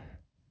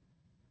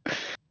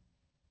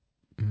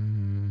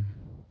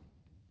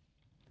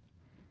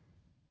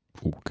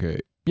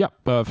 Okay. Yeah,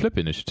 flip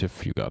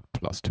initiative, you got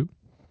 +2.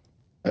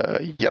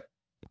 Yep.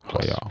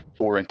 Plus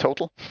 4 in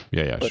total.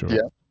 Yeah, but sure.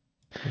 Yeah.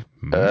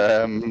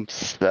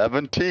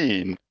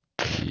 17.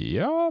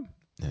 Yeah.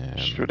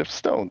 Should have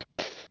stoned.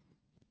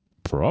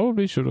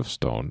 Probably should have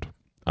stoned.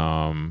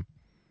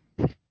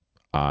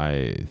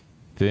 I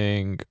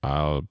think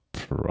I'll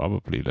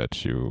probably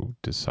let you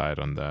decide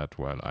on that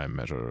while I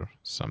measure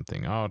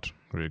something out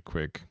real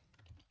quick.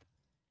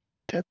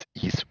 That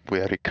is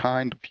very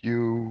kind of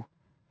you.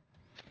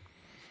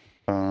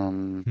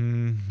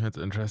 That's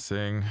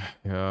interesting.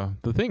 Yeah,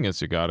 the thing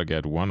is you gotta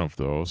get one of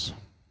those.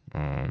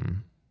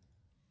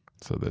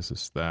 So this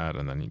is that,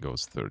 and then he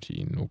goes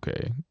 13.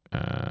 Okay,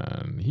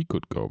 and he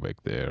could go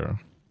back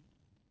there.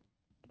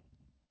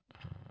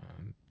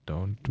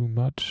 Don't do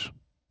much.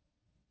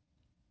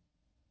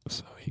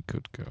 So he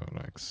could go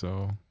like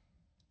so.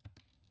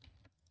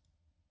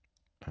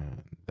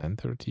 And then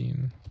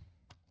 13.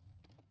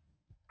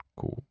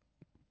 Cool.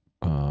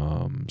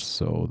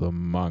 So the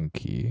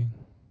monkey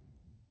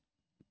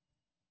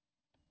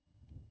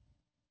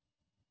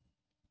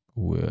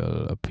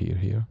will appear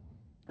here.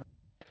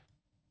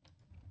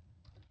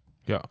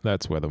 Yeah,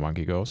 that's where the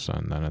monkey goes,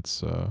 and then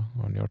it's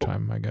on your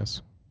time, I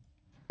guess.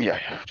 Yeah.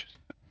 Just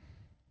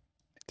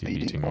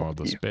deleting all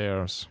the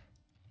spares.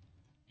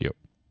 Yep.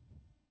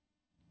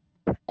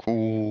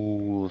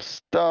 Cool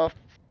stuff.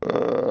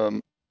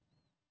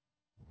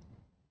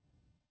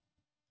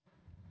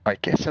 I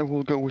guess I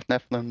will go with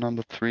Nephilim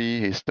number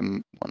 3. He's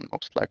the one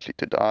most likely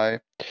to die.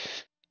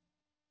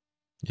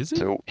 Is he?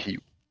 So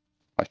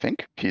I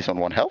think he's on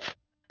 1 health,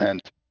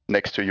 and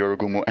next to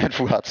Yorogumo and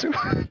Fuhatsu.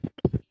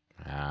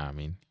 I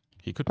mean,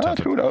 he could tough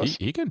it. Who knows?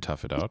 He can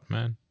tough it out,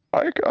 man.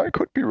 I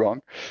could be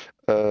wrong.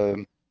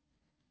 I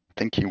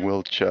think he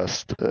will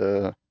just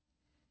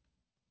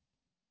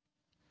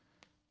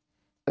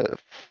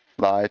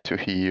fly to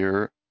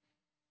here,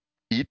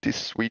 eat this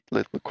sweet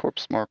little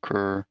corpse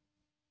marker,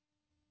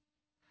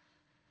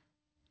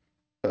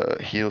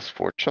 heals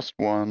for just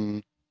 1,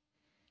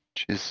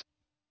 which is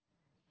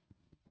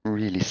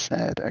really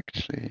sad,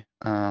 actually.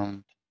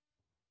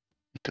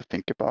 Need to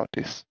think about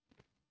this.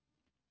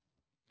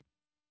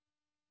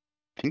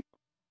 I think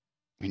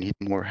we need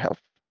more health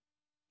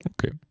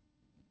Okay.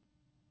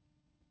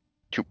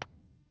 Choop.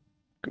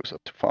 Goes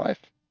up to 5.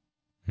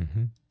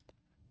 Mm-hmm.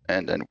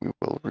 And then we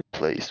will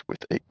replace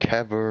with a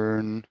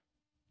cavern.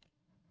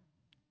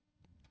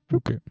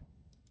 Okay.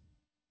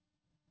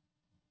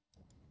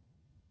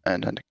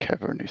 And then the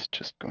cavern is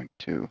just going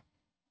to,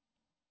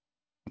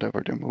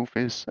 whatever the move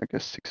is, I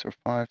guess 6 or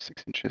 5,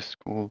 6 inches,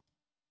 cool.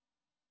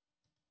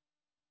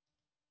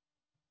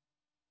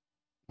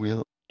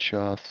 We'll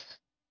just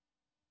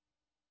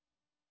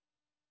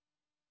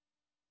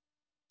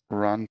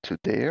run to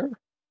there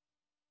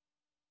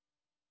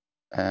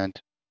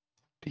and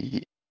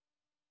be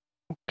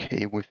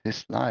okay with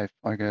his life,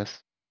 I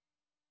guess.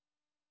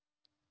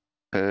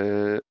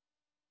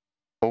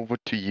 Over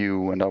to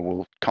you, and I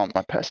will count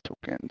my pass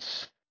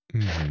tokens.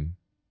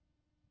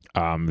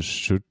 Mm-hmm.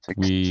 Should 6,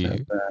 we?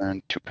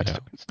 7, 2 pass Yeah.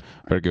 tokens.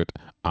 Very good.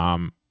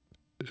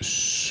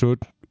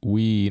 Should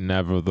we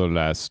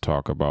nevertheless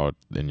talk about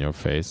In Your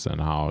Face and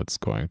how it's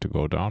going to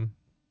go down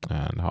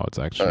and how it's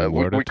actually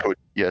worded? We could,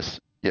 yes,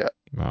 yeah.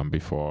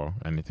 Before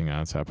anything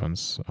else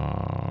happens,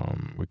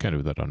 we can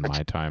do that on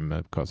my time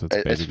because it's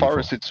basically as far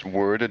as it's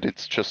worded,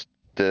 it's just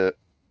the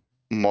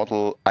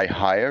model I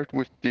hired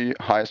with the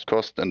highest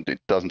cost, and it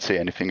doesn't say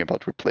anything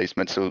about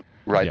replacement. So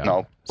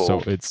now,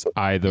 so it's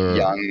either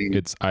young,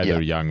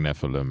 young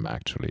Nephilim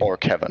actually, or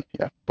Kevin,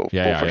 both.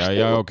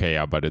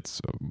 Okay, but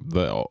it's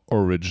the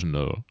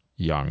original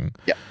young,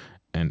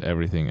 and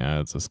everything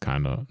else is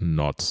kind of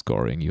not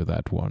scoring you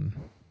that one.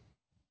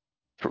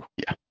 True,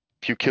 yeah.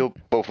 If you kill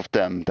both of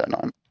them, then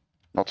I'm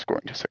not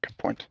scoring the second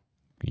point.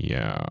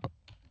 Yeah,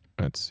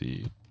 let's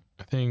see.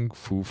 I think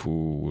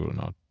Fufu will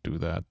not do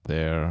that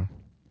there.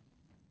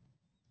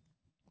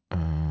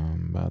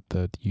 But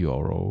that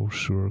Yoro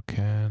sure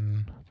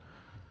can.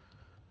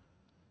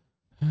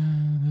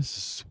 This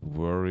is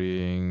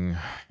worrying.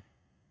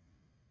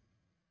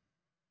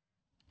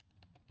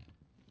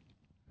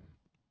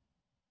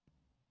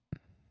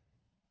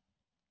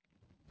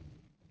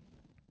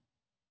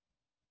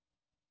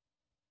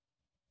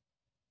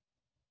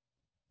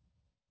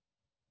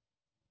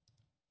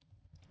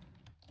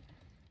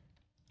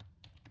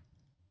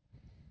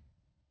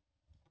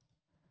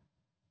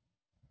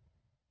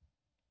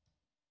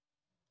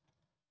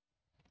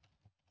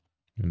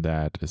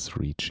 That is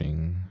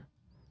reaching.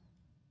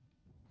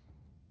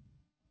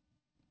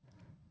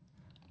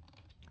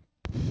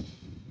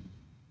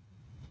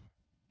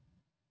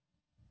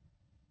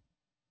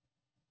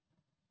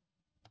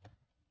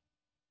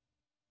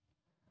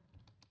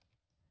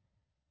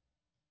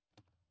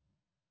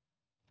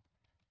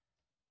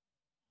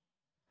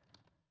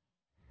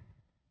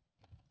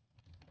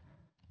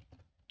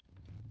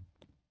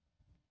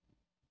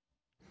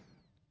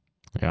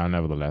 Yeah, I'll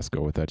nevertheless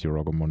go with that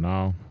Yorogomo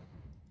now.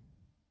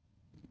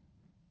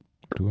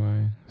 Do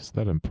I? Is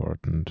that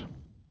important?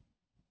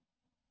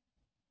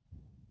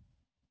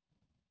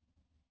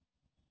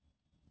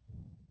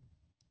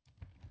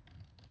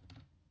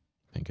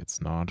 I think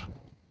it's not.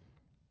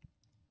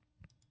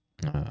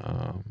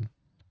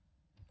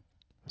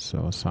 So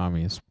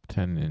Asami is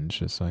 10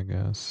 inches, I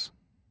guess.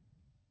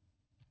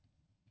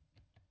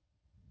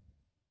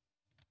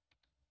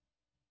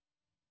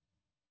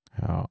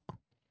 Yeah.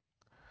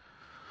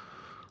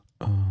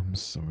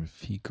 So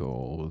if he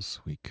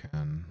goes, we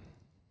can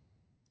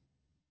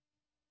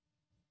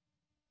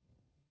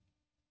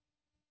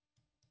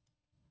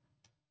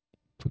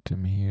put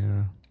him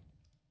here.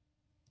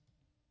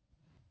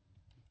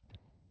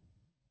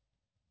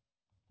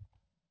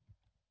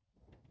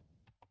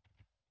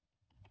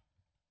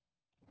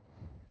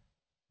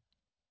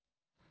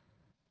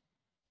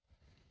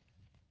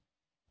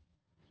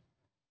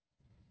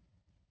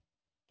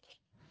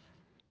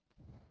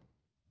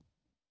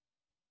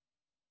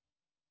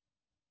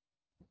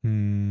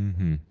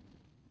 Mm-hmm.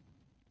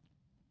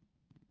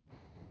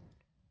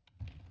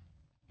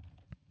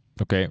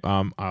 Okay,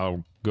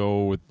 I'll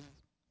go with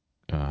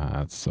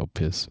that's so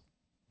piss.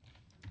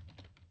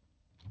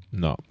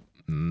 No.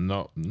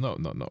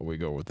 We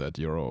go with that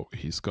Euro.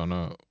 He's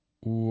gonna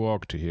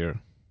walk to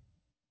here.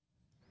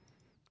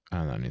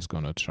 And then he's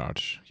gonna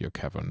charge your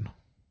Kevin.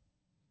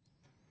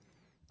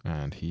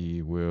 And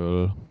he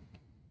will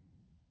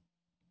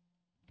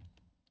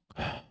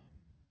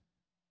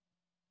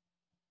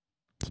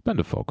spend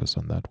a focus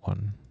on that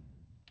one.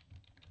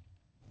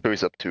 So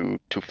he's up to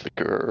 2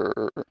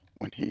 flicker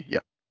when he,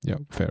 Yeah,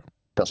 fair.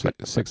 Does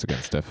 6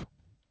 against Steph.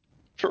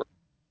 Sure.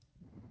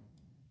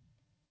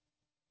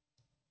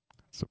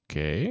 It's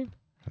okay.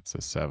 That's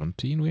a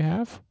 17 we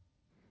have.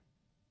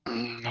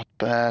 Not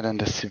bad,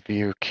 and the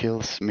severe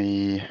kills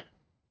me.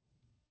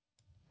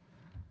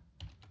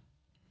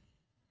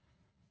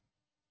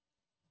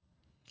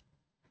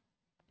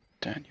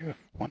 Then you have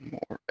one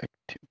more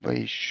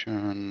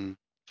activation.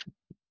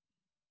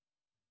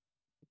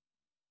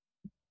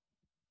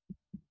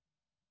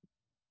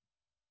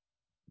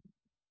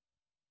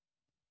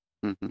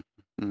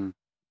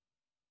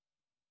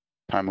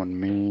 Time on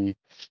me.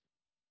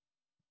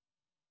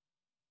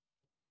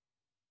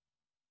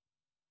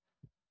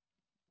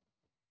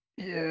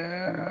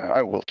 Yeah,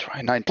 I will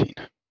try 19.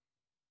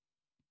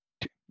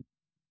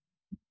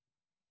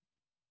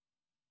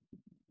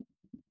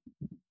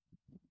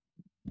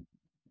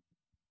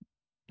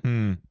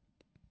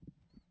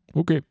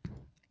 Okay.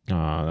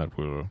 That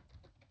will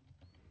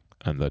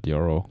end that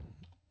Euro.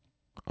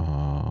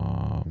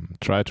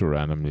 Try to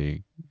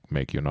randomly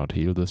make you not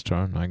heal this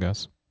turn, I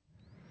guess.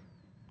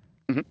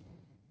 Mhm.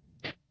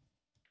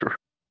 Sure.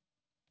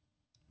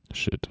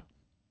 Shit.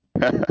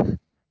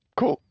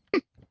 Cool.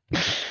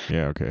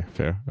 Yeah, okay,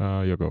 fair.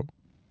 You go.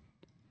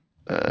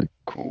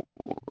 Cool.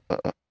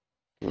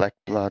 Black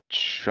Blood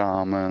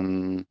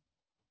Shaman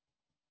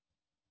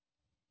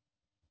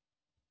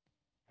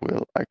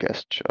will, I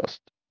guess,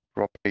 just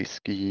drop a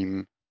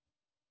scheme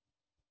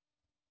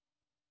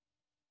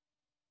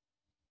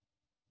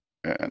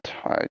and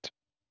hide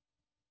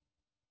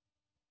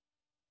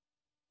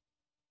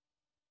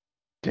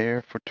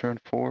there for turn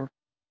 4.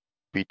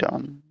 Be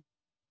done.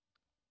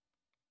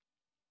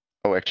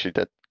 Oh, actually,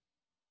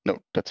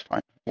 that's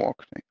fine.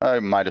 Walk. I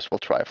might as well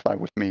try fly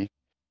with me.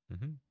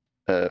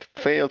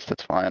 Fails,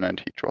 that's fine, and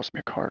he draws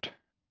me a card.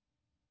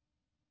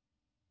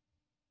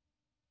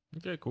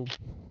 Okay, cool.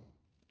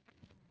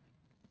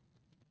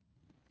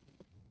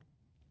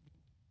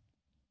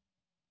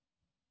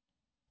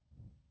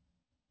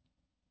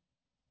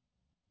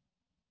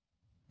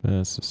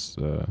 This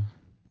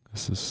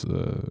is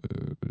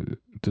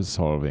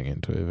dissolving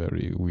into a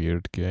very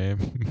weird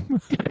game.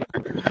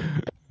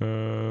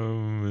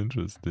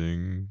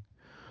 Interesting.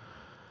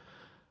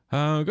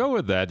 Go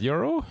with that,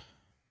 Euro.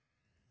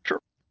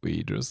 Sure.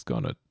 We just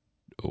gonna.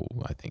 Oh,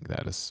 I think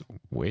that is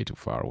way too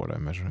far what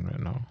I'm measuring right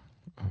now.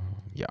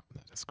 Yeah,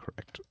 that is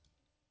correct.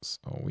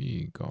 So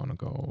we gonna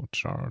go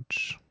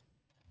charge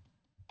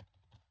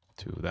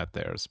to that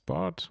there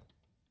spot.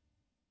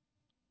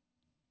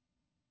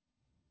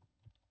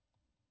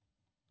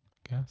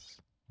 Guess.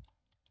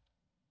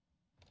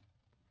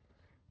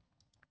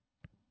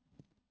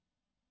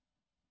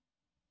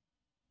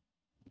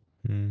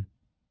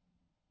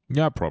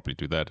 Yeah, probably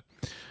do that.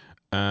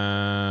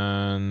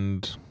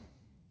 And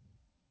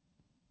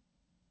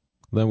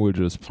then we'll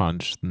just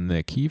punch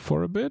Neki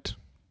for a bit.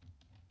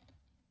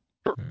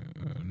 Sure.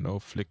 No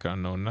flicker,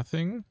 no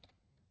nothing.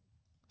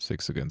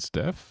 6 against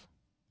death.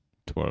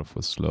 12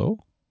 with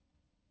slow.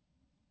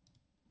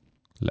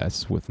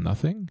 Less with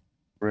nothing.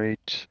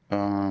 Great.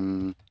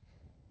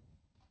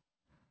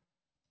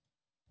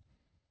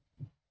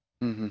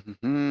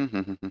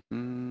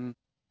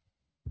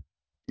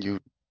 You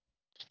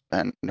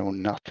spent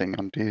nothing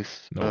on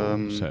this.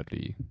 No,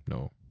 sadly,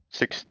 no.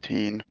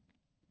 16.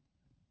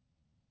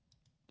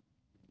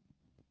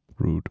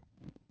 Rude.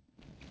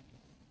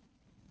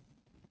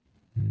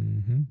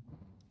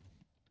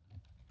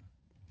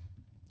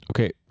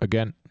 Okay,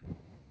 again.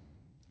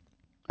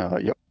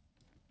 Yep.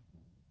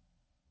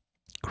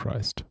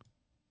 Christ.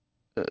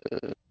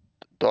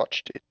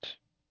 Dodged it.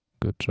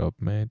 Good job,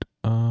 mate.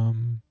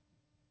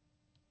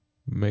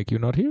 Make you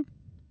not heal?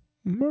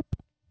 Merp.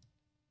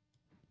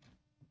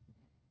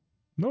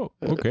 No,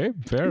 okay,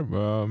 fair.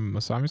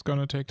 Asami's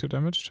gonna take 2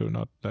 damage to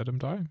not let him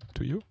die.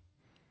 To you?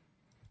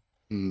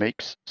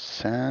 Makes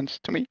sense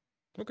to me.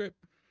 Okay.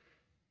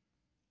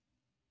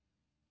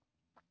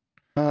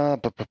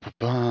 So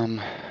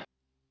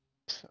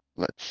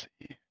let's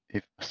see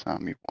if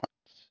Asami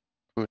wants.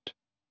 Could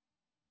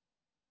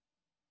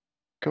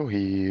go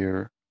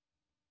here.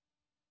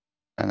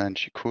 And then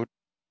she could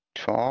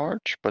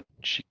charge, but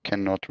she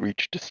cannot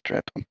reach the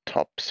strat on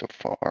top so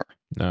far.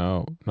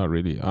 No, not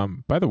really.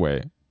 By the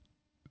way,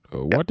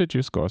 what did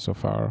you score so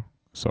far?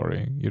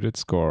 Sorry, you did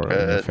score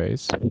in your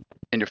face.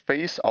 In your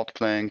face,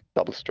 outflank,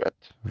 double strat.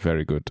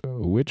 Very good.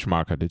 Which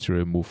marker did you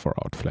remove for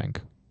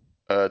outflank?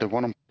 The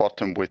one on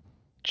bottom with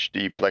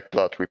the black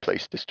blood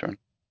replaced this turn.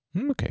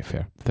 Okay,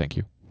 fair. Thank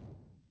you.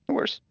 No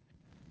worries.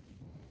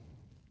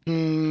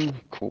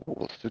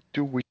 Cool. So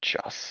do we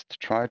just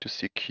try to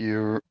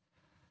secure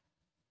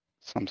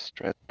some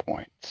strat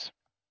points?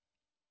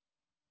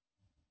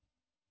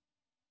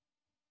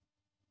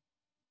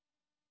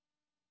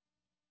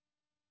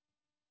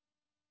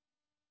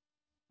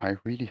 I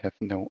really have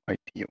no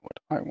idea what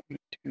I want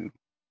to do.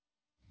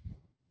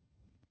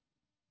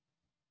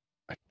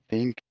 I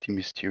think the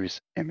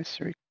mysterious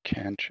emissary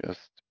can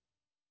just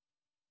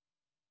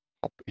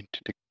hop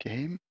into the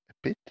game a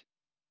bit.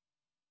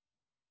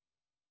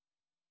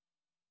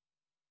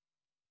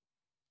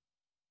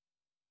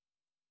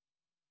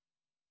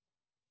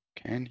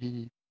 Can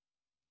he?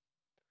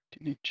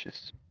 15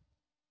 inches.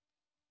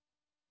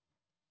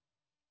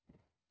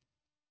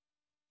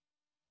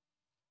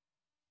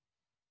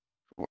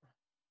 Sure.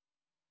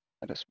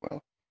 Might as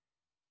well.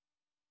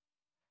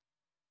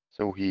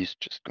 So he's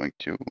just going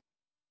to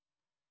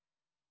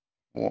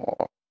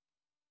walk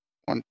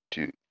 1,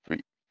 2, 3,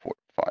 4,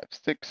 5,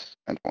 6,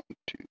 and 1,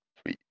 2,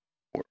 3,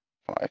 4,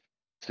 5,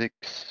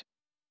 6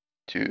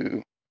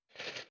 to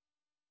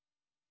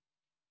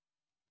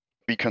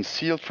be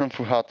concealed from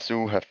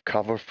Fuhatsu, have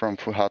cover from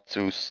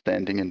Fuhatsu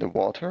standing in the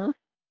water,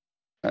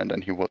 and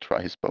then he will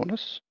try his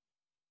bonus.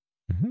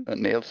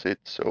 Nails it,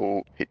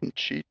 so hidden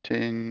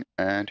cheating,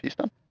 and he's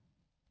done.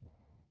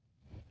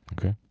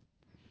 Okay.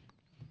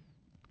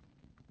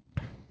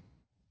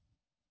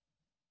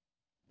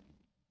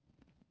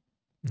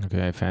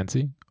 Okay,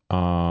 fancy.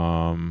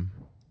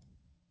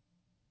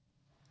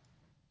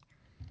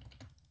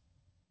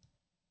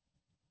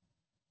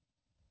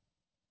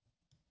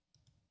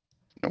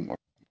 no more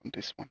on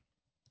this one.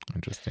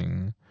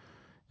 Interesting.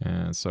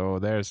 And so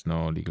there's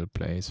no legal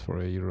place for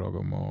a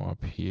Yorogomo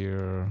up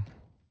here.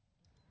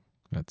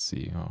 Let's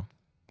see. Oh,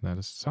 that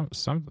is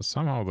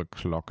somehow the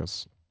clock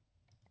is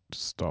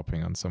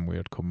stopping on some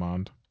weird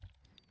command.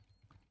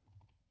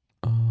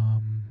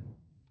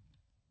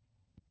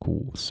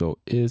 Cool. So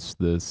is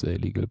this a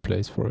legal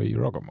place for a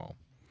Yorogomo?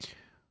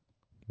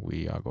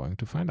 We are going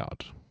to find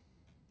out.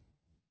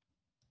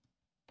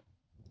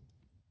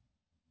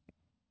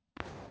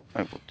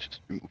 I will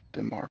just remove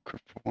the marker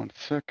for 1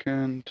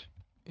 second.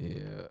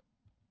 Yeah.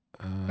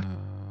 I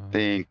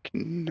think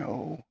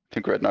no. I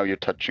think right now you're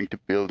touching the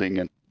building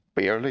and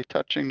barely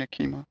touching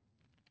Nekima.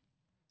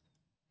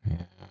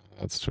 Yeah,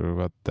 that's true.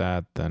 But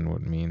that then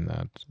would mean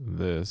that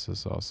this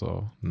is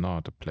also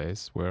not a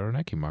place where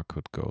Nekima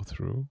could go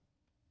through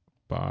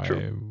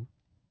by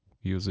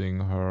using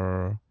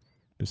her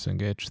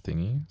disengage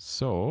thingy.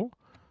 So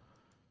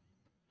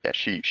yeah,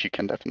 she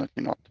can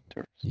definitely not.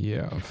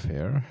 Yeah,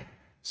 fair.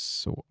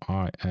 So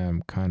I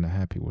am kind of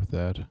happy with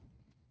that.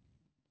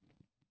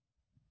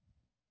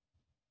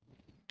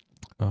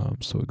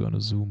 So we're gonna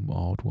zoom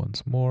out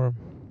once more.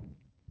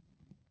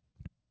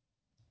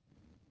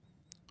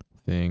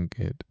 Think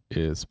it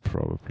is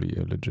probably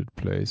a legit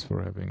place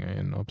for having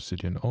an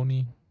obsidian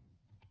Oni.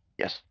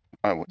 Yes,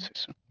 I would say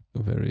so.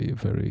 Very,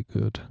 very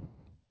good.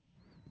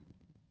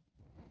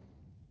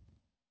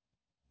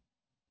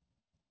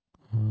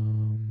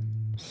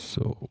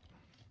 So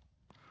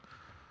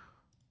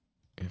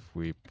if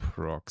we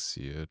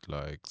proxy it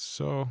like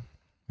so,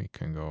 we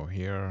can go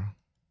here.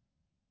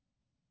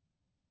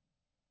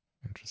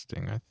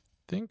 Interesting. I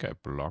think I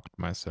blocked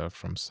myself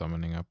from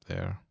summoning up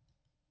there.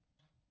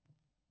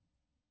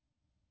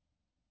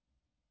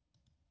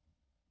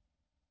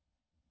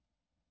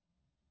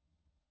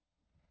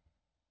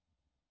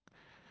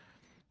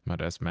 But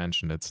as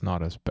mentioned, it's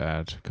not as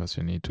bad because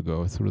you need to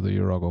go through the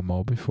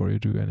Yorogomo before you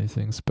do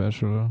anything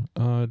special.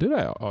 Did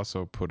I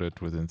also put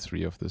it within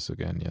 3 of this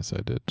again? Yes,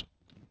 I did.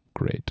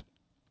 Great.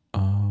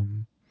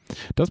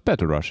 Does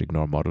Battle Rush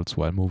ignore models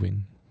while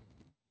moving?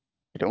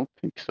 I don't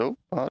think so,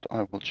 but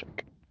I will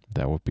check.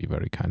 That would be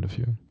very kind of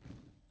you.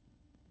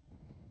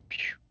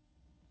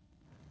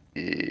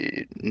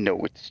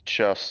 No, it's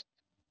just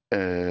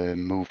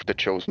move the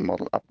chosen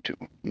model up to,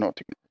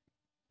 not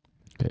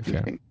Okay, fair.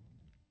 anything.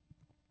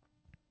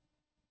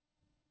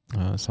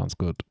 Sounds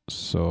good.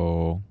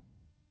 So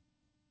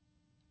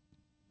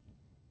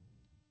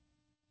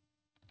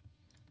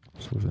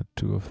within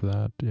 2 of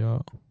that, yeah.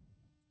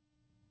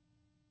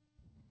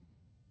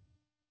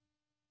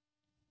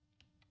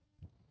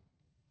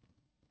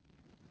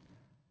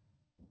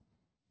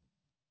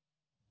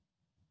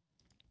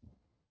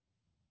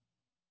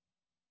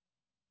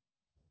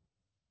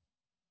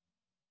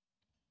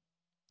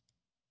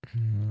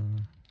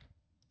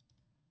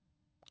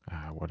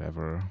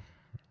 Whatever.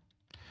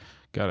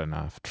 Got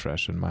enough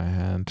trash in my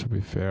hand, to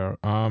be fair.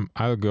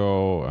 I'll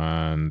go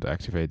and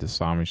activate the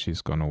Asami.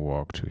 She's gonna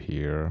walk to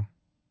here.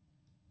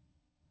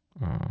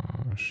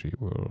 She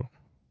will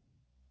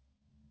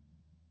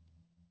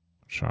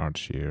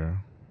charge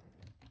here.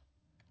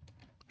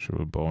 She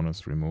will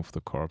bonus remove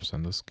the corpse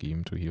and the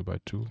scheme to heal by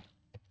 2.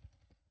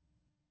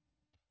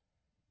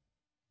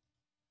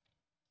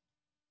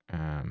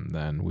 And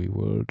then we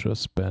will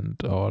just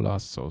spend our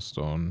last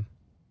soulstone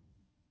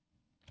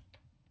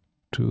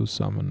to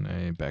summon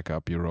a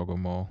backup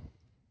Yorogomo.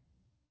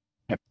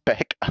 A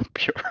backup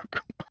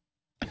Yorogomo.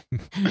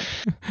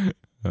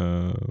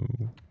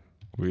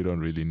 We don't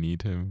really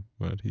need him,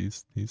 but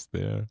he's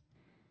there.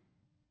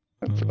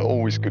 It's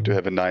always good to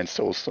have a 9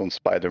 soulstone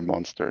spider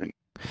monster in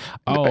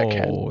the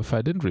backhand. If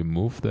I didn't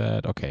remove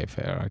that, okay,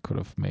 fair. I could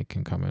have made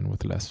him come in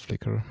with less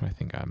flicker. I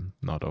think I'm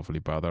not overly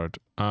bothered.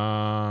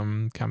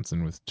 Comes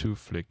in with 2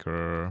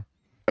 flicker.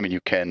 I mean,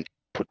 you can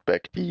put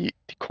back the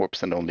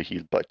corpse and only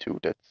heal by 2.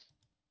 That's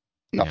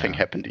nothing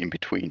happened in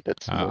between.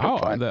 That's more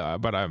than fine.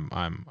 But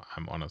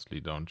I'm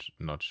honestly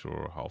not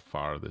sure how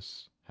far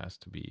this has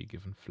to be,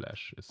 given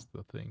flash is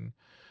the thing.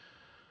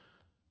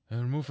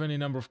 Remove any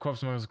number of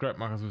corpse markers, grab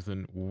markers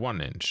within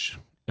 1 inch.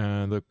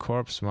 The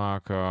corpse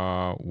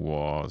marker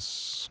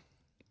was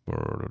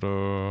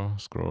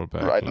scroll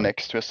back right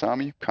next to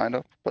Asami, kind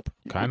of, but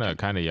kind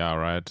of, yeah,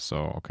 right.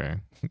 So okay,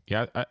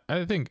 yeah,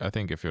 I think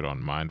if you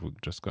don't mind, we're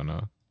just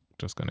gonna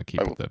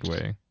keep it that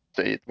way.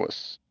 Say it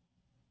was,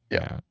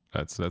 yeah.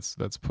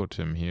 Let's put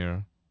him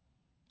here.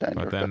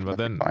 But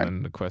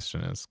then the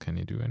question is, can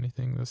he do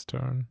anything this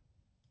turn?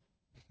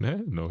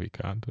 No, he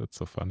can't. That's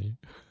so funny.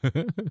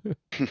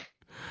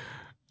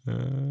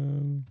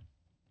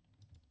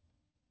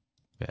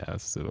 Yeah,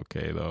 still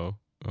okay though.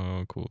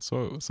 Oh, cool.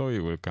 So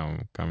you will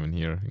come in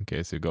here in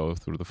case you go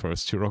through the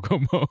first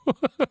Yorogomo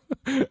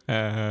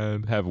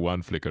and have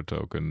 1 flicker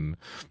token.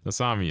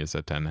 Asami is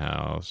at 10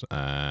 health,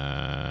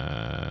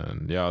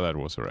 and yeah, that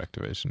was her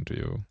activation to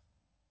you.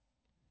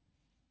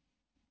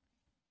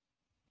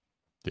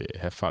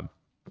 Yeah, have fun,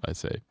 I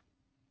say.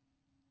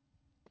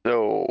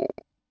 So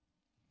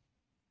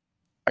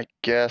I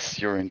guess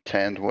your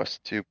intent was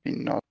to be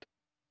not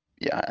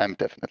Yeah, I'm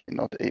definitely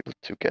not able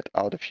to get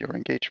out of your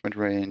engagement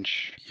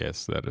range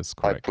Yes, that is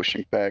by correct.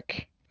 pushing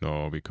back.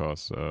 No,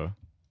 because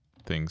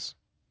things.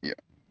 Yeah.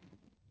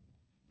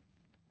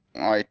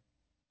 I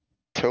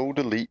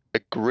totally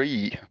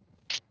agree.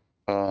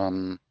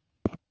 So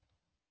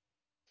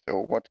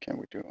what can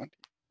we do on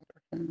the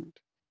other hand?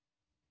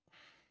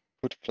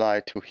 Could fly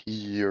to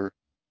here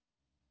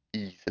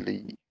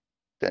easily.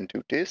 Then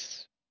do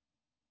this.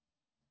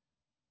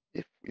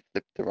 If we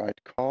flip the right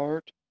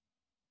card.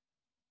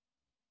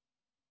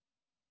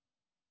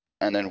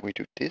 And then we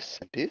do this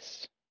and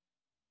this.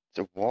 It's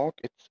a walk,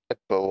 it's a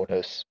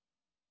bonus.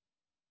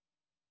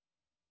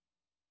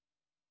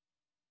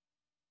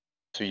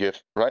 So you have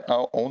right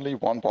now only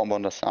one bomb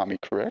on Asami,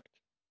 correct?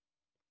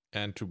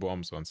 And 2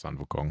 bombs on Sun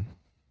Wukong.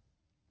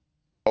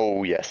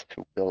 Oh yes,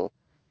 who will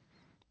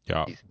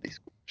Yeah. easily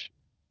squish.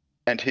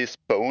 And his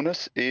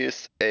bonus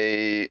is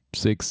a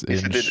 6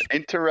 Is inch. it an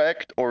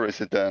interact or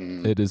is it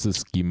an? It is a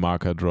ski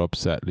marker drop,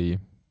 sadly.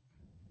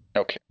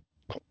 Okay,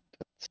 cool.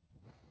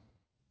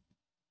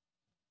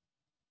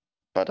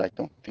 But I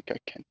don't think I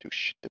can do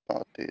shit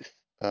about this.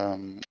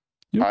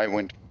 Yep. I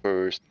went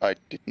first. I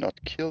did not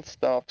kill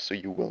stuff, so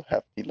you will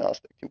have the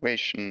last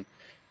activation.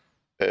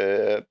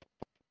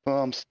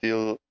 I'm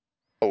still.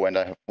 Oh, and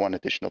I have one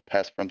additional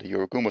pass from the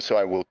Yorogumo, so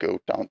I will go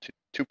down to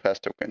 2 pass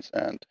tokens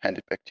and hand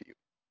it back to you.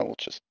 I will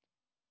just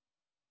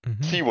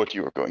see what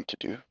you are going to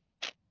do.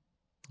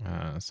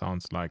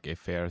 Sounds like a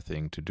fair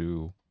thing to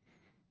do.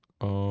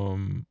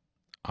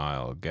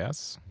 I'll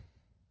guess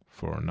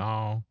for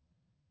now.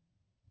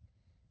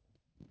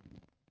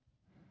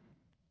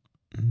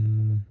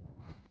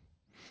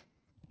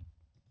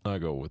 I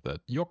go with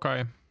that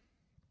Yokai.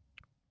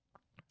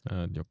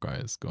 And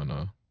Yokai is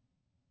gonna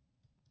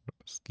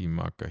ski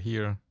marker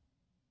here.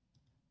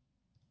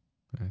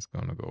 And he's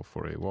gonna go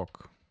for a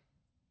walk.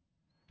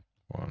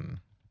 1,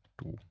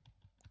 2,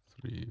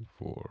 3,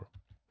 4,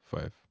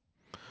 5.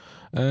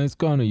 And it's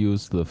gonna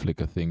use the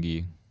flicker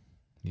thingy,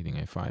 needing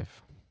a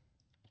 5.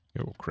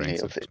 Yo,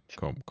 cranks Nails it.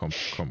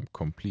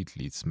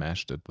 Completely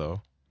smashed it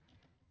though.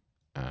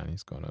 And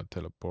he's gonna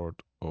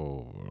teleport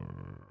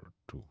over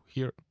to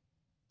here.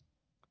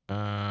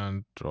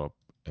 And drop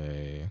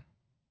a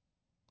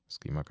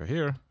ski marker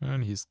here.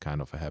 And he's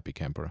kind of a happy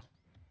camper.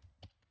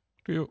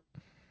 To you.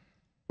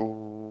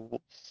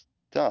 Cool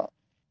stuff.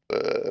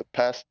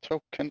 Pass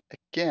token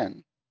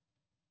again.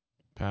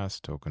 Pass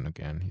token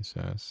again, he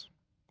says.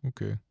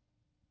 Okay.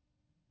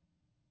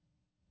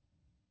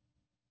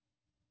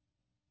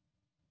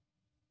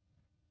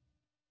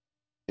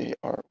 They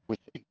are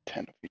within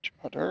 10 of each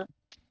other.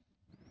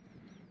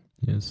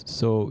 Yes,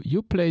 so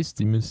you place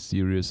the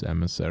mysterious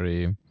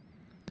emissary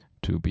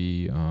to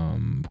be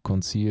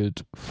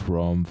concealed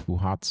from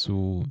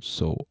Fuhatsu,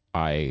 so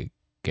I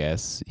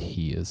guess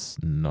he is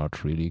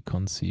not really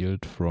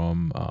concealed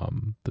from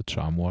the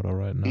charm water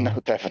right now. No,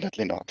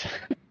 definitely not.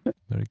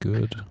 Very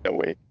good. No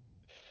way.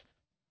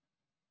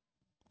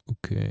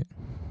 Okay.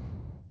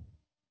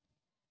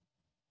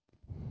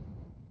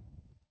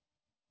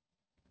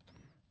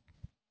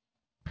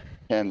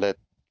 And let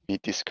me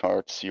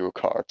discard 0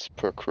 cards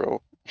per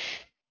crow.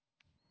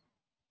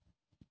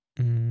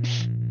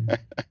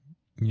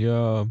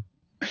 Yeah.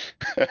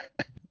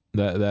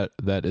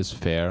 That is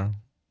fair.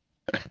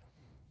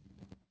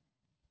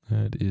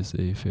 That is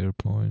a fair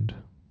point.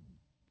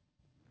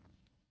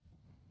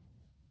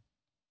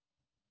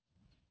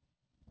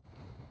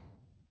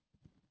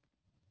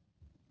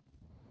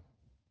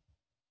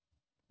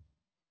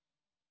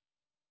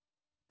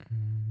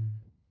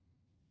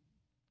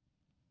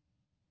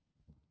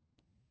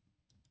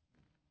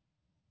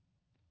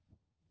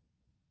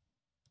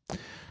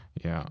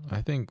 Yeah,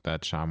 I think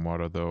that Charm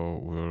Water, though,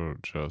 will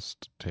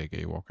just take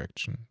a walk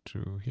action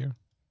to here.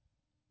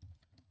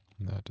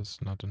 That is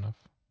not enough.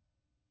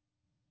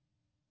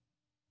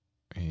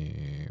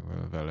 He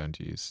will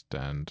valiantly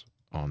stand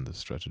on the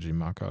strategy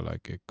marker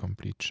like a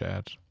complete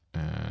chat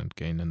and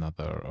gain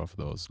another of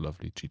those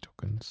lovely G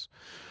tokens.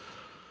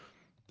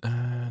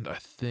 And I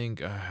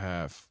think I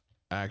have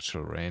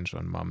actual range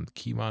on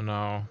Nekima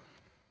now.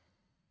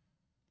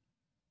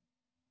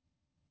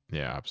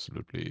 Yeah,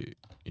 absolutely.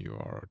 You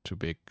are too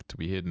big to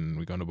be hidden.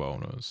 We're gonna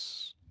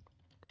bonus.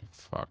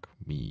 Fuck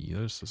me.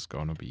 This is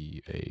gonna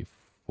be a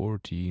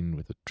 14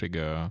 with a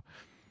trigger.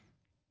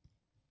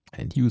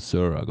 And you,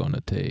 sir, are gonna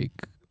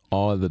take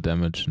all the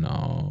damage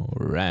now.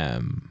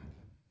 Ram.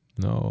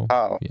 No.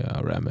 Oh.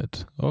 Yeah, ram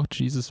it. Oh,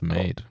 Jesus,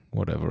 mate.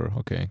 Whatever.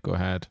 Okay, go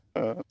ahead.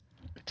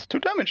 It's 2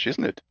 damage,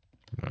 isn't it?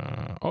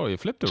 Oh, you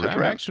flipped the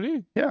ram,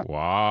 actually? Yeah.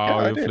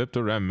 Wow, yeah, you flipped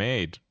the ram,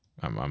 mate.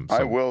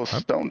 I will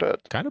stone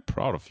that. Kind of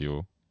proud of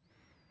you.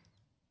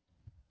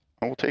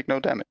 I will take no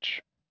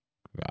damage.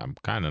 I'm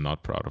kind of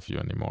not proud of you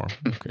anymore.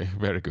 Okay,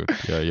 very good.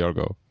 Yeah, your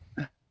go.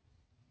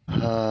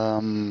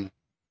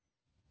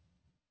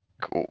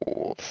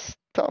 Cool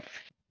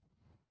stuff.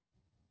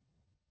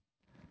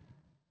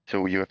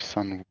 So you have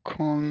Sun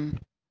Wukong.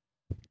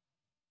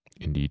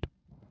 Indeed.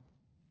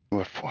 You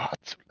have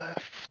Fuhatsu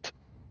left.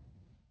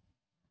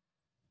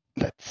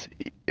 Let's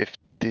see if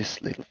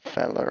this little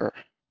feller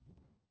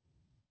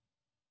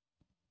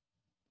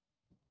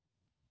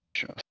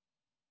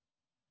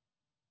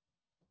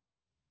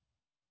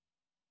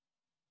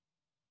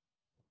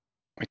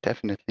I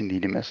definitely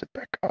need him as a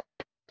backup.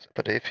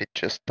 But if he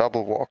just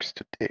double walks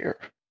to there,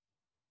 I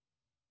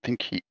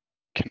think he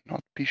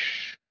cannot be.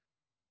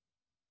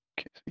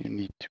 Okay, so you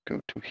need to go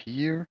to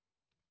here.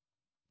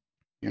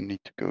 You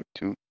need to go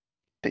to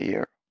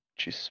there,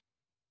 which is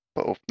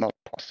both not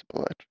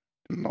possible at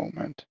the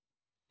moment.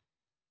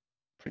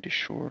 Pretty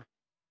sure.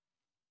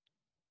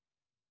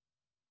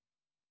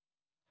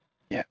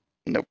 Yeah,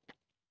 nope.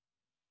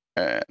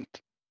 And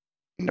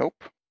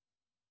nope.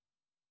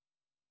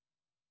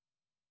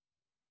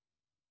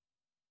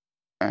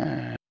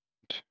 And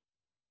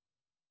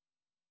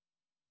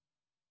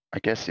I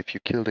guess if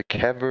you kill the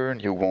cavern,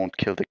 you won't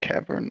kill the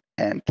cavern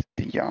and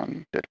the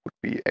young. That would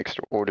be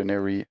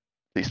extraordinary. At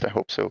least I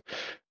hope so.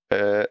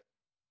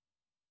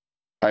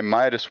 I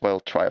might as well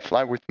try a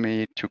fly with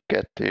me to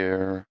get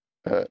there.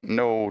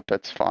 No,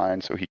 that's fine.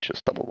 So he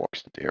just double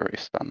walks to there.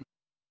 Is done.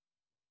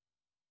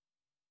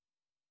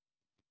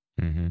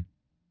 Mm-hmm.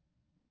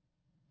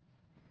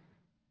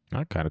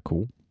 That kind of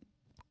cool.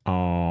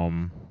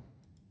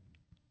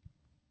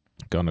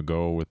 Gonna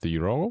go with the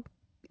Urago.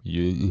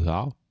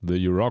 Yeah,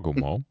 the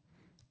Uragumo.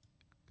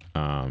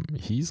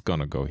 He's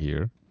gonna go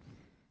here.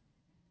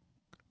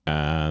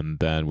 And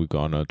then we're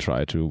gonna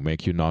try to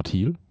make you not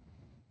heal.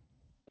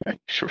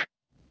 Right, sure.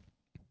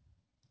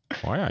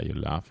 Why are you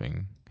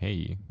laughing?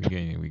 Hey,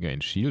 we're getting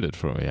shielded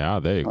from. Yeah,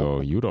 there you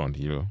go. You don't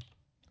heal.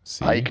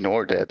 See? I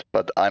ignore that,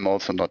 but I'm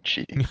also not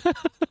cheating.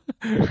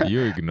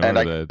 You ignore and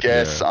I that.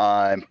 guess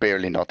I'm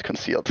barely not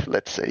concealed,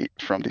 let's say,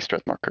 from the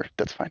strat marker.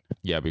 That's fine.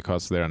 Yeah,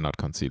 because they're not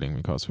concealing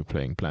because we're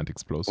playing plant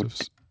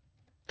explosives.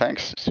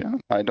 Thanks. Yeah,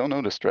 I don't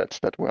know the strats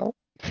that well.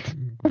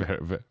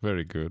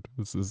 Very good.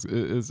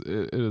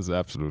 It is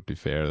absolutely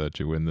fair that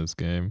you win this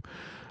game.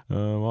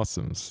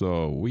 Awesome.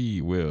 So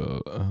we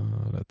will.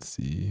 Let's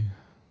see.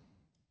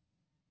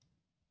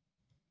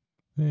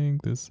 I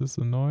think this is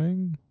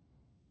annoying.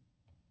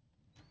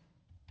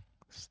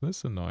 Is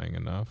this annoying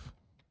enough?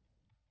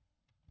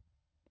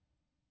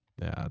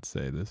 Yeah, I'd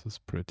say this is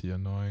pretty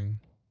annoying.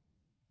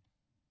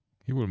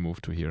 He will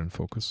move to here and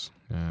focus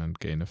and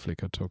gain a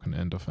flicker token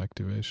end of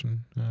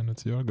activation. And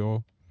it's your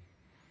go.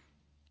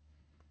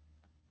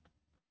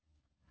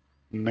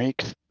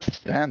 Makes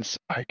sense,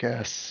 I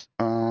guess.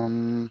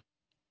 Guess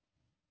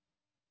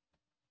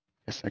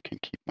I can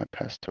keep my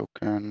pass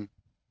token.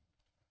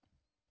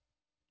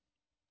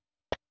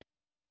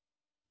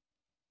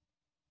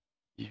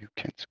 You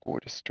can score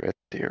the strat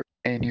there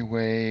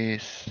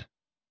anyways.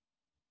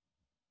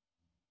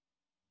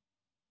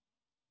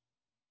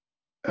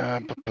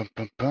 Bum, bum,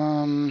 bum,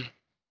 bum.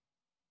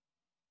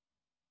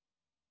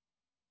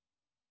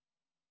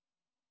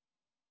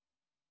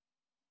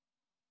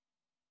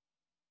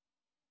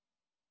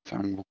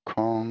 Sun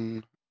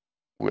Wukong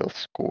will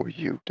score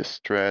you the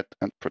strat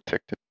and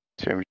protect the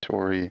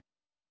territory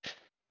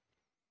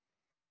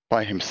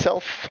by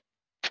himself.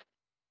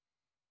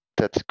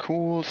 That's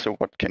cool. So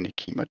what can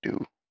Nekima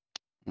do?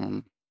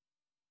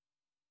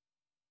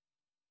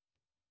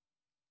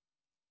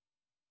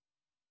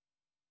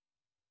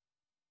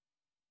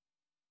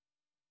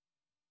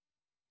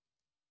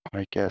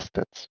 I guess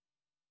that's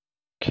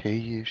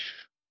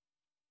okay-ish.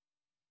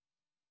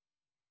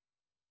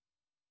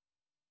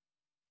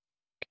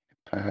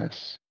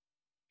 Pass.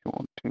 You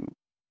won't do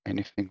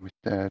anything with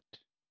that.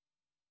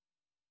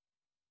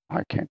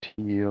 I can't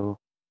heal.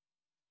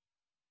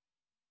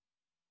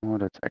 Oh,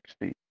 that's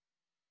actually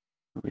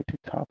really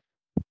tough.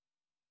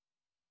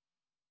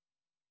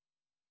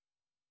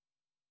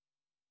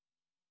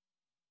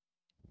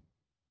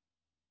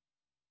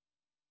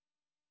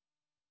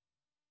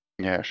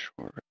 Yeah,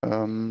 sure.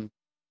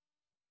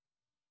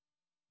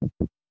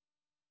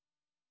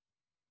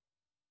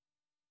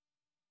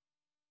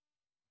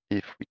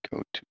 If we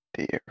go to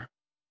there,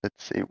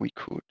 let's say we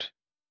could.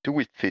 Do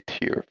we fit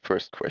here?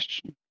 First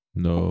question.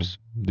 No, Oops.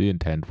 the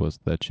intent was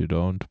that you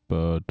don't,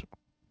 but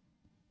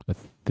I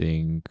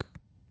think.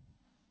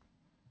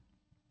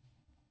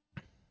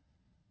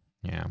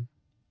 Yeah.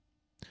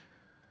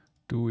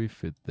 Do we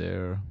fit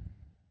there?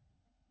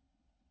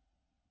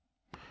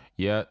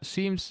 Yeah,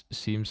 seems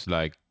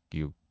like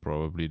you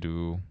probably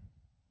do.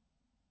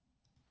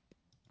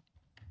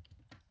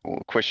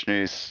 Well, question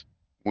is,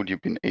 would you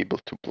been able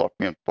to block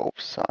me on both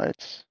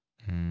sides?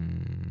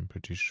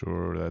 Pretty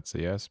sure that's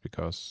a yes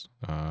because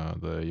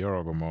the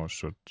Yorogomo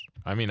should.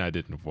 I mean, I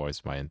didn't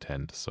voice my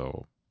intent,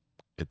 so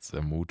it's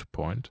a moot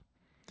point.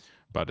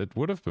 But it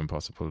would have been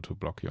possible to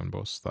block you on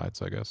both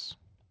sides, I guess.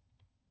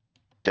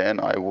 Then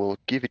I will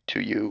give it to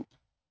you.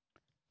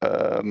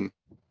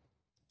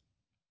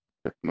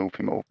 Move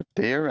him over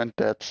there, and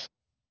that's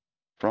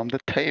from the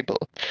table.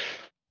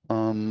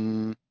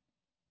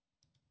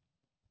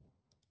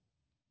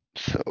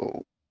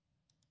 So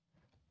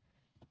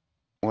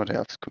what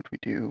else could we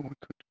do? We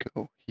could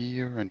go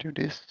here and do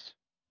this,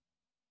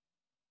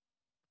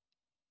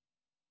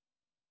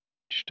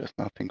 which does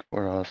nothing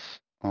for us.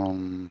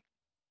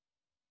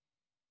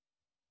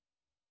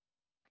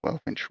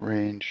 12-inch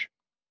range.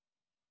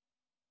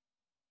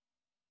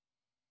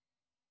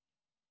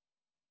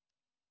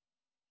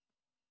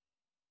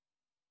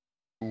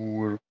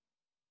 Sure.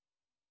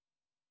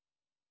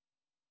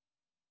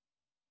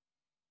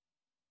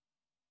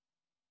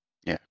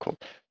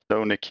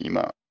 So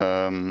Nekima,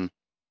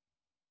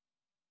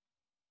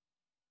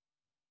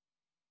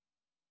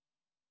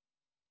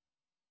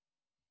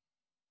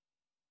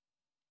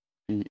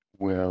 we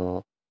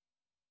will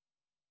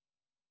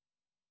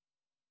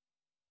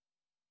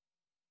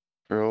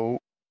throw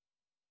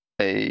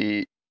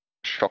a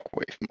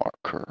shockwave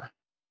marker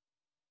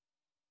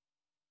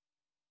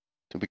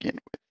to begin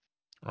with.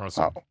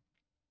 Awesome. Wow.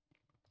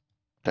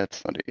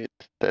 That's not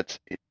it. That's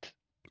it.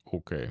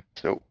 Okay.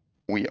 So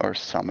we are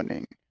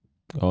summoning.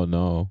 Oh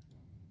no.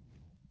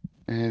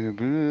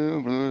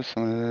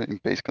 Summon in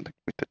base contact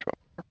with the drop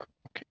marker.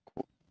 Okay,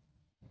 cool.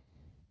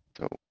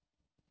 So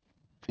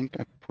I think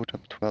I put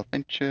up 12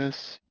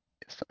 inches.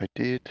 Yes, I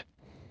did.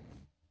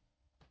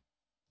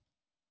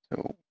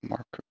 So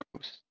marker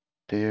goes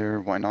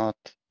there. Why not?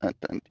 And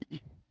then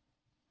the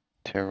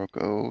tarot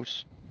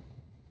goes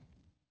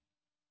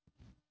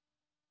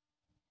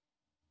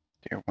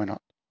there. Why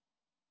not?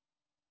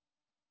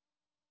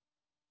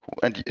 Cool.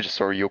 And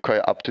sorry,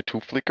 Yokai up to 2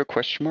 flicker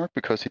question mark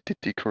because he did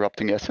the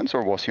corrupting essence,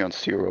 or was he on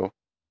 0?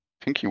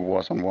 I think he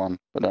was on 1,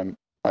 but I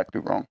might be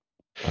wrong.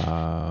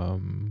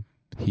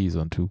 He's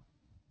on 2.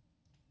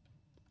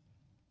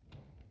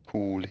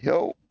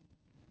 Coolio.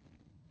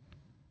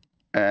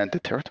 And the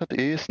Terratot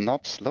is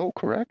not slow,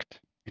 correct?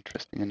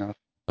 Interesting enough.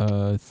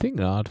 I think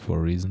not,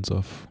 for reasons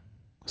of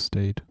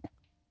state.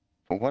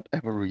 For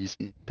whatever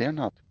reason, they're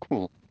not.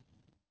 Cool.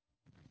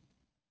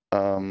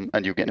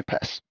 And you gain a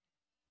pass.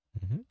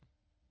 Mm-hmm.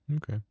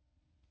 Okay.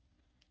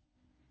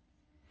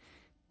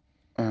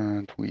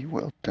 And we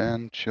will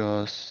then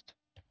just...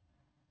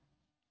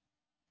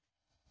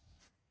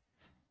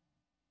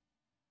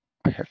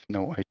 I have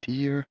no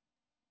idea.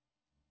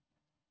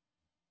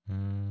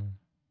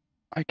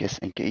 I guess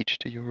engage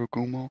the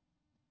Yorogumo.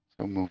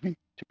 So moving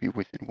to be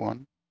within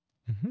 1.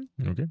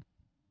 Mm-hmm. Okay.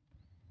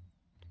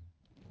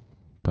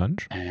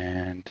 Punch?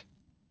 And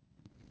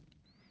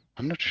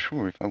I'm not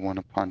sure if I want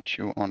to punch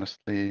you,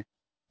 honestly.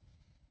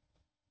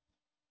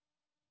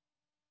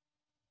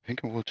 I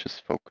think I will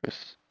just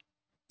focus.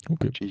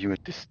 Okay. Punching you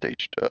at this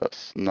stage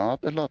does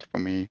not a lot for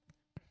me.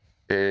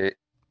 Okay.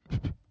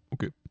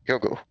 Here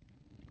go.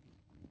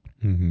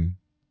 Mm-hmm.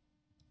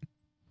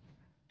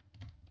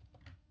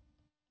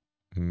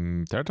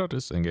 Terratot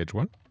is engage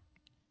 1?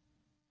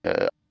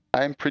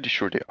 I'm pretty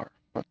sure they are,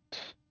 but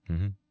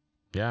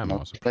Yeah, I'm not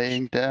also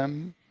playing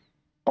them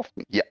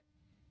often. Yeah.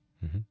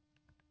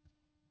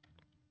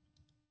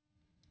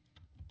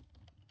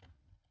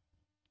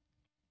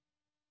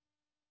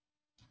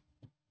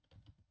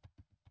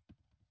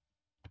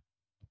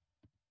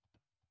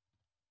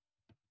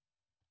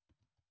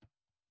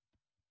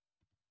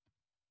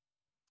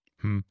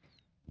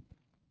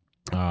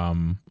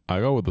 I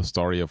go with the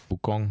story of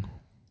Wukong.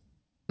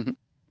 Mhm.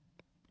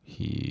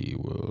 He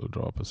will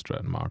drop a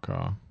strat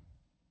marker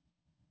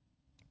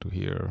to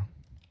here.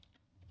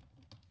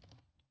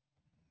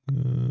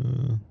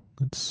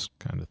 It's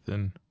kind of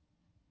thin.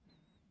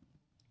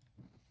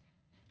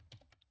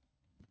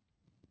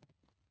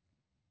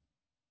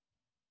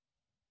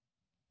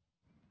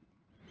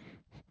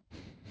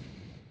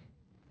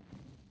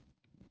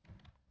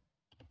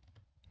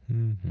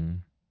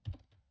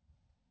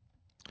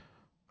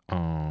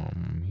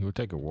 He will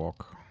take a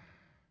walk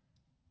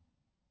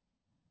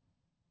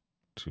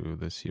to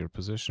this here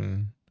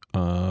position,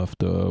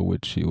 after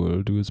which he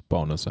will do his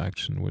bonus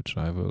action, which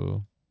I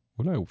will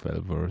I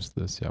well verse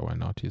this? Yeah, why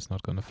not? He's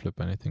not gonna flip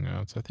anything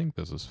else. I think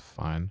this is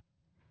fine.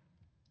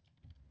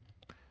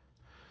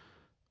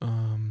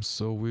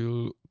 So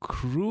we'll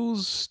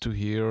cruise to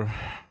here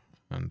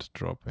and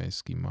drop a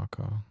ski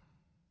marker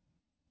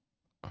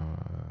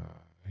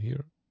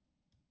here.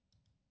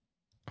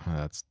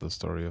 That's the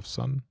story of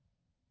Sun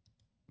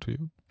to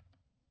you.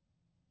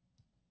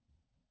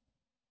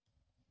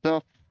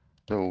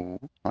 So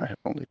I have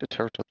only the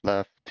turtle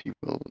left. He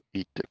will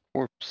eat the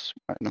corpse.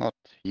 Why not?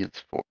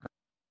 Heals 4.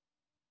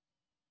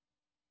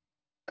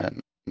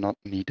 And not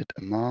needed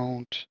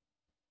amount.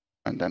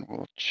 And then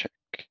we'll check.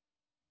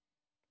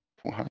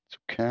 Fuhatsu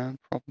can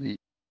probably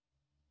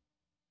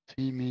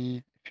see me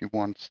if he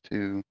wants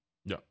to.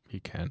 Yeah, he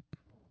can.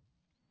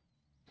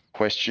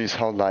 Question is,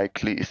 how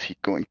likely is he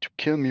going to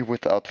kill me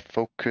without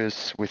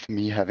focus, with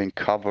me having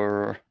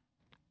cover?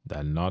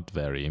 Then not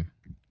very.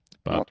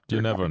 But Not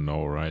you very never likely.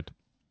 know, right?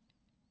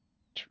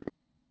 True.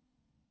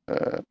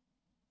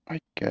 I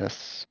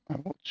guess I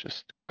will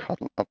just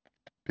cuddle up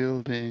the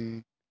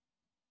building.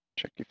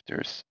 Check if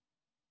there's...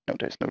 No,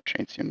 there's no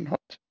chance you're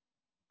not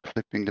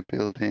clipping the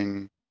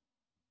building.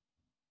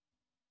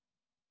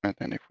 And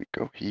then if we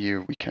go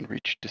here, we can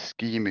reach the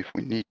scheme if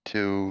we need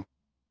to.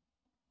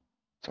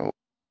 So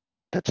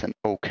that's an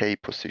okay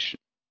position.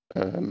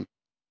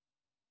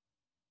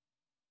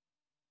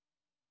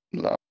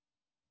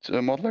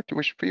 Model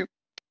activation for you.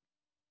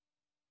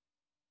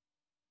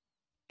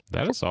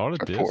 That is all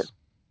it Four. is.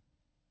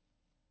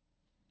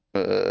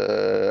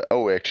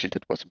 Oh, actually,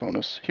 that was a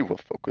bonus. He will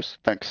focus.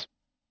 Thanks.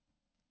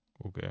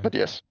 Okay. But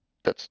yes,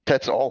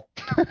 that's all.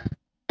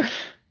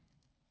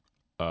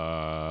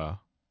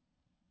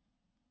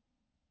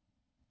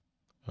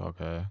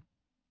 Okay.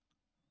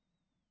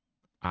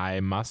 I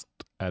must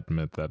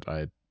admit that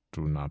I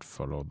do not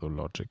follow the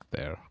logic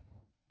there.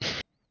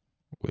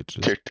 Which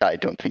is I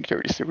don't think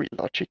there is a real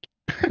logic.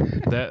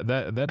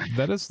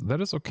 that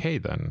is okay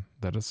then.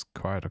 That is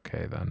quite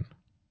okay then.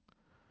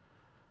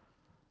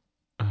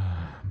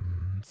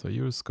 So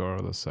you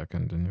score the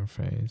second in your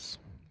phase,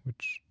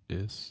 which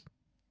is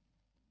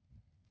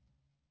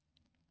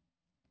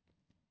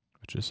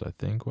I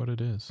think what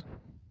it is.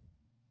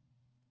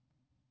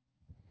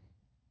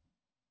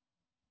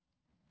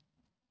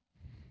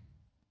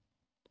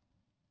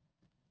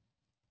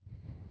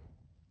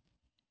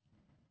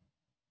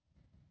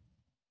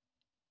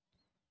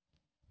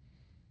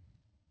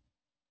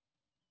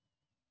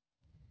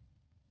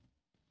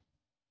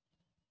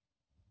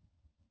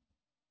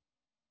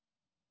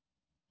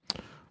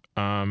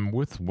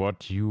 With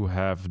what you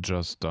have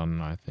just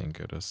done, I think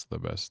it is the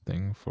best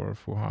thing for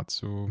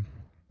Fuhatsu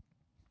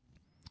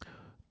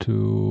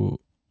to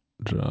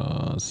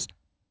just...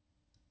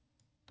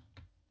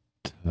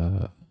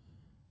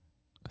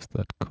 is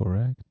that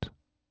correct?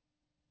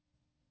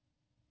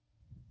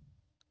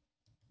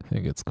 I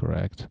think it's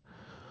correct.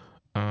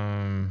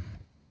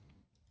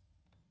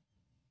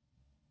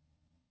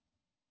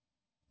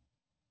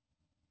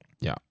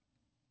 Yeah.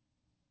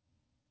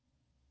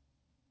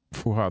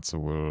 Fuhatsu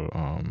will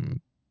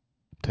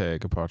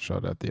take a pot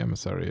shot at the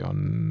emissary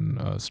on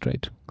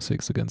straight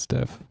 6 against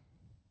Dev.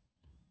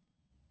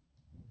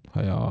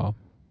 Hiya.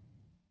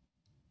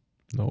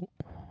 No,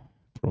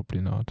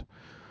 probably not.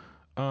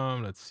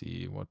 Let's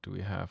see, what do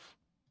we have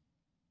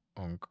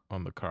on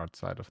the card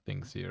side of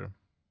things here?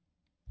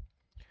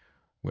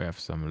 We have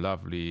some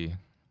lovely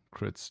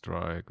crit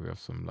strike. We have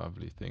some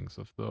lovely things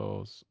of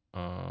those.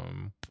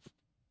 Yeah,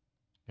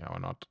 why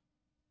not?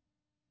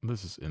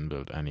 This is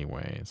inbuilt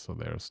anyway, so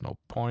there's no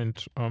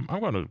point. I'm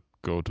gonna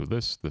go to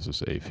this. This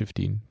is a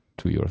 15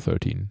 to your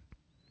 13.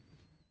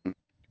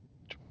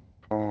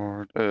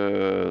 Card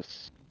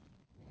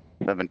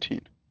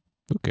 17.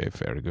 Okay,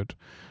 very good.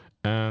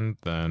 And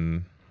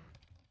then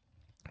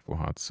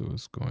Fuhatsu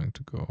is going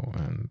to go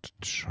and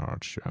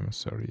charge your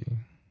emissary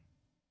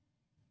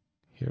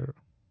here.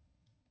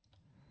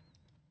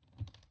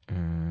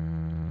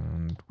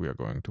 And we are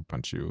going to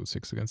punch you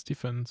 6 against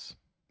defense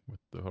with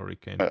the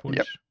Hurricane Punch.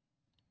 Yep.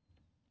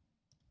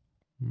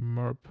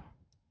 Merp.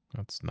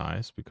 That's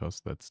nice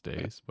because that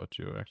stays, but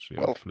you actually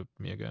outflipped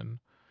me again.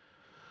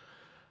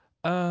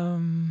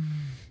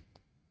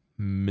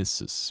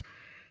 Misses.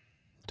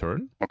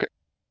 Turn? Okay.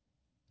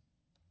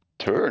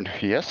 Turn,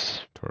 yes.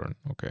 Turn,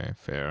 okay,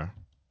 fair.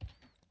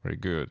 Very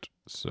good.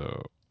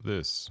 So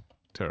this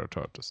Terror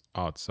Tot is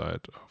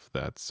outside of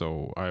that,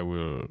 so I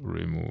will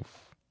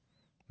remove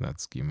that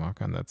ski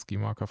marker and that ski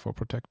marker for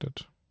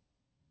protected.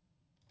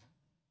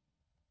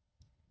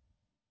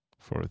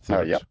 For a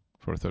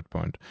third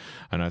point.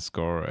 And I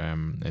score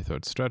a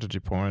third strategy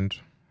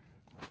point.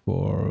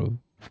 For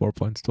 4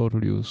 points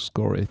total, you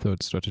score a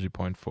third strategy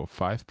point for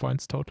 5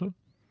 points total?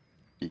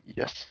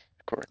 Yes,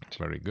 correct.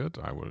 Very good.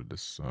 I will,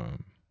 this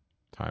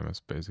time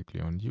is basically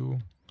on you.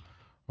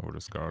 I will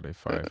discard a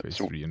 5, a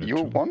 3, and a 2.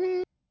 You're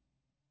one?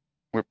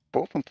 We're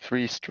both on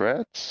 3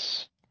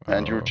 strats,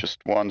 and you're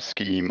just 1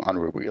 scheme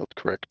unrevealed,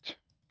 correct?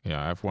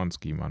 Yeah, I have 1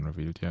 scheme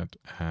unrevealed yet,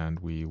 and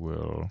we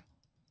will...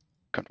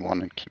 Got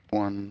 1 and keep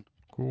 1.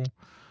 Cool.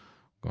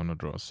 Gonna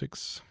draw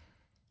 6.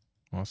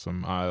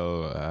 Awesome.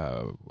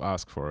 I'll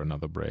ask for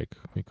another break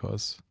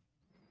because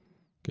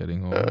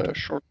getting old.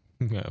 Sure.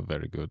 Yeah,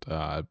 very good.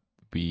 I'll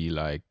be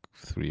like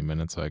 3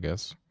 minutes, I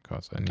guess,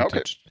 because I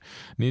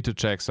need to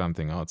check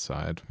something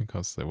outside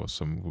because there was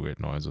some weird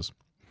noises.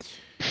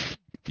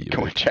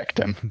 Go and check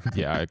them.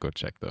 Yeah, I go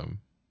check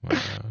them.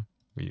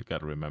 You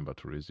gotta remember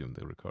to resume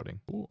the recording.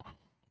 Ooh.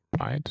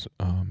 Right.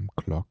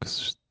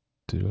 Clock's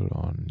still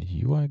on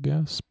you, I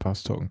guess.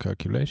 Pass token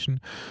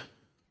calculation.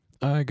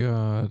 I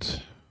got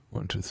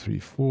 1, 2, 3,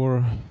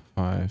 4,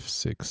 5,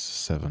 6,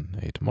 7,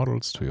 8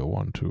 models to your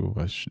 1, 2.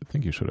 I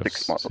think you should have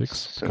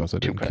 6 because I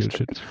didn't kill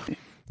shit.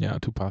 Yeah,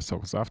 2 pass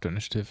tokens after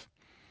initiative.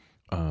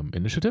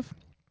 Initiative?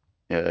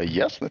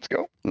 Yes, let's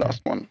go.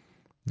 Last one.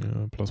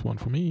 Yeah, +1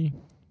 for me.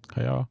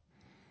 Hiya.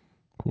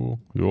 Cool.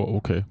 You're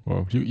okay.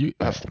 Well, you.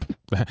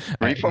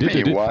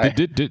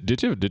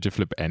 Did you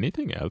flip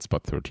anything else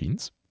but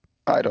 13s?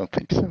 I don't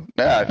think so.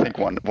 Yeah, I think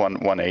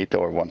 1/8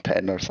 or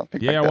 1/10 or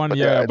something. Yeah, like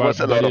that. but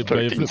a lot of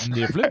 13s.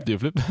 you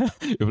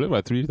flip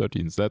by 3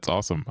 13s. That's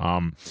awesome.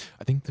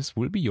 I think this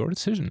will be your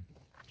decision.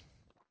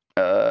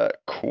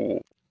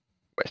 Cool.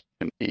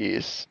 Question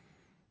is,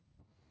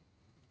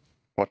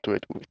 what do I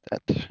do with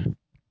that?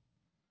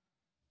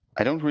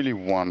 I don't really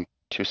want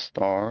to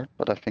start,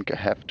 but I think I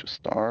have to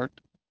start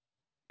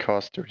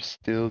because there is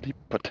still the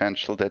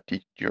potential that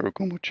the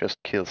Yorugumu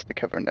just kills the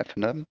Cavern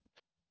Nephilim.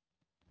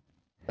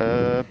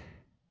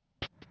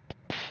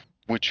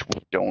 Which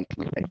we don't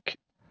like.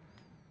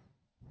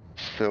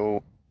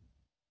 So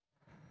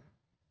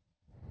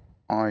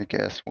I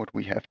guess what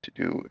we have to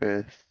do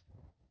is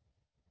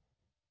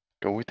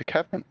go with the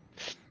Cavern.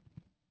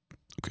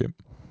 Okay.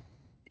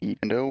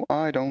 Even though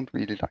I don't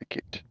really like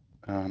it.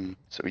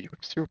 So you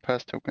have 0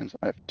 pass tokens,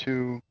 I have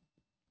 2.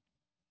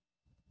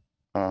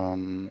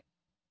 Um,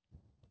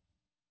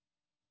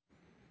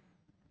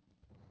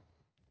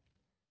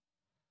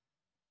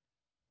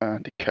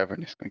 and the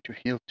cavern is going to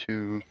heal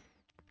too.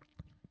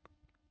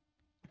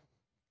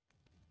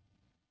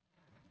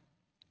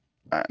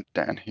 And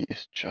then he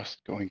is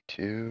just going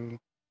to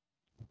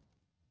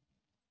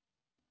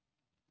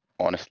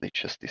honestly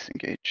just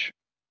disengage.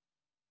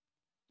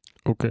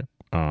 Okay.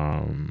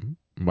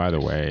 By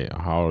the way,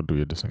 how do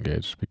you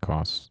disengage?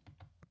 Because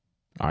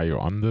are you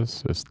on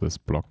this? Is this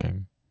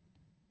blocking?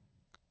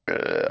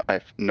 I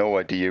have no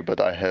idea,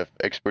 but I have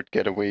expert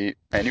getaway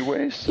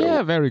anyway. So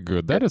yeah, very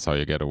good. That is how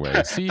you get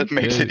away. See, that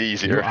makes it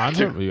easier.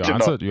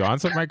 You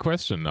answered my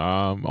question.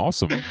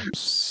 Awesome.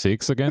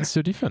 6 against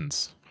your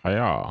defense.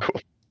 Yeah.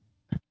 Cool.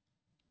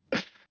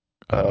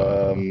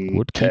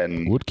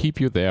 10. Would keep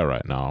you there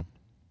right now.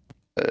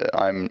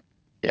 I'm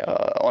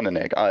on an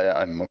egg.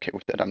 I'm okay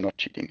with that. I'm not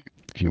cheating.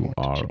 You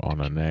are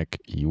on a neck.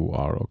 You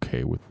are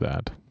okay with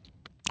that.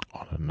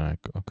 On a neck.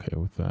 Okay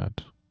with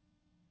that.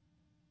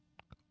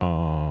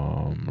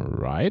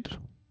 Right.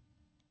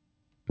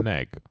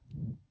 Neck.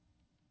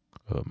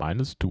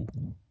 -2.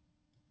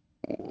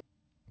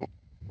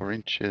 4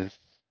 inches.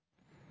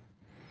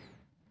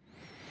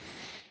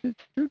 1,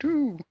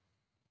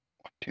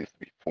 2, 3,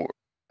 4.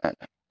 And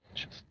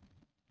just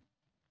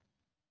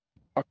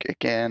fuck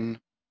again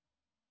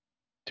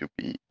to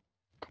be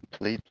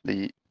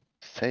completely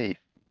safe,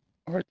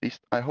 or at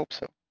least I hope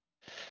so.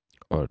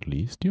 Or at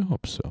least you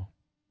hope so.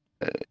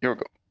 Your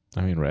go.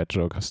 I mean, Red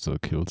Joker still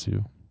kills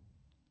you.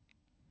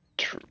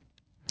 True.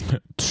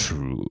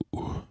 True.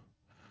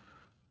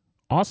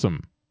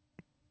 Awesome.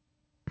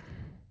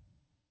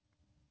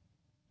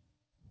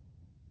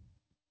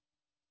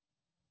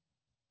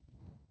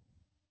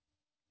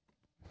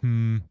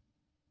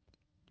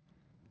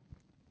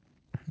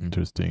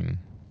 Interesting.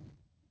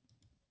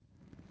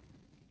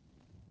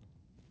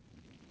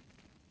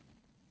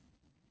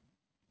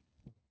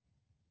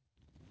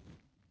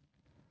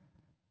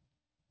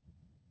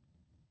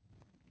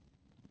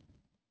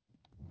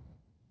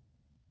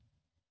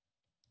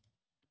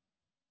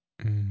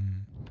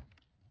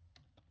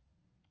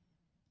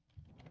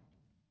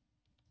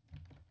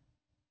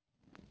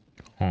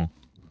 Huh.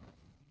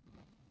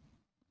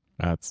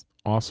 That's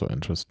also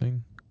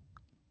interesting.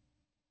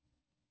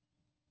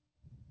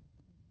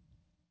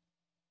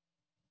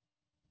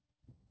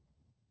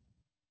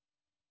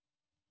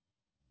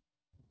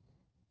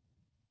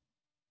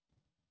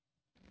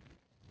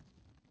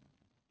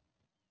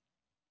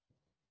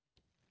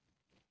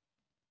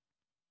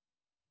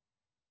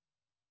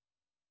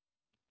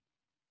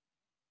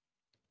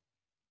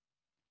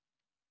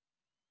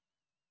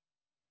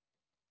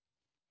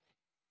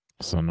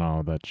 So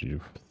now that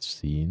you've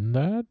seen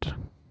that,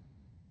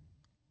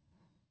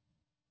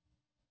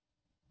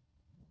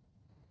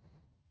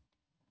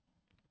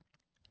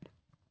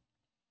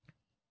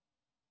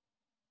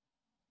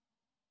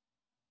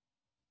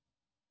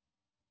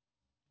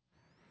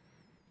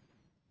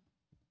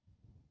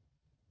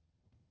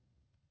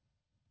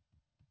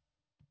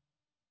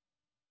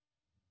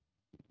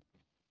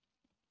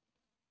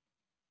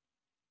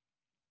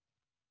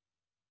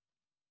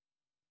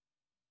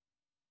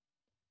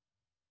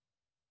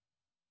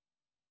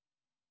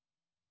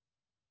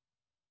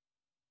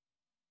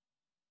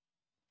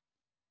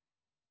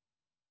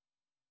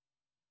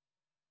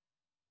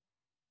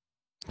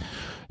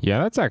 yeah,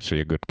 that's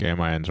actually a good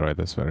game. I enjoy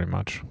this very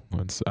much.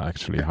 It's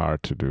actually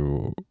hard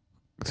to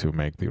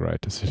make the right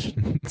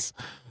decisions.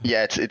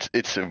 Yeah,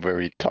 it's a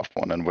very tough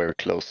one and very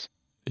close.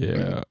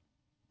 Yeah.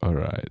 All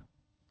right.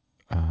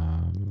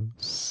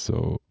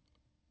 So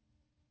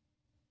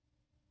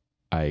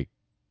I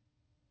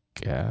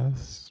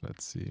guess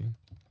let's see.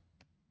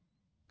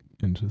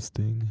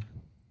 Interesting.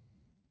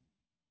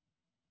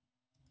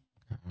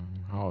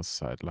 How's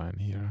sideline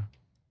here?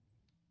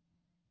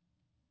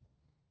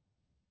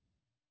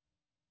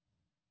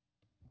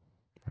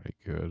 Very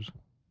good.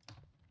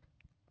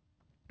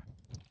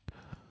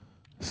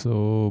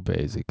 So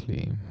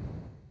basically,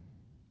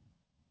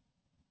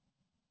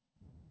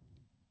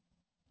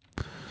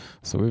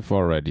 so we've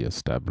already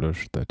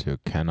established that you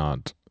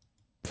cannot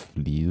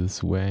flee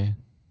this way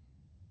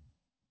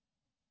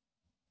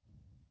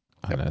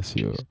unless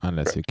you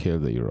kill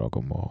the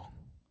Orogomo.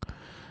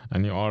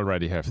 And you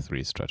already have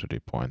 3 strategy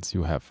points.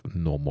 You have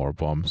no more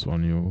bombs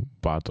on you,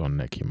 but on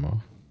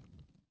Nekima.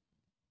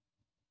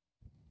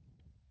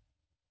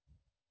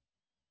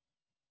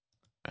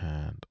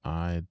 And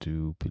I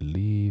do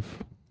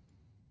believe,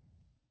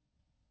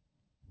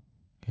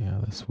 yeah,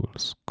 this will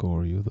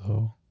score you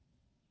though.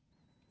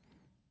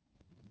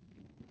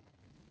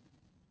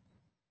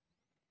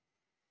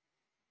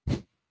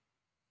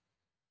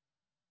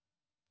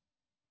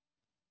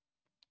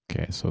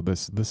 Okay, so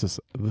this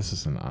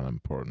is an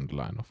unimportant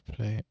line of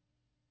play.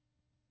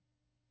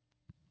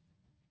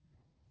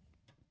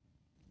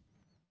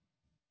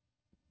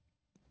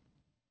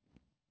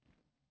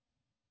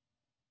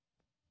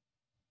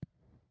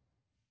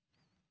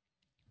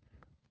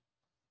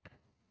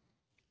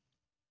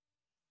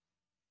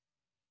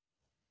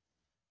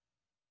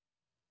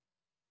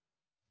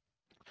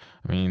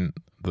 I mean,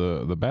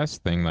 the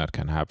best thing that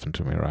can happen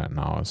to me right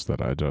now is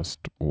that I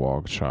just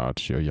walk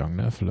charge your young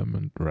Nephilim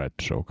and red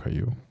Joker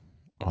you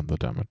on the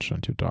damage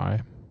and you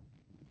die.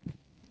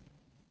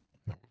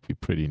 That would be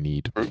pretty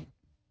neat.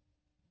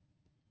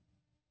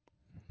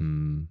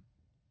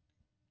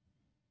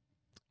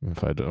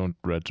 If I don't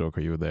red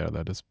Joker you there,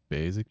 that is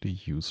basically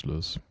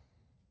useless.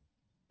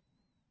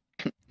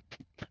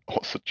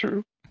 Also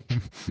true.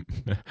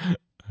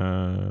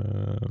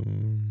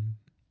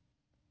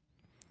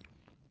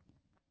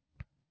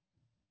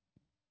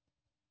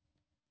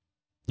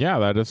 Yeah,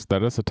 that is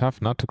a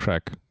tough nut to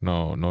crack.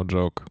 No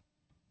joke.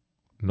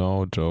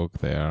 No joke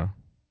there.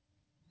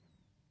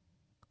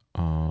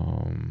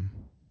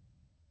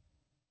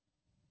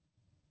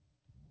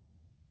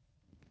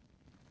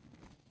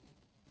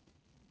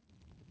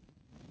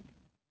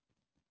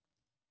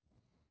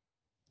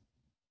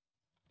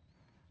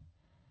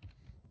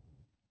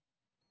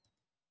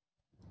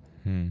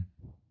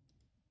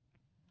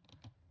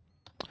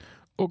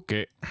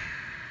 Okay.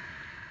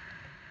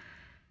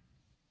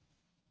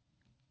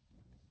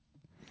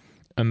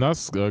 And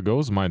thus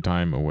goes my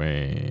time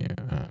away.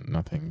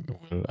 Nothing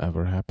will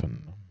ever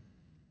happen.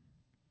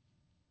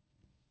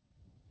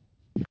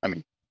 I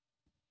mean,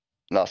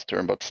 last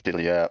turn, but still,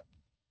 yeah.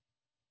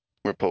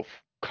 We're both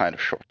kind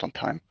of short on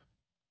time.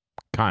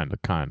 Kinda.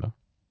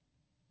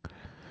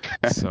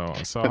 So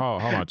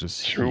how much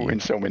is true he? in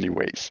so many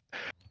ways.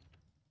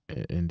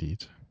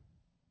 Indeed.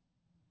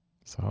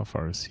 So how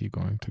far is he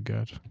going to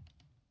get?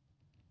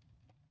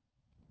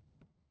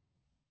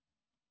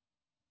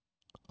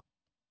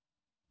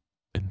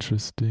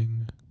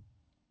 Interesting.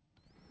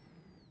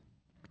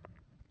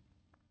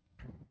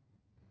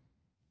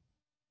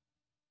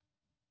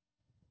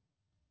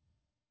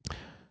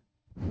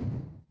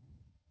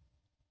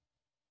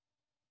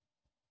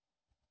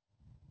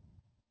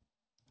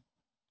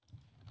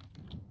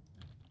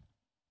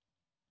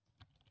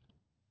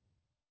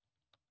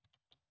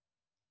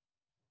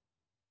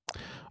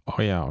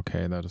 Oh yeah,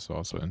 okay, that is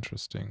also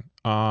interesting.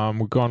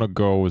 We're gonna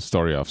go with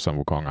Story of Sun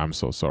Wukong. I'm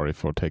so sorry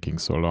for taking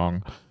so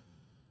long.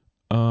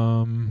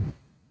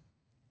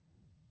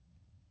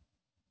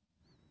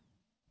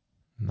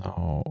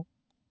 Now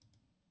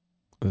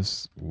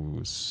this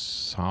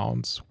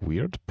sounds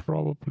weird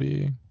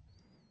probably,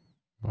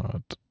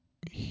 but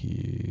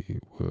he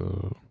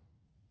will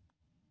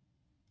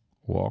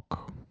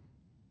walk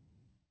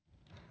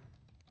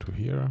to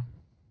here.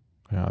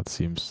 Yeah, that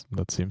seems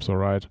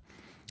alright.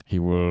 He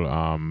will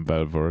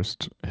well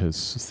versed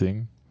his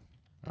thing,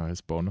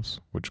 his bonus,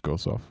 which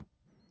goes off.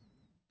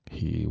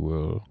 He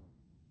will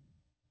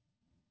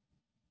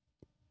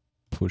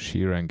push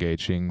here,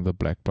 engaging the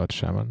Blackbud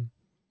Shaman.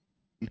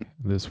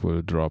 This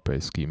will drop a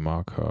ski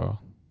marker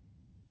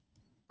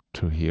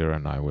to here,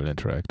 and I will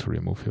interact to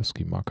remove your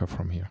ski marker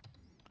from here.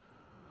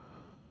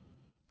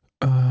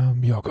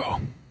 Your go.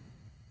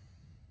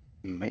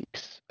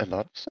 Makes a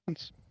lot of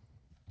sense.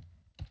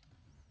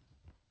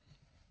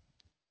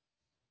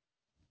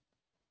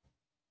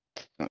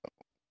 So,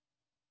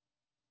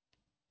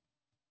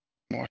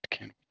 what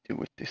can we do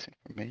with this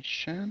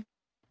information?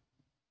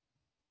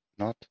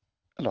 Not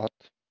a lot.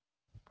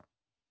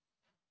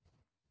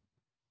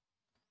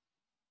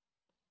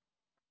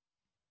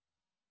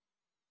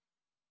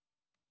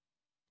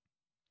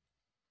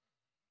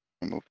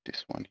 Remove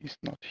this one, he's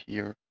not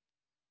here.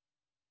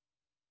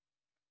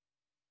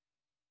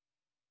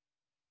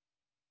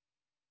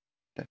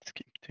 That's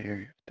keep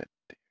there, that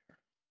there.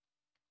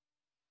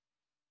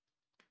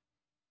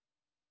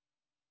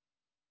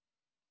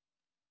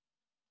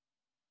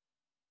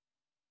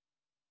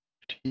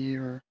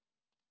 Here.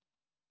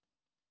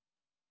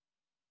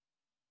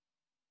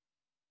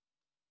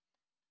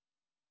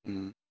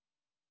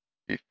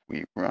 If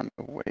we run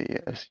away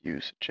as you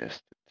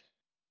suggested,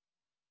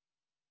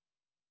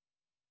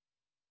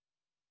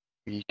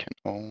 we can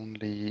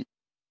only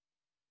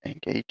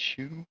engage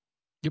you.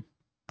 Yep.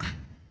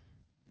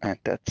 And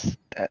that's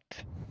that.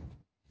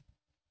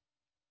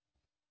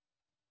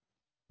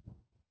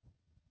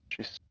 Which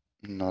is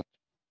not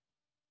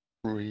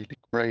really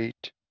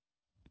great.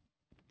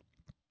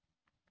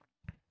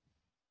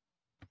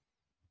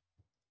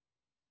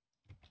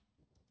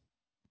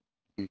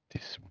 And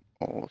this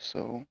one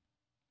also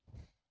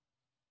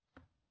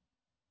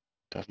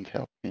doesn't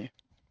help me.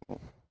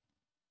 Cool.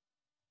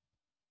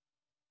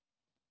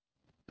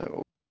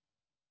 So,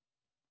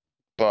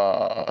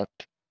 but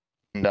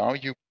now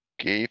you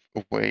gave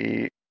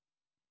away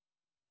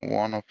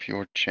one of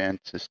your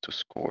chances to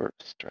score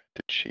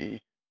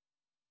strategy.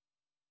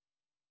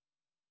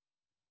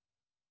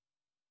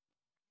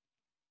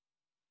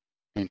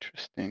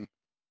 Interesting.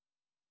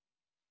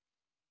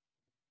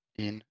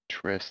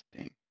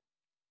 Interesting.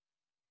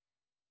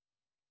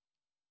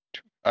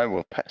 I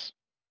will pass.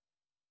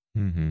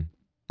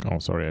 Oh,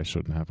 sorry, I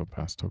shouldn't have a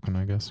pass token,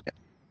 I guess. Yeah.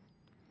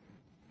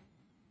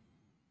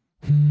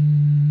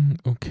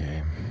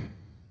 Okay.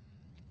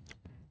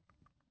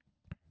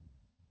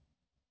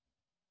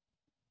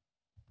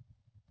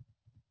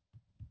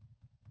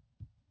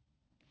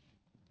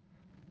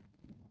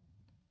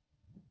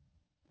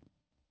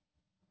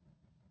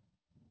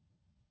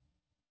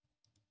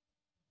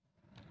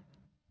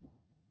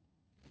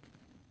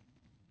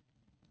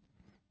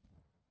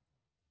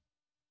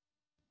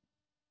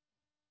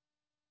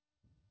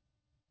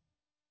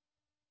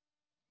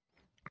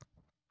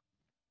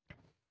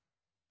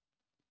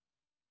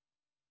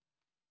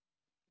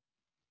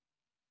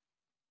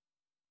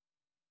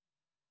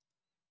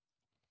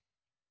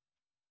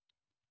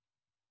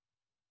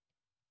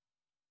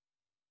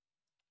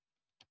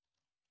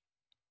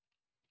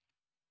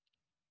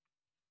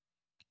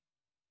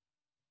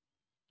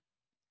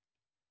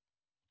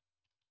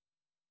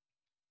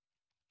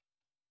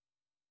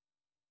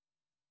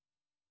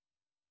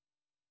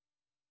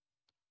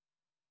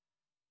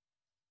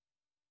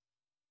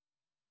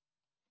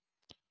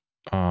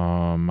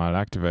 I'll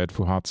activate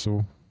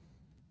Fuhatsu.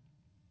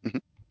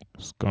 Mhm.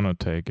 It's gonna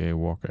take a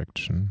walk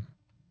action.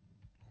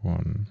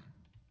 1,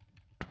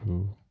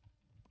 2,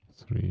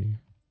 3,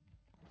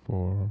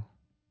 4,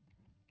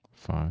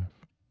 5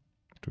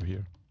 to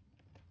here.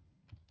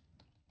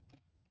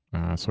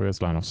 So he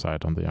has line of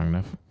sight on the young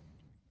Neff.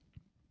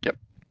 Yep.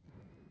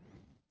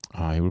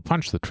 He will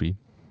punch the tree.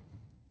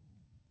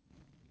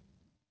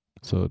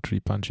 So 3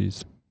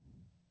 punches.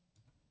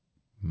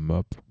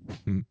 Mup.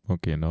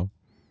 Okay, no.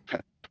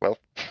 12.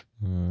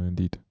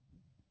 Indeed.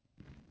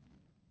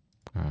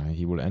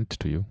 He will end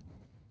to you.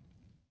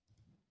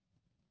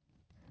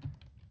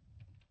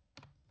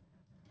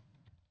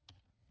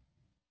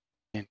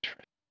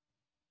 Interesting.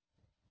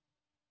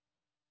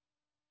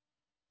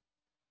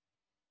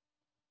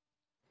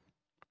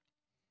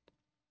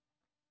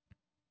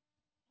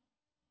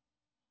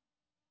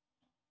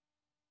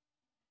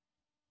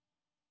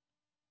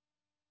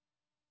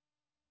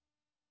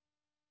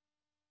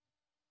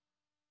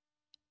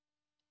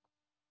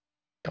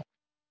 Don't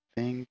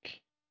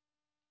think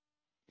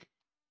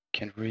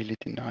can really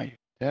deny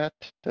that.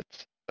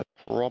 That's a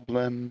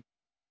problem.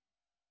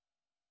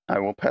 I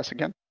will pass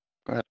again.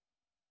 Go ahead.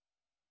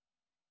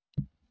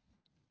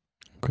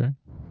 Okay.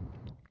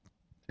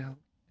 Still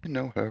in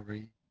no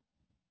hurry.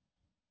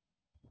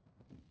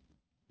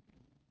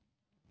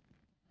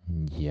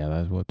 Yeah,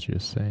 that's what you're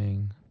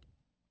saying.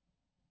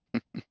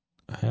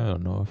 I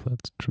don't know if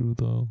that's true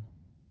though.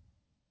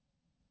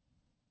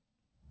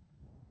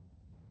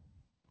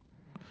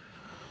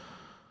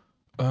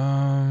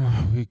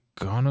 We're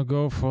gonna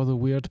go for the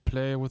weird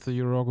play with the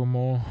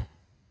Yorogamo.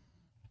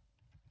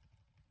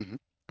 Mhm.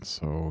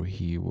 So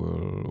he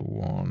will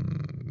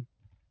 1,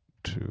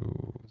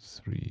 2,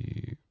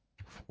 3,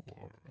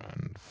 4,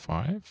 and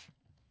 5.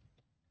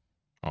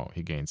 Oh,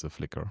 he gains a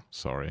flicker.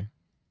 Sorry.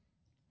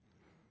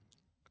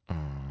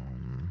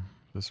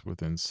 This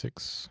within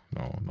 6?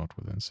 No, not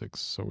within 6.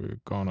 So we're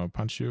gonna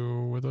punch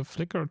you with a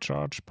flicker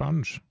charge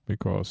punch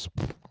because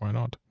why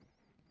not?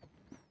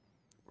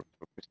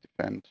 Focus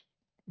defend.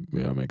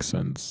 Yeah, makes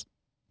sense.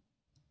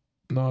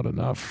 Not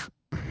enough.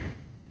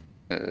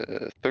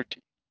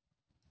 30.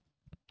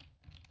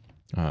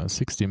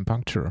 16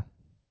 puncture.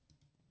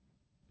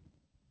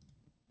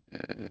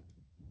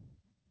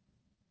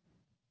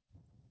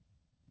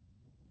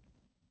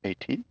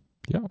 18.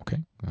 Yeah,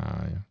 okay.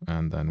 Yeah.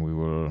 And then we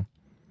will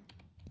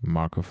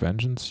Mark of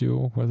Vengeance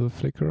you with a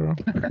flicker.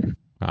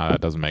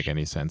 That doesn't make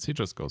any sense. He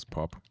just goes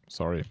pop.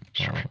 Sorry.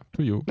 Sure.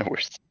 To you. No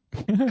worries.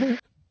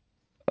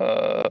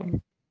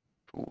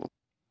 Cool.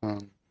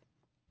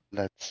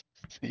 Let's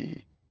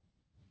see.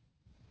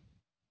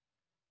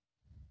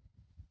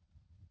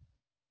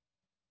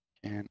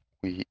 Can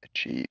we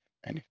achieve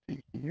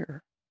anything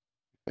here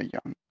with a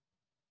young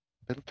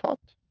little tot?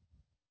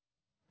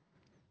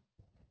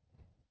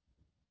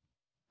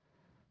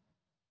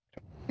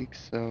 Don't think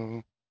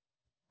so.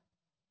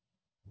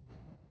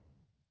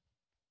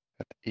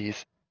 That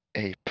is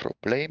a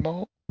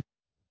problemo.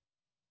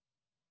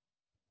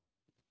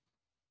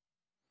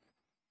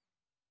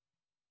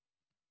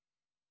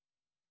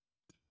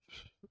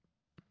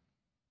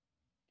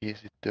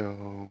 Is it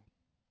though?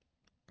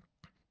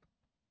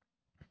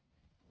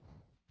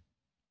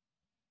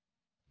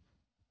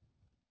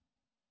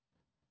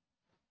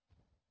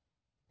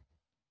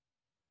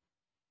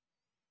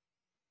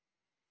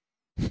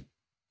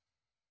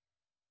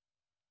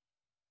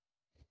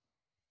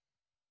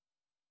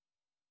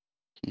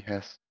 He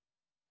has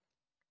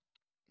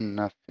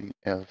nothing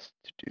else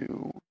to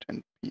do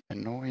than be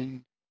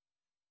annoying.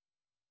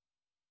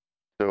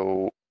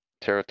 So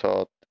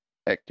Teratot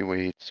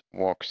activates,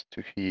 walks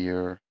to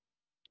here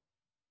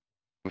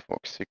with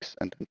walk 6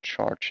 and then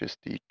charges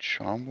the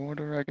Charm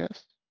Water, I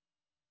guess.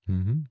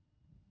 Mm-hmm.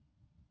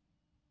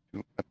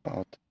 To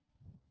about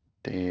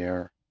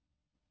there.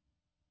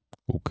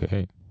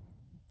 Okay.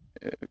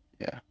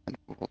 Yeah, and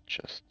we will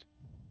just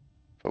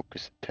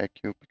focus attack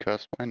you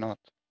because why not?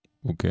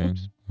 Okay.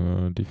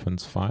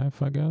 Defense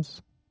 5, I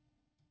guess.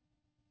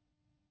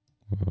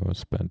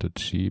 Spent a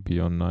chi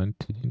beyond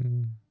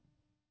 19.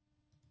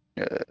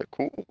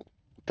 Cool.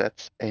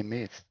 That's a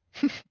miss.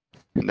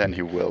 And then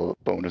he will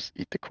bonus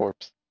eat the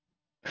corpse.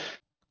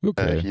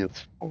 Okay.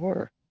 Heals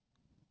for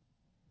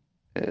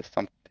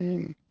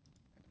something.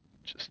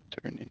 Just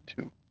turn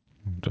into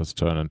Just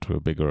turn into a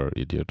bigger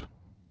idiot.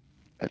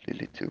 a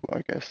Lily too,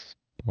 I guess.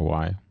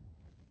 Why?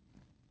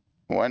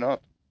 Why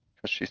not?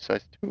 Because she's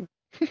size 2.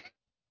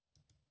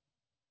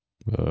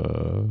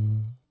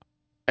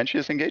 And she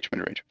has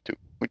engagement range of 2,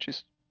 which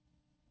is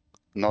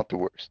not the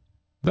worst.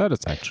 That is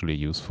actually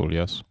useful,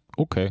 yes.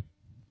 Okay.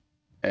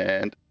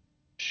 And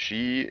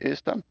she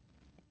is done.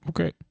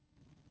 Okay.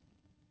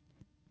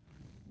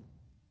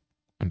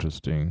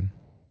 Interesting.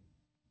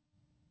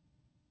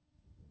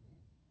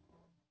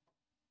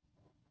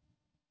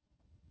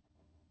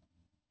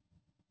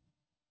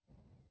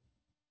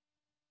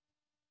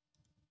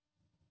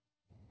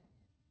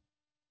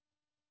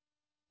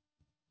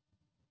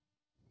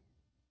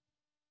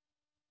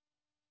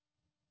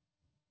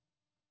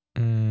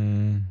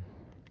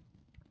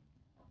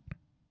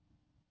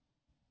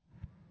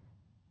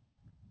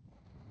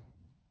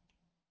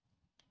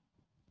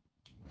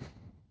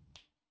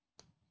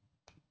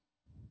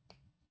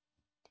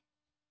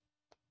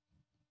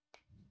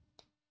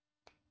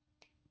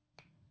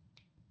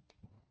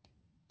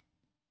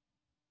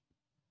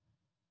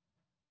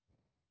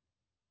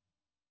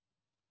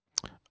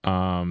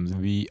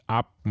 The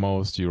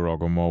upmost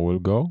Yorogomo will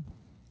go.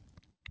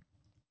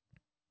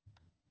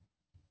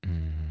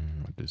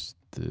 What is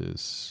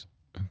this?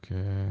 Okay,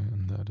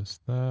 and that is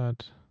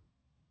that.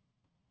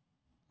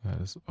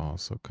 That is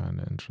also kind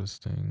of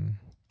interesting.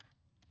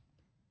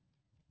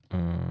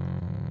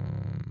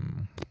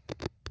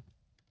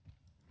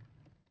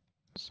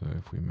 So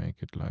if we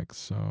make it like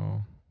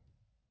so,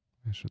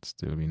 there should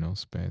still be no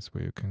space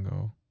where you can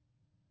go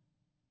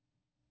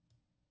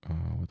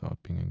without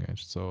being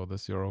engaged. So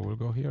this Yoro will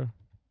go here.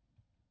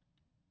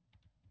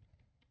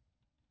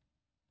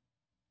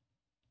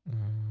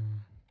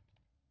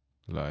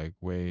 Like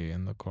way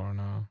in the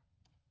corner.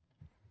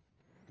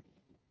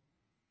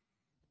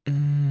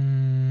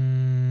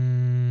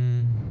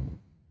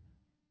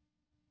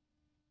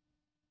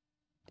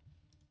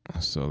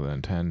 So the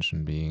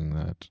intention being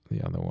that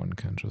the other one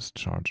can just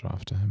charge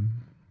after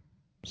him.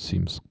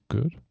 Seems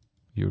good.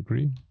 You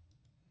agree?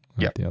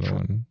 Yeah. The other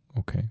one.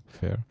 Okay,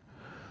 fair.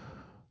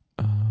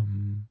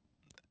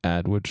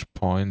 At which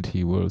point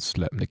he will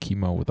slap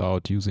Nekima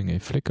without using a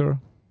flicker.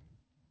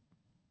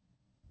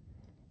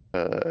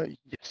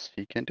 Yes,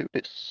 he can do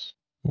this.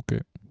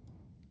 Okay.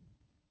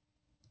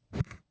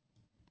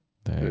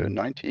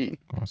 19.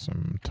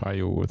 Awesome.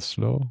 Tayo with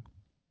slow.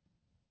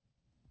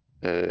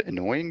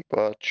 Annoying,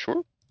 but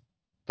sure.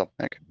 Top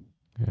neck.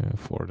 Yeah,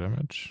 4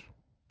 damage.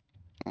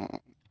 I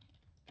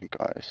think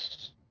I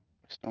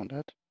stone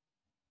that.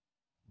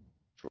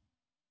 Sure.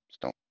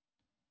 Stone.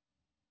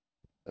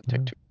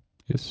 Take 2.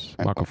 Yes.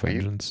 And Mark of for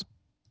you? Vengeance.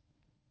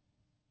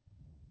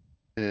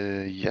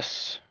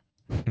 Yes.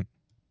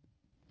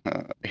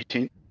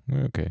 18.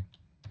 Okay.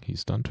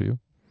 He's done to you.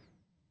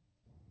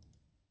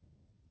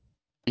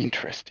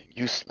 Interesting.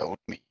 You slowed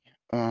me.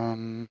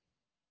 Oh,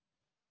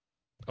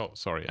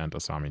 sorry. And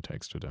Asami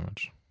takes 2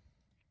 damage.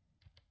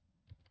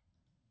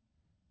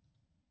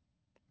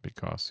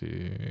 Because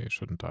he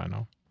shouldn't die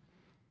now.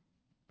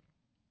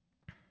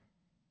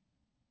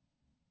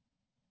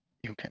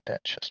 You can then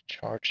just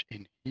charge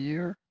in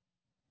here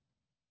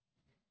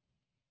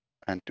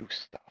and do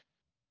stuff.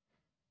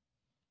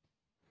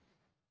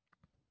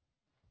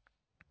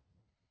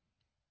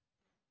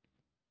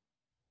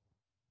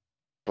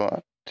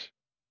 But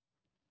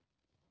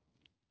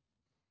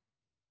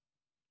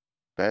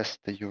best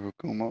the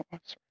Yorogumo.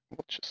 Sorry,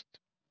 we'll just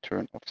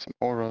turn off some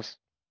auras.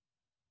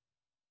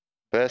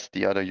 Best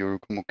the other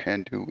Yorogumo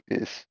can do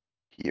is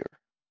here.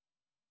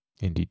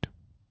 Indeed.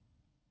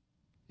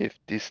 If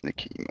this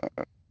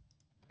Nekima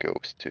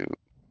goes to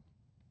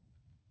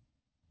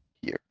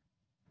here,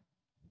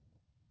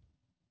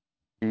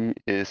 he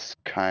is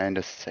kind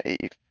of safe.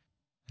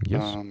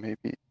 Yes.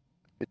 Maybe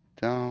a bit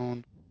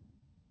down.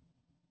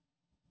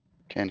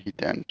 Can he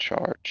then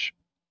charge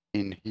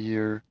in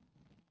here?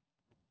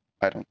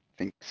 I don't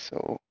think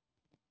so.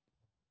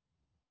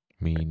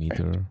 Me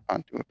neither.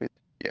 Undo a bit.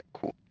 Yeah,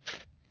 cool.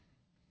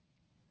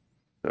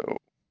 So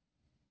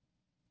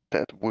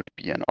that would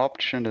be an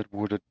option that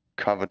would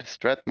cover the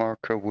strat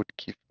marker, would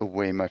give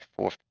away my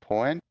 4th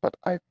point, but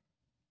I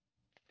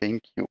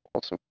think you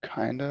also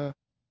kind of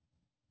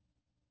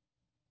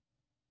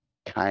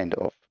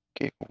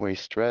gave away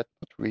strat,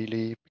 not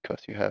really,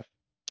 because you have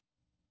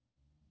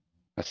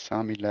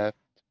Asami left.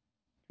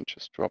 You can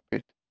just drop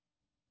it.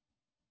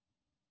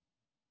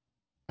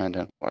 And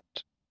then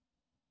what?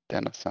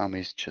 Then Asami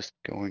is just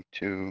going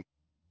to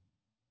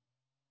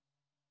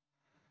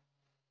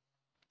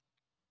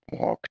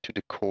walk to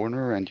the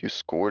corner and you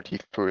score the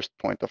first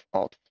point of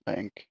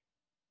outflank.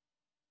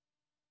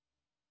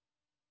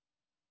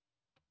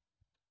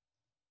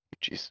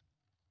 Which is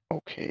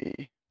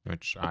okay.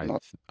 Which I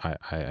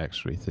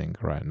actually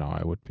think right now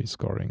I would be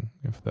scoring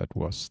if that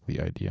was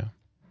the idea.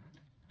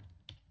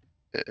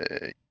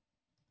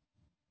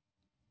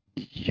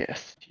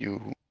 Yes,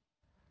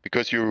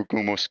 because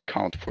Yorogumos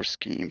count for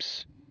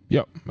schemes.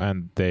 Yeah,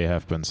 and they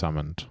have been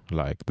summoned.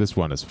 Like this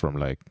one is from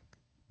like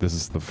this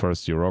is the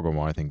first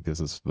Yorogomo. I think this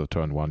is the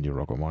turn 1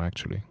 Yorogomo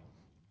actually.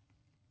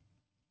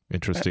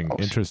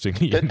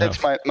 Interestingly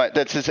enough.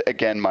 That's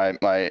again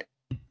my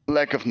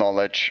lack of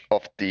knowledge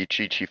of the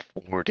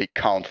GG4. They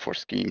count for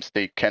schemes.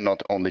 They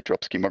cannot only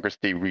drop scheme markers.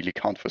 They really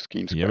count for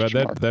schemes. Yeah,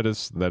 but that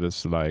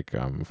is like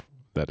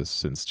that is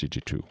since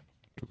GG2.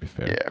 To be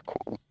fair. Yeah,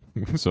 cool.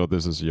 So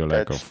this is your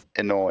lack That's of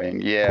annoying.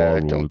 Yeah,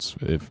 core rules.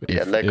 If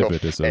lack if of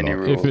it is any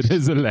rules. if it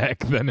is a lag,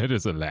 then it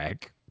is a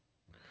lag.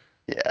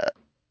 Yeah.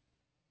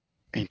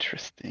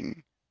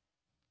 Interesting.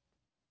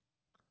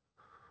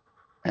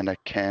 And I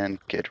can't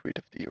get rid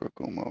of the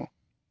Yorogumo.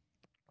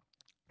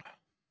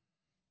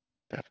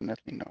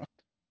 Definitely not.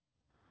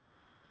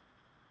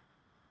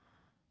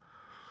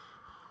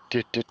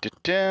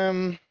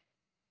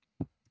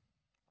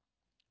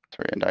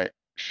 Sorry, and I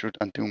should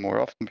undo more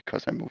often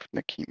because I moved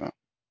Nekima.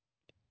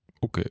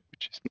 Okay.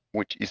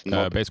 Which is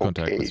not base okay.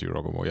 contact with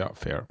Yorogomo. Yeah,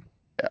 fair.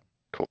 Yeah,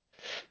 cool.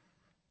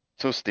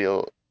 So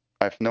still,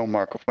 I have no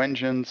mark of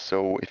vengeance.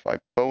 So if I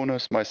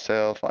bonus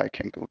myself, I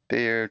can go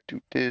there,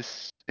 do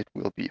this. It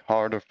will be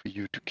harder for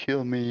you to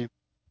kill me.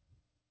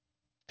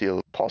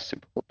 Still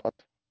possible, but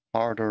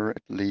harder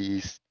at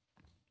least.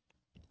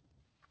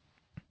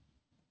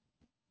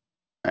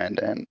 And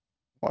then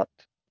what?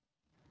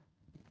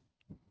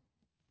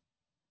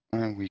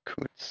 We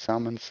could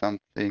summon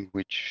something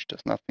which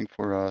does nothing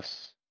for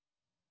us.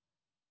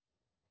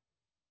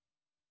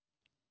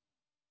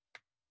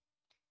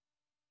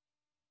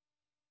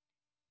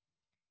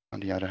 On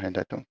the other hand,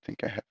 I don't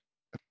think I have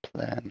a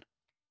plan.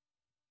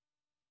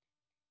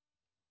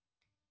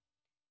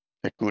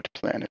 A good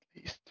plan, at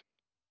least.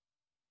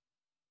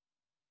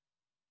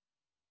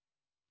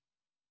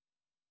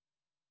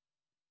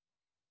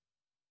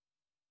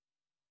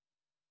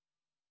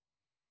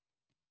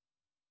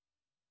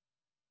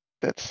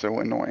 That's so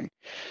annoying.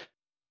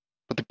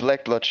 But the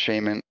Black Blood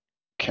Shaman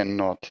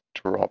cannot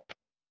drop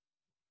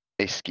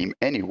a scheme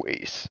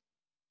anyways.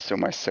 So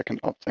my second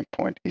outflank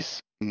point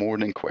is more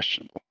than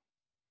questionable.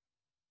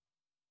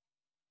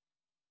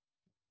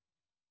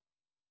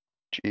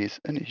 Which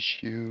is an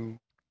issue.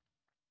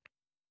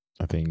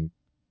 I think.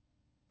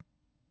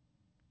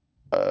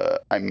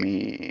 I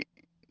mean,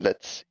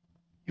 let's.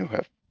 You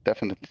have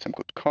definitely some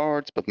good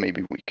cards, but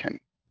maybe we can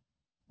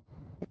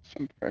put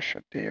some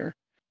pressure there.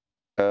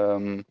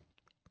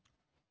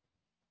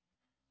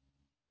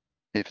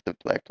 If the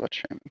Black Blood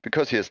Shaman,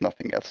 because he has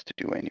nothing else to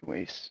do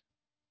anyways,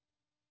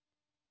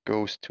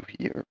 goes to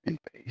here in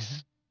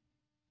base.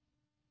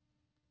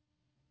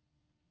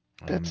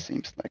 That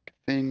seems like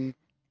a thing.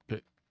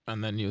 Okay.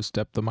 And then you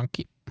step the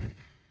monkey.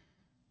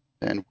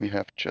 Then we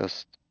have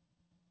just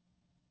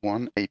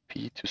 1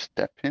 AP to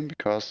step him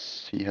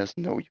because he has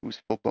no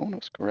useful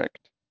bonus,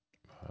 correct?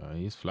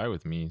 He's fly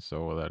with me,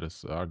 so that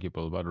is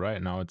arguable, but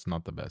right now it's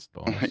not the best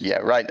bonus. Yeah,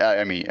 right.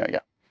 I mean, yeah.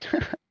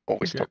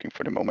 Always Okay. talking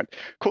for the moment.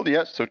 Cool,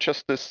 yeah. So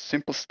just this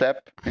simple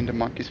step in the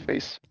monkey's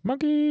face.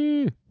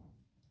 Monkey!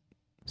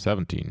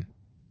 17.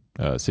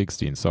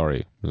 16,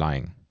 sorry.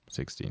 Lying.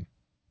 16.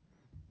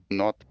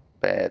 Not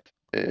bad.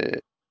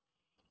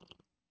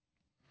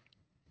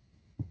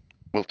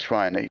 We'll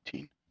try an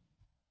 18.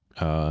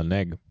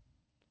 Neg.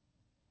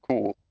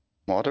 Cool.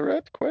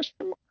 Moderate,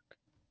 question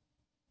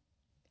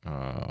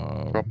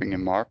mark? Dropping a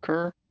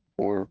marker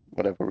for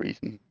whatever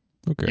reason.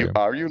 Okay.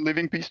 Are you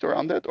living beast or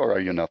undead, or are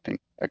you nothing,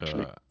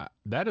 actually?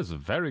 That is a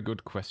very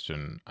good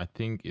question. I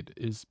think it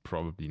is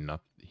probably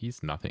not.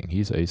 He's nothing.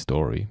 He's a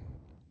story.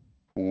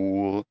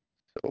 Cool.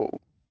 So,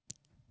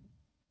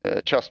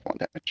 just 1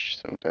 damage.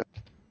 So that.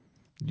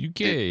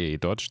 Okay,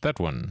 dodge that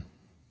one.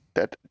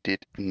 That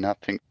did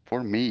nothing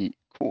for me.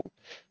 Cool.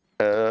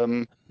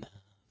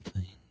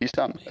 He's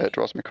done.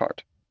 Draws me a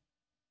card.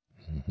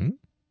 Mm-hmm.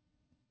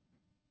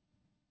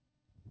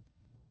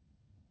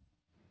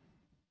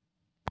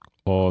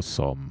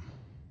 Awesome.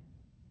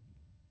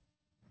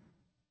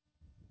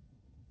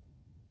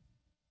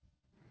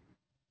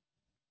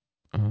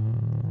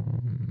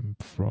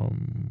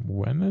 From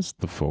when is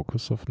the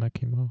focus of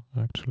Nekima,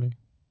 actually?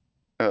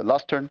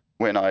 Last turn,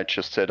 when I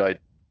just said I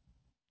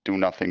do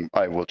nothing,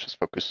 I will just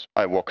focus.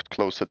 I walked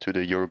closer to the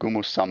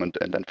Yorugumu, summoned,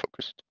 and then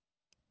focused.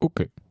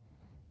 Okay.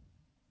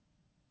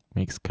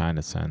 Makes kind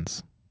of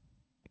sense.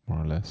 More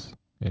or less.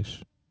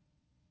 Ish.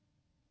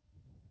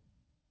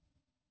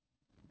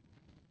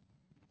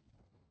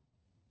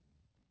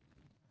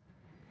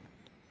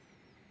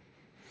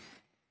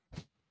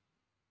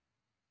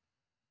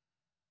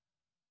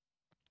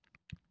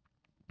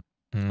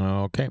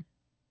 Okay.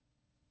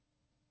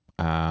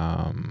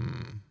 I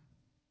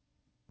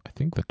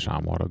think the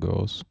Charm Water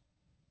goes.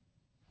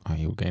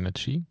 He will gain a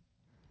Chi.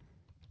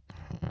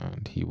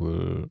 And he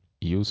will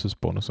use his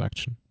bonus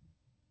action.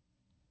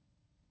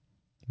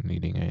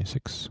 Needing a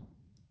 6.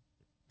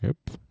 Yep,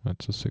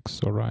 that's a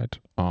 6, alright.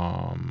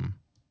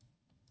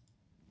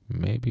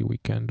 Maybe we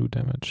can do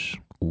damage.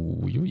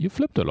 Ooh, you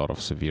flipped a lot of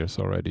severes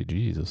already,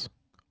 Jesus.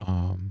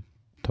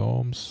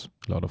 Tomes,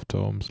 a lot of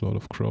tomes, a lot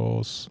of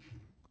crows.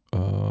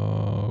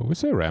 We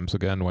say rams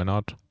again, why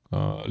not?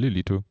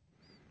 Lily too.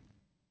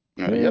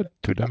 Yep,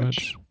 2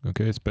 damage.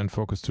 Okay, spend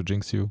focus to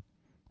jinx you.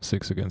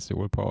 6 against the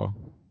willpower.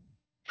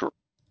 Sure.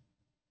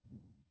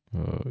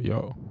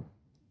 Yeah.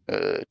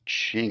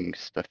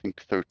 Jinxed, I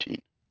think 13.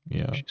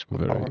 Yeah,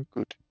 very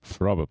good.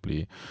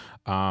 Probably.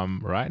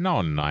 Right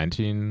now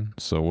 19,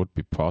 so would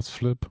be pause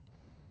flip.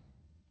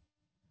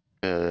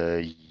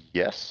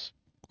 Yes.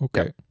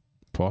 Okay. Yep.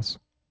 Pause.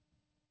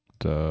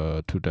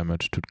 The 2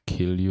 damage to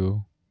kill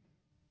you.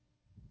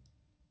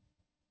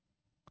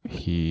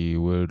 He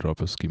will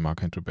drop a ski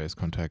mark into base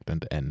contact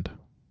and end.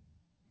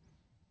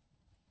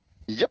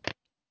 Yep.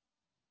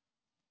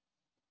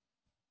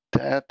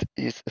 That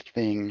is a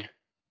thing.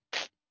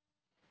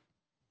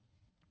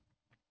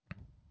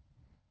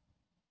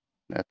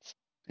 Let's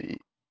see.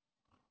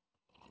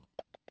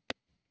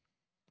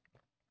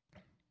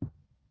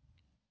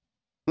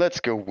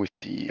 Let's go with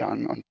the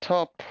young on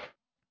top.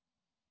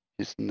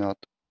 He's not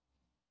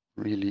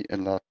really a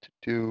lot to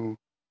do.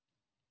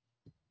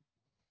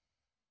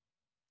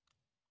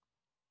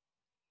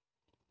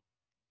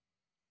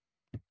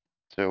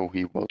 So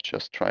he will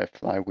just try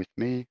fly with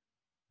me.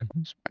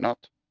 Why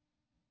not?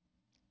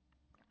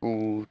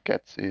 Cool,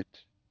 gets it.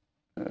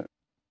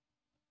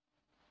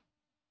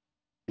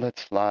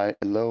 Let's fly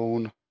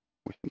alone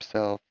with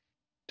himself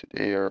to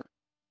there.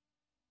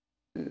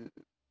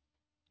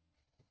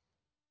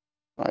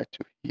 fly to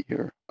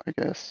here, I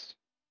guess.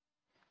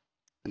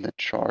 And then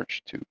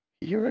charge to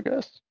here, I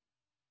guess.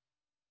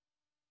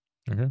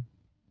 Okay.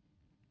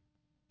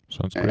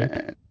 Sounds great.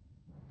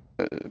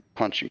 And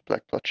punching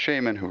Black Blood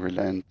Shaman who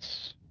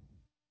relents.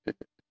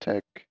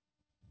 Attack.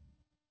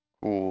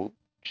 Cool.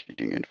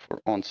 Cheating in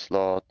for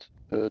onslaught.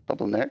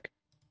 Double neck.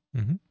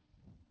 Mm-hmm.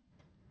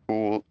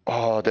 Cool.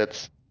 Oh,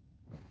 that's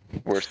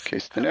worst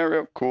case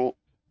scenario. Cool.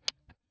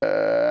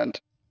 And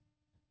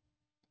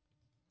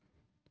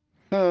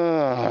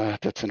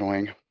that's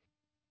annoying.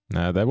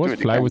 That was Do it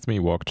fly again. with me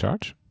walk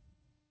charge.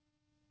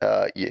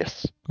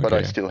 Yes, but I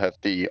Okay. still have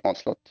the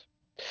onslaught.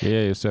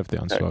 Yeah, you still have the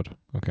onslaught.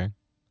 Okay.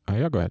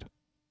 Yeah, go ahead.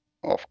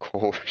 Of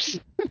course.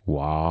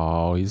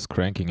 Wow, he's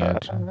cranking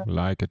it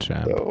like a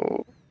champ.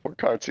 So 4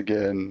 cards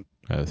again.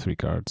 3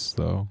 cards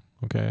though.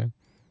 Okay.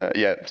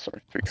 Yeah,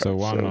 sorry, 3 cards. So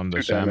one on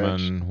the 2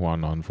 damage. Shaman,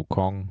 one on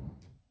Wukong.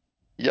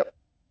 Yep.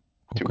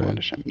 2 Okay. on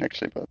the Shaman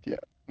actually, but yeah.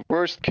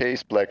 Worst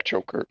case, Black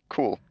Joker.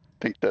 Cool. I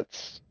think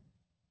that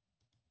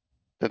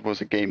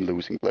was a game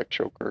losing Black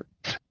Joker.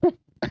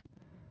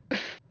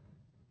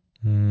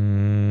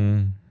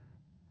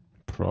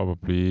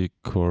 Probably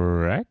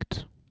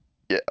correct.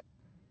 Yeah.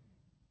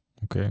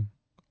 Okay.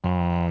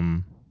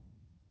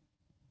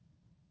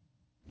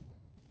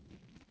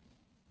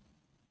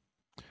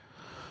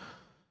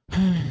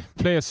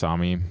 Play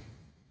Asami.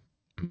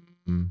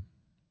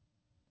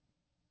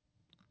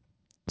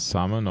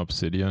 Summon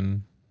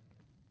Obsidian.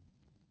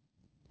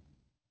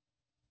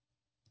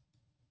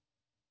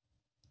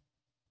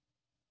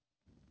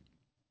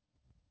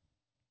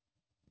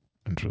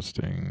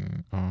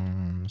 Interesting.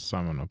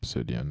 Summon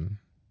Obsidian.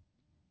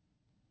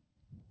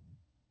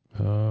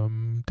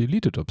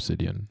 Deleted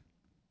Obsidian.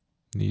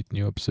 Need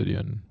new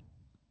Obsidian.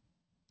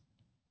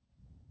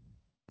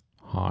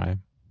 Hi.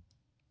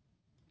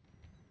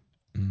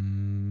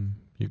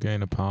 You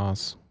gain a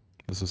pass.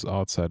 This is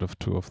outside of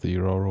 2 of the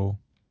Roro.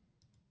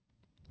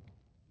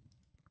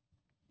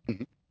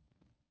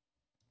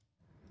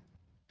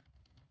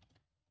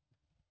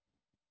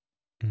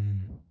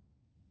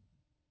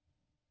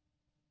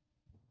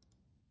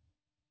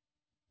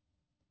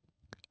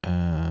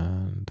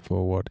 And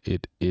for what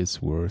it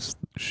is worth,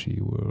 she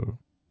will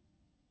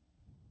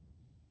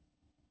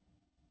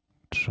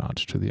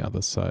charge to the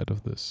other side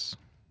of this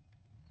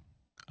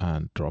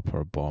and drop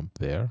her bomb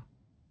there,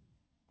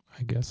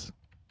 I guess.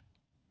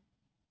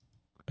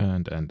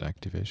 And end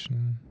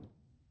activation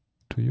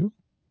to you.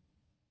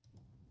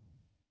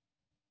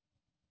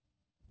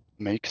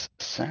 Makes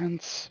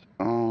sense.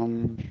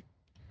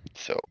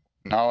 So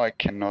now I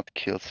cannot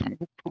kill Sun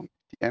Wukong,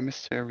 the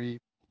emissary,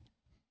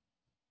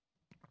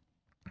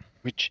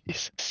 which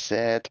is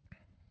sad.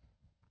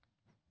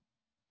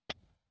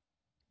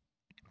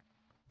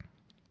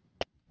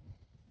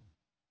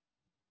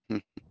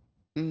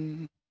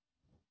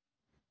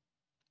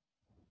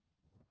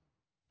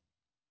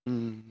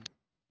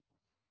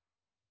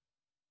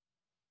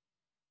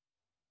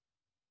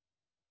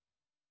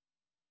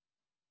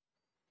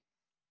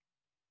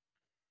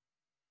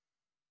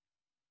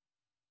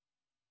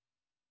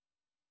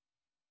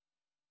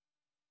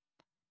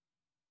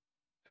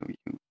 So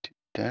you did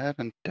that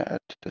and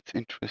that. That's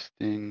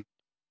interesting.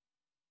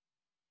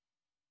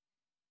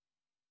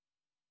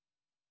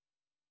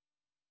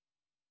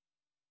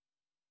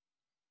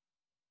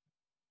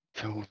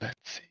 So let's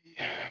see.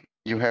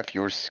 You have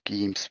your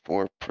schemes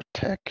for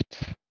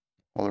protect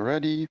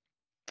already.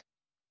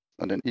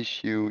 Not an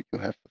issue. You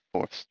have the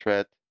 4th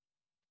strat.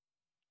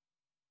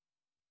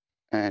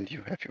 And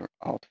you have your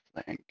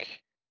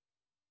outflank.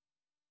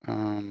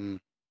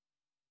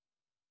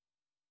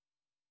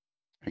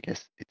 I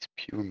guess it's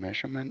pure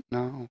measurement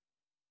now.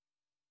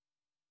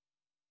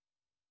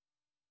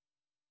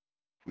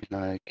 We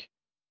like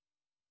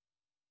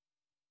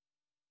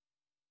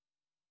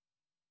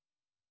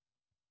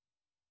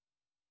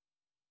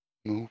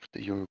move the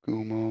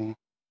Yorugumo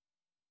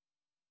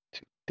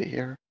to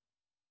there.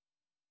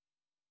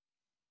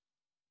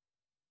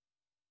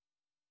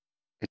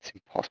 It's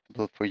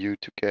impossible for you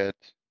to get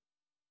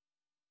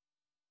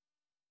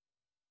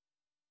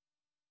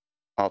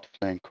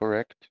outflank,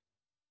 correct?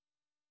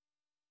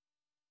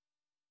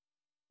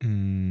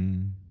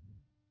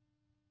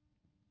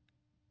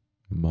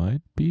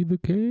 Might be the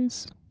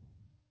case.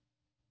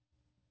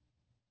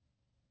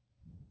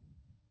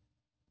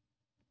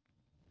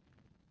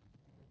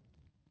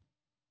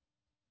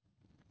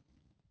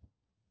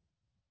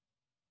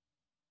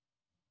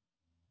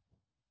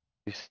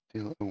 Is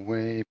still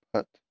away,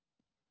 but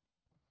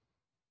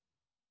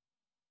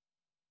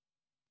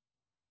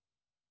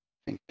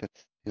I think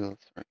that's still,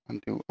 sorry,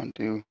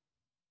 undo.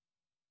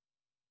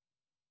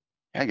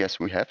 I guess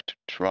we have to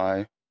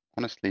try.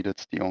 Honestly,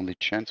 that's the only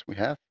chance we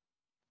have.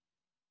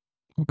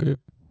 Okay.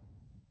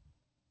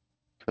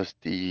 Because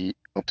the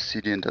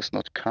obsidian does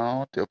not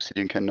count. The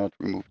obsidian cannot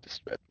remove the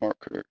strat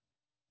marker.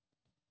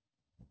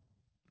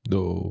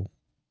 No,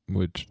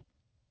 which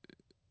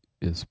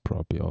is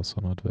probably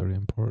also not very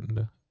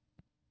important.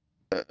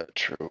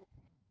 True.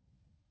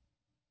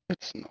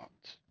 It's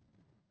not.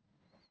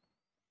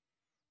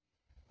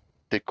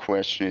 The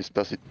question is,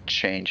 does it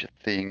change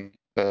a thing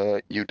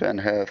You then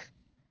have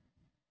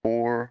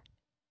 4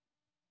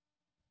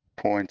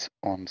 points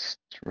on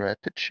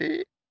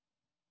strategy,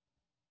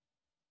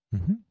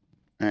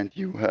 and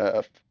you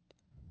have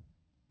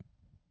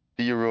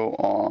 0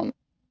 on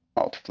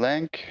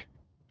Outflank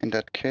in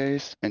that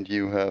case, and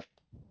you have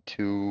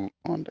 2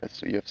 on that,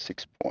 so you have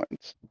 6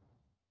 points.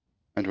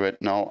 And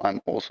right now I'm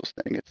also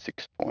staying at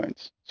 6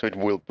 points, so it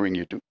will bring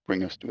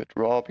us to a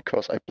draw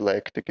because I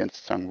blacked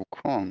against Sun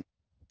Wukong,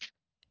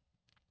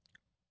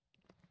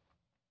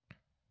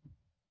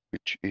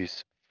 which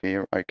is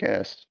fair, I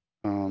guess.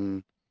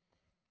 So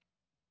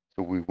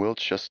we will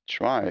just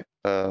try.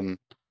 Nekima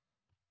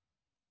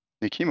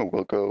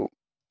will go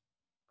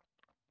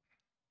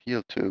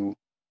heal 2.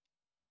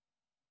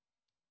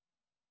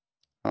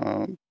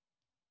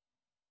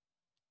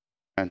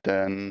 And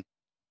then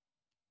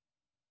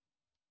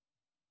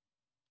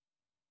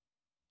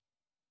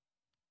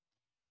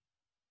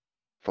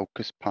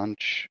focus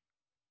punch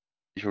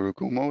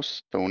Yorogumo,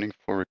 stoning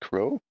for a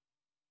crow.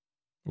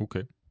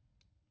 Okay,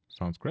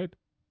 sounds great.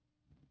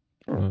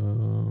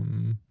 Sure.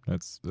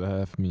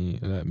 Let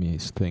me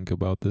think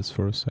about this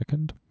for a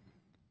second.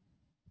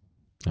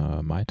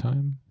 My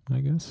time,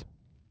 I guess.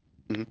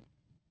 Mm-hmm.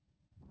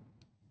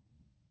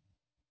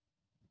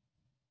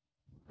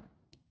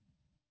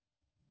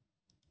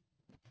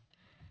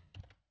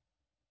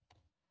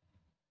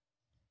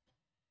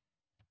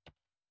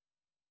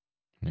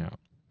 Yeah,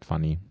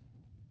 funny.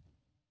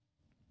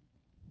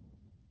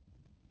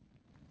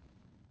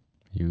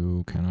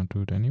 You cannot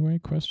do it anyway?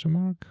 Question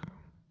mark.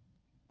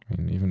 I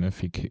mean, even if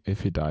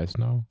he dies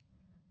now.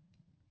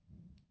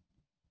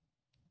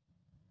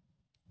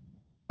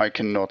 I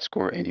cannot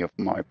score any of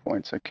my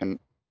points. I can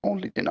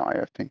only deny,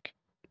 I think.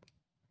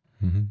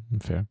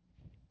 Fair.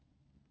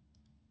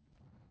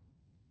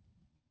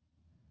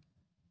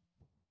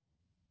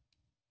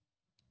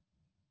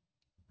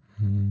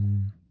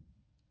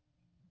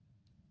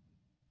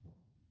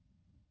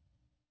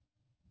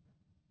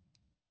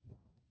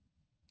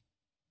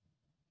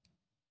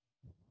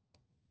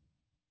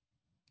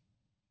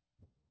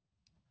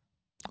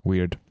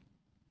 Weird.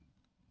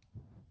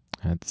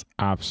 That's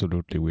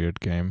absolutely weird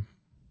game.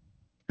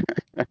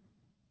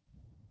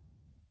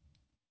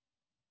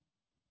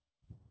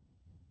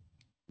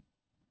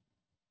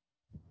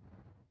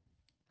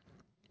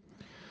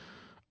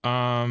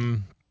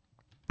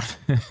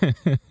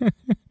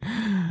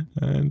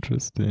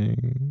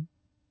 Interesting.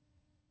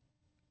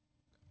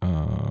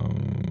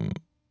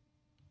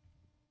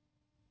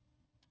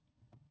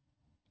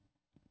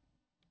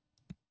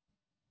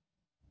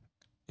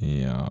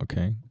 Yeah,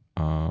 okay.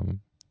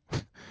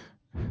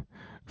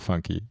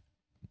 Funky.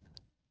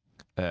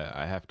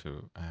 I have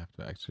to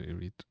actually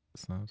read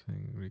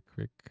something real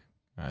quick.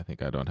 I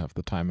think I don't have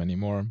the time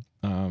anymore.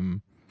 I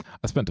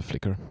spent a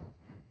flicker.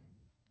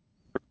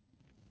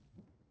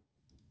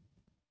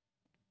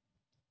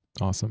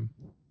 Awesome.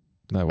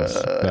 That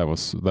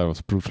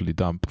was brutally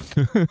dumb.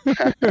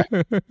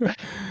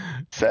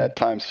 Sad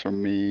times for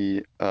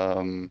me.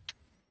 So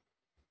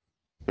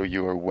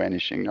you are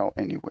vanishing now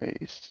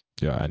anyways.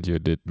 Yeah, and you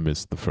did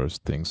miss the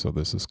first thing, so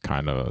this is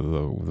kind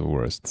of the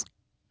worst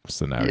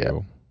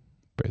scenario,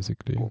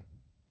 basically. Cool.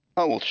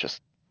 I will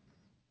just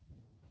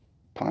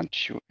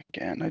punch you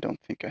again. I don't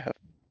think I have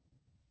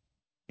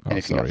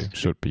anything else.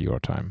 Should be your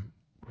time.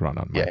 Run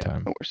on my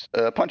time. No worries.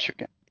 Punch you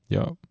again.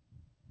 Yeah.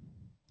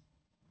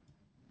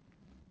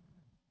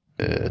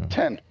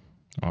 10.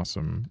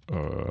 Awesome.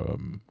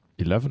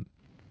 11.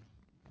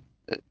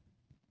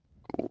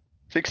 Cool.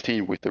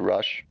 16 with the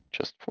rush,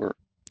 just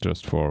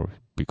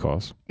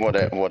because. What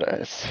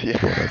okay. Yeah,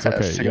 that's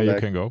okay. Yeah, you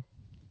can go.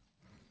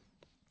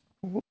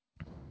 So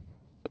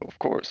of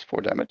course,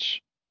 4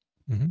 damage.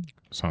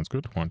 Sounds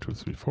good. 1, 2,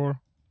 3, 4.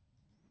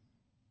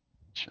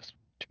 Just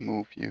to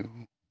move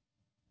you,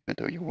 even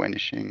though you're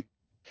vanishing.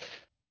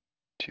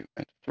 2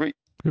 and 3.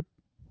 Yep.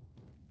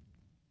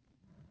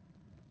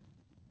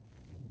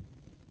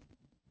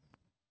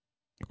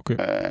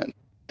 Okay. And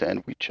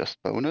then we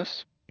just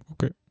bonus.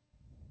 Okay.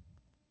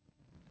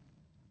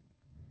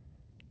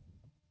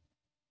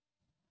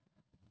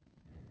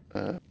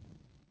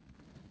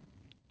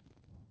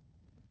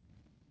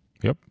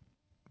 Yep.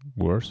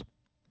 Worse.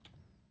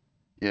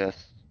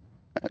 Yes.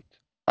 And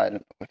I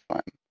don't know if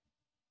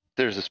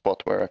there's a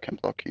spot where I can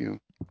block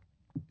you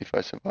if I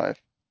survive.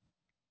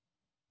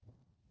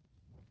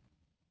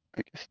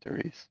 I guess there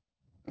is.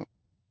 Oh.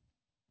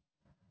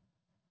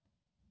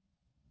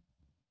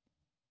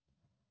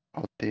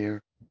 Out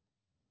there.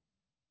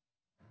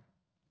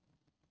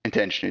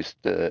 Intention is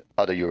the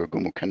other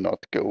Yorogumo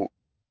cannot go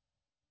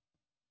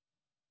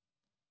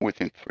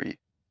within 3.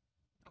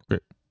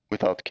 Okay.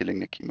 Without killing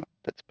Nekima.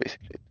 That's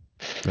basically it.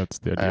 That's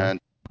the idea. And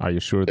are you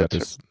sure that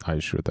is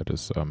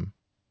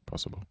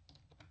possible?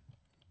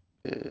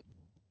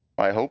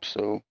 I hope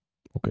so.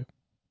 Okay.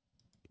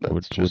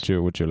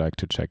 Would you like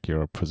to check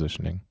your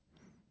positioning?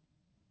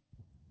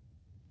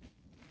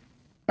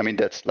 I mean,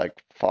 that's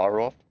like far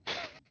off.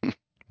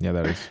 Yeah,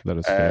 that is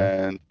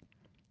fair. And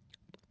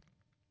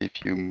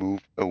if you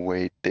move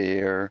away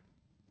there,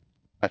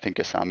 I think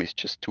Asami is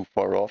just too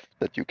far off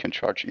that you can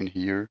charge in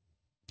here.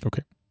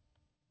 Okay.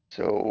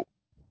 So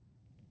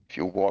if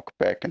you walk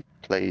back and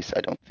place,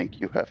 I don't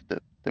think you have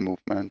the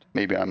movement.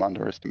 Maybe I'm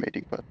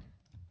underestimating, but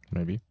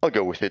Maybe. I'll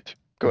go with it.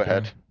 Go Okay.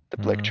 ahead. The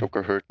Black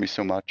Joker hurt me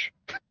so much.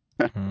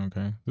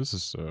 Okay. This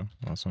is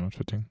also not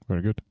fitting.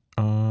 Very good.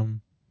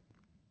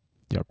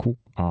 Yeah, cool.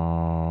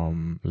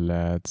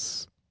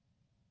 Let's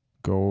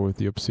go with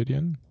the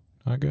Obsidian,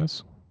 I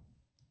guess.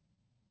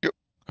 Yep.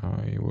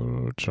 I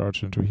will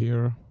charge into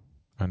here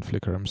and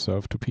flicker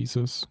himself to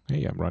pieces.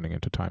 Hey, I'm running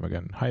into time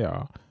again.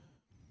 Hiya.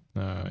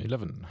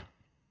 11.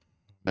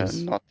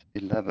 Not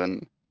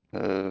 11.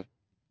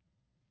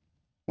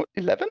 What,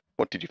 11?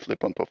 What did you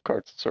flip on both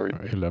cards? Sorry.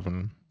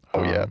 11.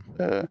 Oh, yeah.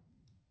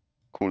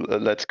 Cool.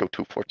 Let's go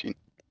to 14.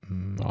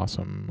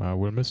 Awesome.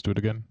 We'll miss. Do it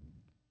again.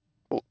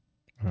 Cool.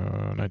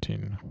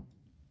 19.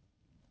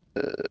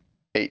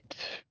 8.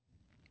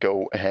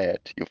 Go ahead.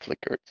 You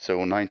flickered.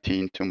 So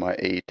 19 to my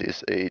 8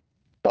 is a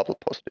double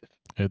positive.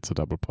 It's a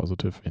double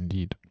positive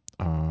indeed.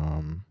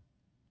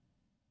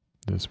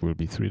 This will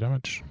be 3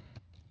 damage.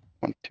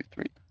 1, 2,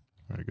 3.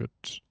 Very good.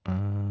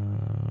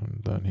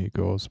 And then he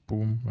goes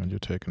boom, and you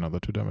take another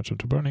 2 damage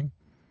into burning.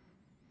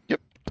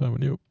 Yep. Time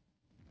on you.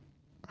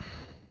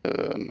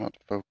 Not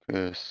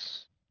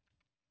focus.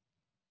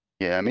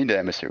 Yeah, I mean, the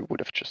emissary would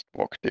have just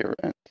walked there,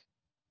 and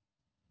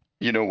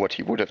you know what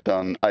he would have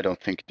done. I don't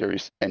think there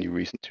is any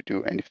reason to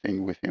do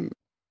anything with him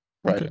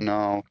right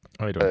now.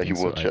 I don't He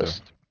think will so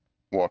just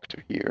walk to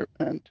here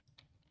and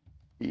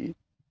be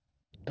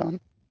done.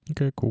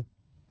 Okay, cool.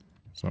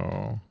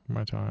 So,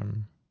 my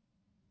time.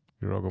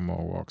 Hirogomo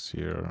walks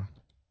here.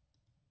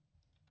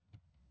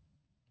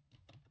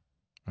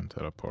 And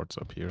teleports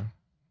up here.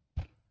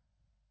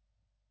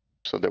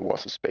 So there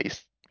was a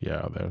space.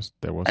 Yeah,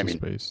 there was a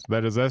space.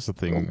 That's the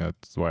thing.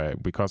 That's why,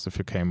 because if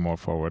you came more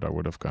forward, I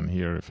would have gone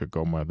here. If you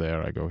go more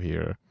there, I go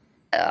here.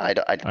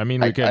 I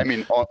mean, we can. I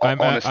mean,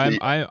 honestly,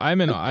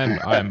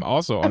 I'm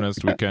also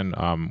honest. We can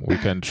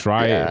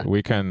try. Yeah.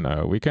 We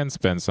can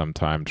spend some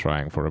time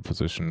trying for a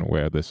position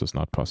where this is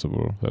not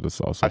possible. That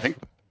is also. I think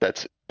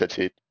that's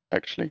it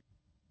actually.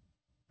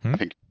 I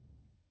think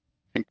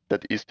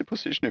that is the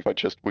position. If I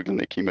just wiggle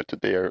Nekima to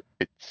there,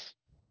 it's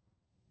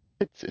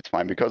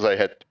fine because I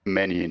had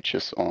many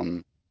inches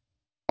on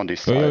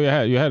this side.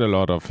 Yeah, you had a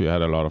lot of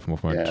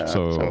movement. Yeah,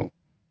 so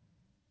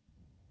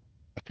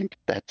I think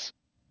that's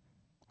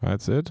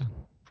it.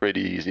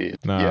 Pretty easy.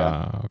 Nah,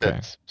 yeah. Okay.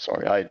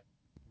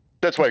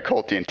 That's why I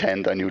called the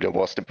intent. I knew there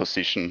was the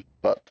position,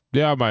 but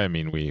yeah, but I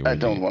mean, I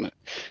don't want it.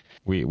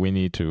 We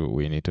need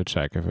to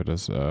check if it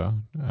is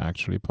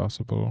actually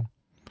possible.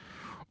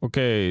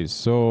 Okay,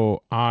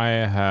 so I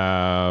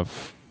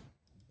have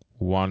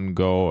 1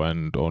 go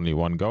and only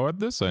 1 go at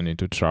this. I need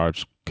to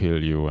charge,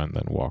 kill you, and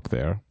then walk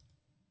there.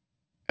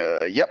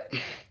 Yep.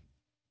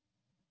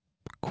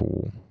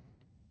 Cool.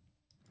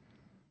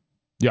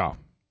 Yeah.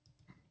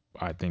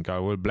 I think I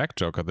will Black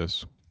Joker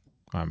this.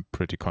 I'm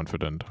pretty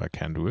confident I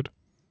can do it.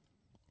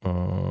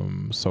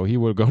 So he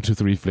will go to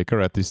 3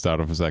 flicker at the start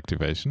of his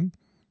activation.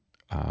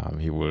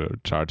 He will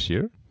charge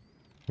here,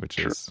 which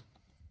is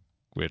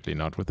weirdly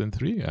not within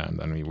 3, and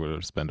then we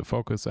will spend a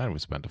focus, and we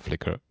spend a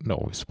flicker. No,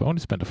 we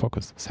only spend a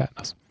focus.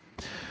 Sadness.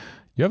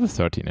 You have a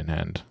 13 in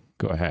hand.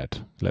 Go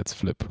ahead. Let's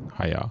flip.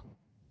 Hiya.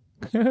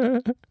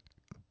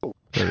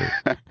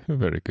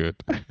 Very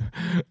good.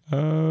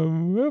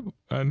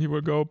 And he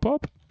will go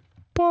pop.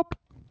 Pop.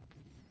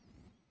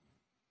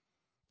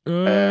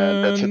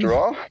 And that's a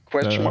draw?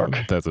 Question mark.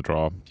 That's a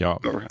draw. Yeah.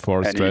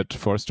 Four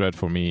strat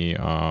for me.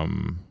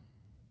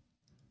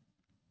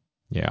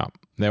 Yeah.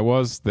 There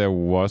was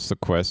a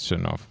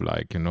question of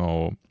like,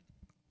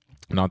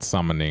 not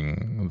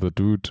summoning the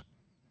dude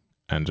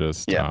and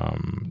just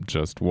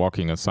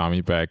walking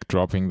Asami back,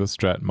 dropping the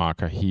strat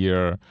marker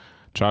here,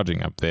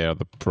 charging up there.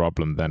 The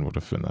problem then would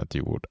have been that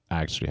you would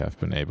actually have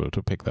been able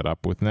to pick that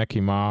up with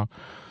Nekima.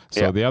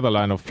 So the other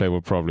line of play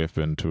would probably have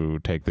been to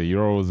take the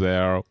Euro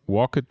there,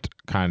 walk it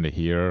kind of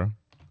here,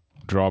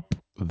 drop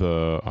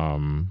the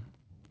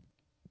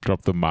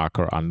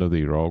marker under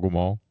the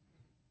Hirogomo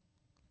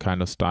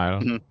kind of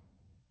style,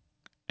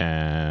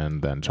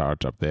 and then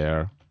charge up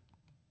there.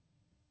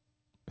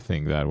 I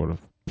think that would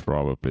have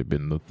probably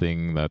been the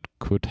thing that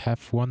could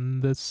have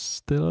won this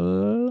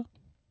still.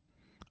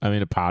 I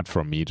mean, apart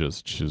from me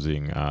just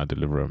choosing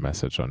deliver a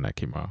message on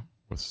Nekima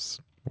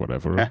was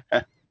whatever,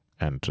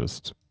 and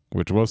just...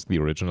 which was the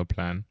original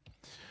plan.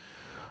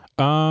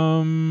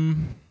 So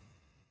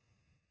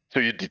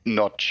you did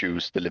not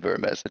choose deliver a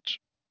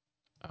message?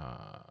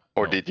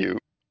 Or did you?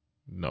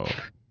 No,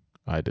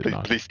 I did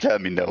not. Please tell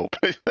me no.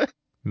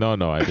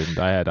 No, I didn't.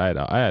 I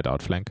had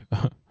Outflank.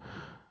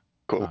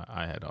 Cool.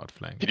 I had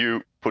Outflank. Did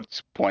you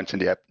put points in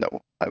the app?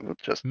 No, I will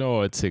just...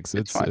 No, it's 6.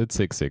 It's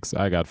 6/6.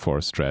 I got 4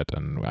 strat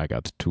and I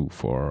got 2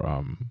 for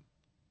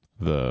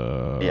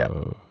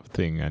the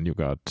thing, and you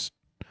got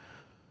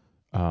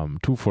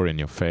 2 for in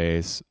your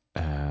face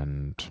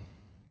and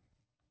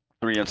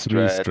 3 on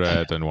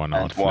strat and 1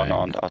 and outflank. 1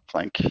 on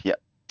outflank. Yeah,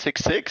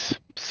 6/6.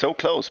 So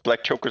close.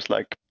 Black Joker's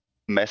like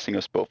messing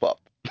us both up.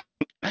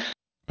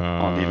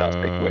 on the last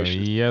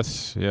equation.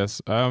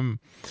 Yes. I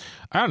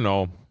don't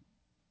know.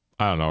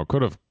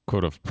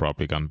 Could have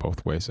probably gone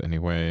both ways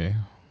anyway.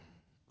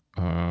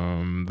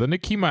 The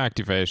Nekima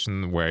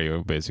activation, where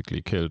you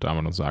basically killed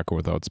No Zako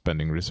without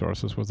spending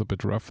resources, was a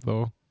bit rough,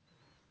 though.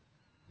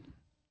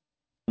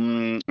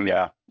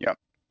 Yeah.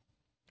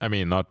 I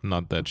mean, not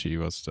that she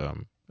was.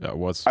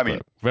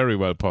 Very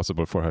well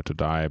possible for her to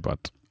die,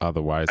 but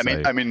otherwise,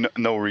 I mean,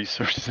 no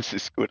resources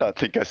is good. I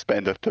think I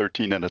spent a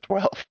 13 and a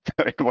 12.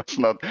 It was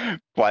not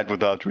quite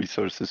without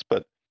resources,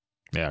 but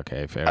yeah,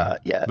 okay, fair.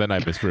 Yeah. Then I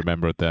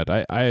misremembered that.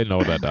 I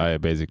know that I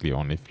basically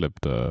only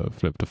flipped a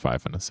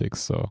 5 and a 6.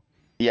 So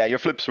yeah, your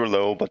flips were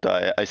low, but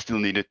I still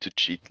needed to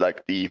cheat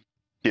like the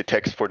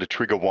attacks for the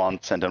trigger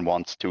once and then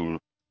once to,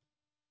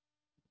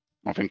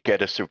 I think,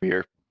 get a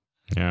severe.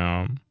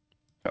 Yeah.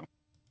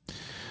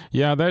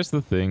 Yeah, there's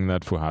the thing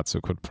that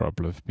Fuhatsu could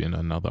probably have been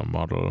another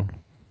model.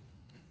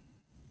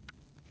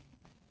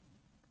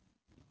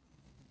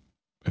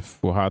 If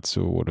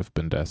Fuhatsu would have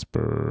been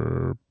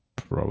Desper,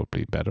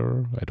 probably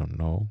better. I don't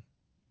know.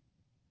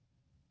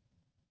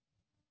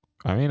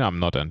 I mean, I'm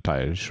not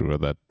entirely sure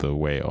that the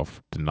way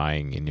of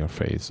denying in your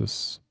face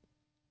is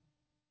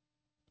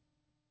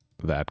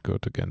that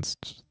good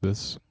against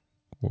this,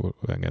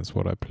 against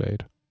what I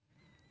played.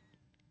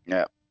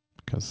 Yeah.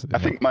 Because I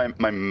think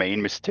my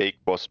main mistake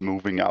was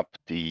moving up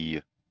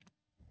the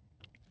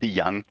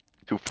young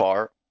too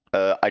far.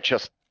 I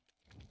just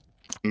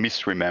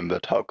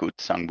misremembered how good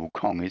Sun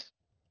Wukong is.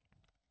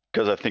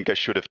 Because I think I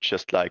should have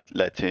just like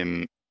let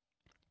him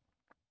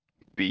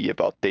be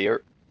about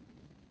there.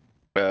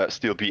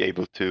 Still be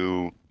able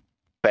to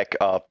back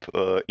up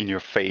in your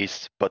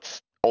face,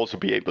 but also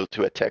be able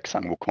to attack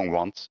Sun Wukong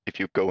once if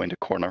you go in the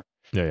corner.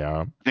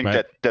 Yeah. I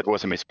think that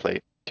was a misplay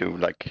to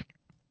like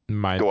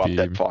go up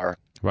that far.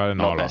 Well,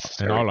 in all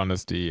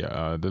honesty,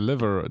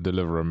 deliver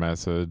a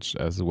message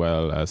as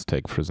well as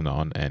take prisoner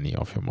on any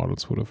of your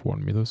models would have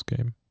won me this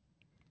game.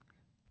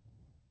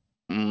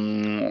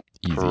 Easy.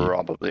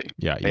 Probably.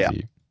 Yeah,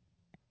 easy.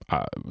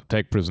 Yeah.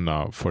 Take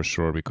prisoner for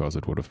sure because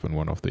it would have been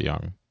one of the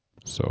young.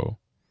 So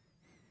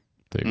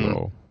there you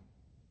go.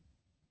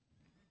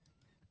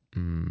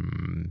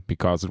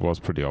 Because it was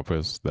pretty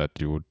obvious that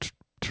you would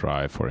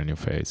try for in your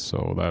face.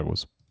 So that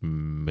was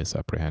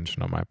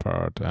misapprehension on my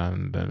part.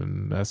 And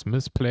then as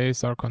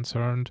misplays are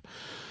concerned,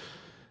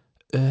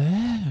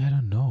 I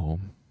don't know.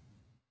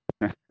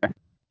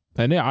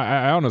 And yeah,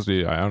 I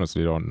honestly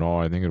don't know.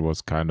 I think it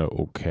was kind of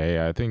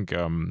okay. I think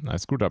I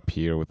screwed up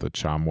here with the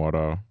charm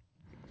water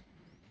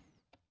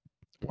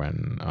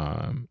when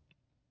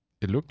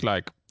it looked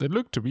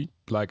to me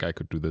like I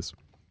could do this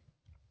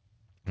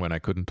when I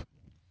couldn't.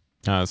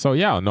 So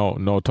yeah,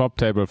 no top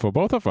table for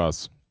both of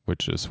us,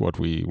 which is what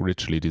we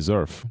richly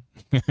deserve.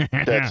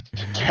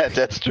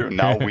 That's true.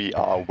 Now we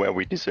are where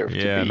we deserve to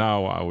be. Yeah,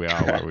 now we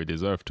are where we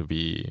deserve to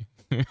be.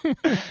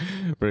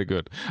 Very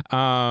good.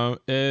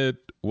 It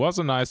was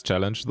a nice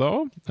challenge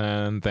though,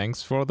 and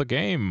thanks for the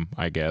game,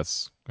 I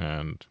guess.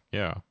 And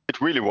yeah,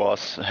 it really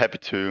was. Happy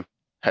to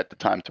had the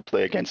time to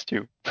play against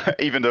you,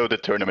 even though the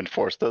tournament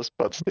forced us,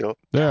 but still.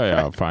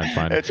 Yeah,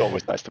 fine. It's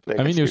always nice to play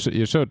against you.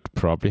 You should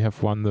probably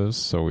have won this,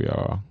 so we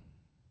are,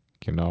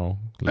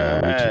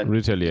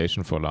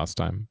 retaliation for last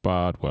time,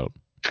 but well.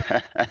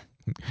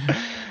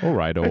 All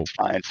right, That's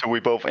fine. So we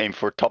both aim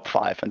for top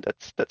 5, and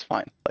that's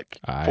fine. Like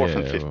 4th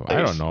and 5th place.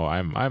 I don't know.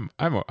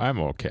 I'm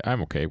okay.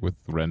 I'm okay with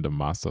random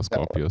Master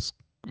Scorpios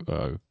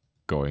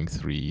going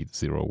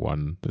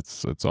 3-0-1.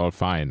 It's all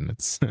fine.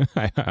 It's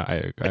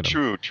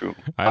true.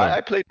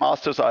 I played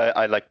Masters.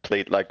 I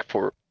played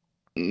for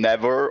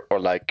never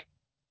or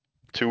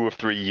 2 or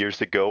 3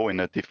 years ago in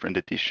a different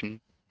edition.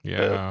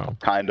 Yeah,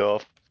 kind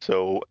of.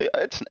 So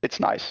it's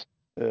nice.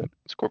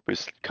 Scorpio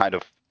is kind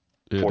of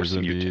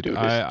forcing you to do this.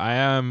 I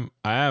am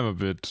a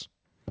bit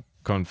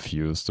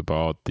confused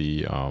about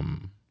the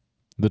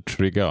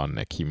trigger on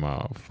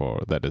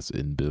Nekima that is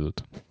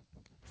inbuilt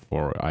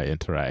for I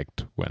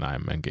interact when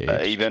I'm engaged.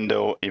 Even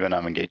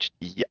I'm engaged,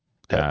 yeah.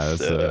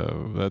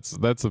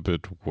 That's a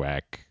bit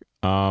whack.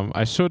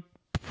 I should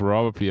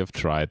probably have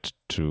tried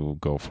to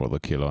go for the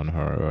kill on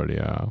her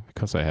earlier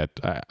because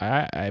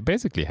I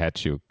basically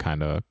had you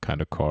kind of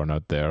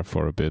cornered there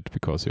for a bit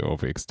because you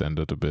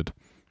overextended a bit.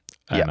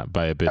 And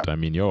by a bit, I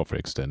mean you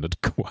overextended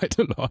quite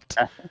a lot.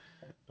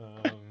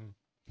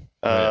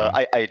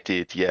 I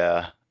did,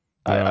 yeah.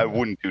 I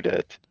wouldn't do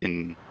that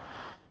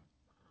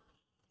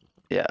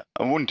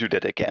I wouldn't do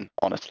that again,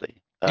 honestly.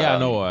 Yeah,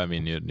 no, I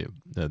mean,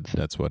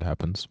 that's what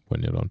happens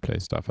when you don't play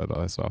stuff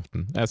as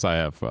often as I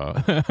have,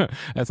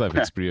 as I've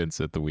experienced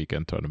at the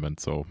weekend tournament.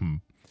 So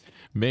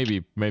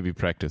maybe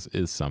practice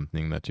is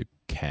something that you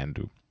can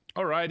do.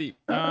 Alrighty,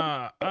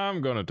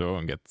 I'm gonna go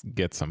and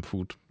get some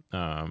food.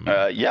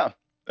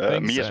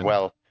 Me as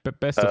well.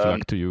 Best of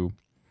luck to you.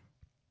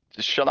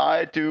 Shall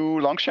I do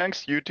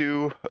Longshanks? You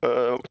do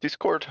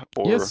Discord?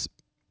 Or? Yes,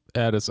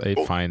 that is a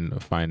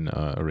fine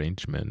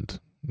arrangement.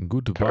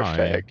 Goodbye.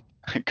 Perfect.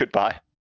 Goodbye.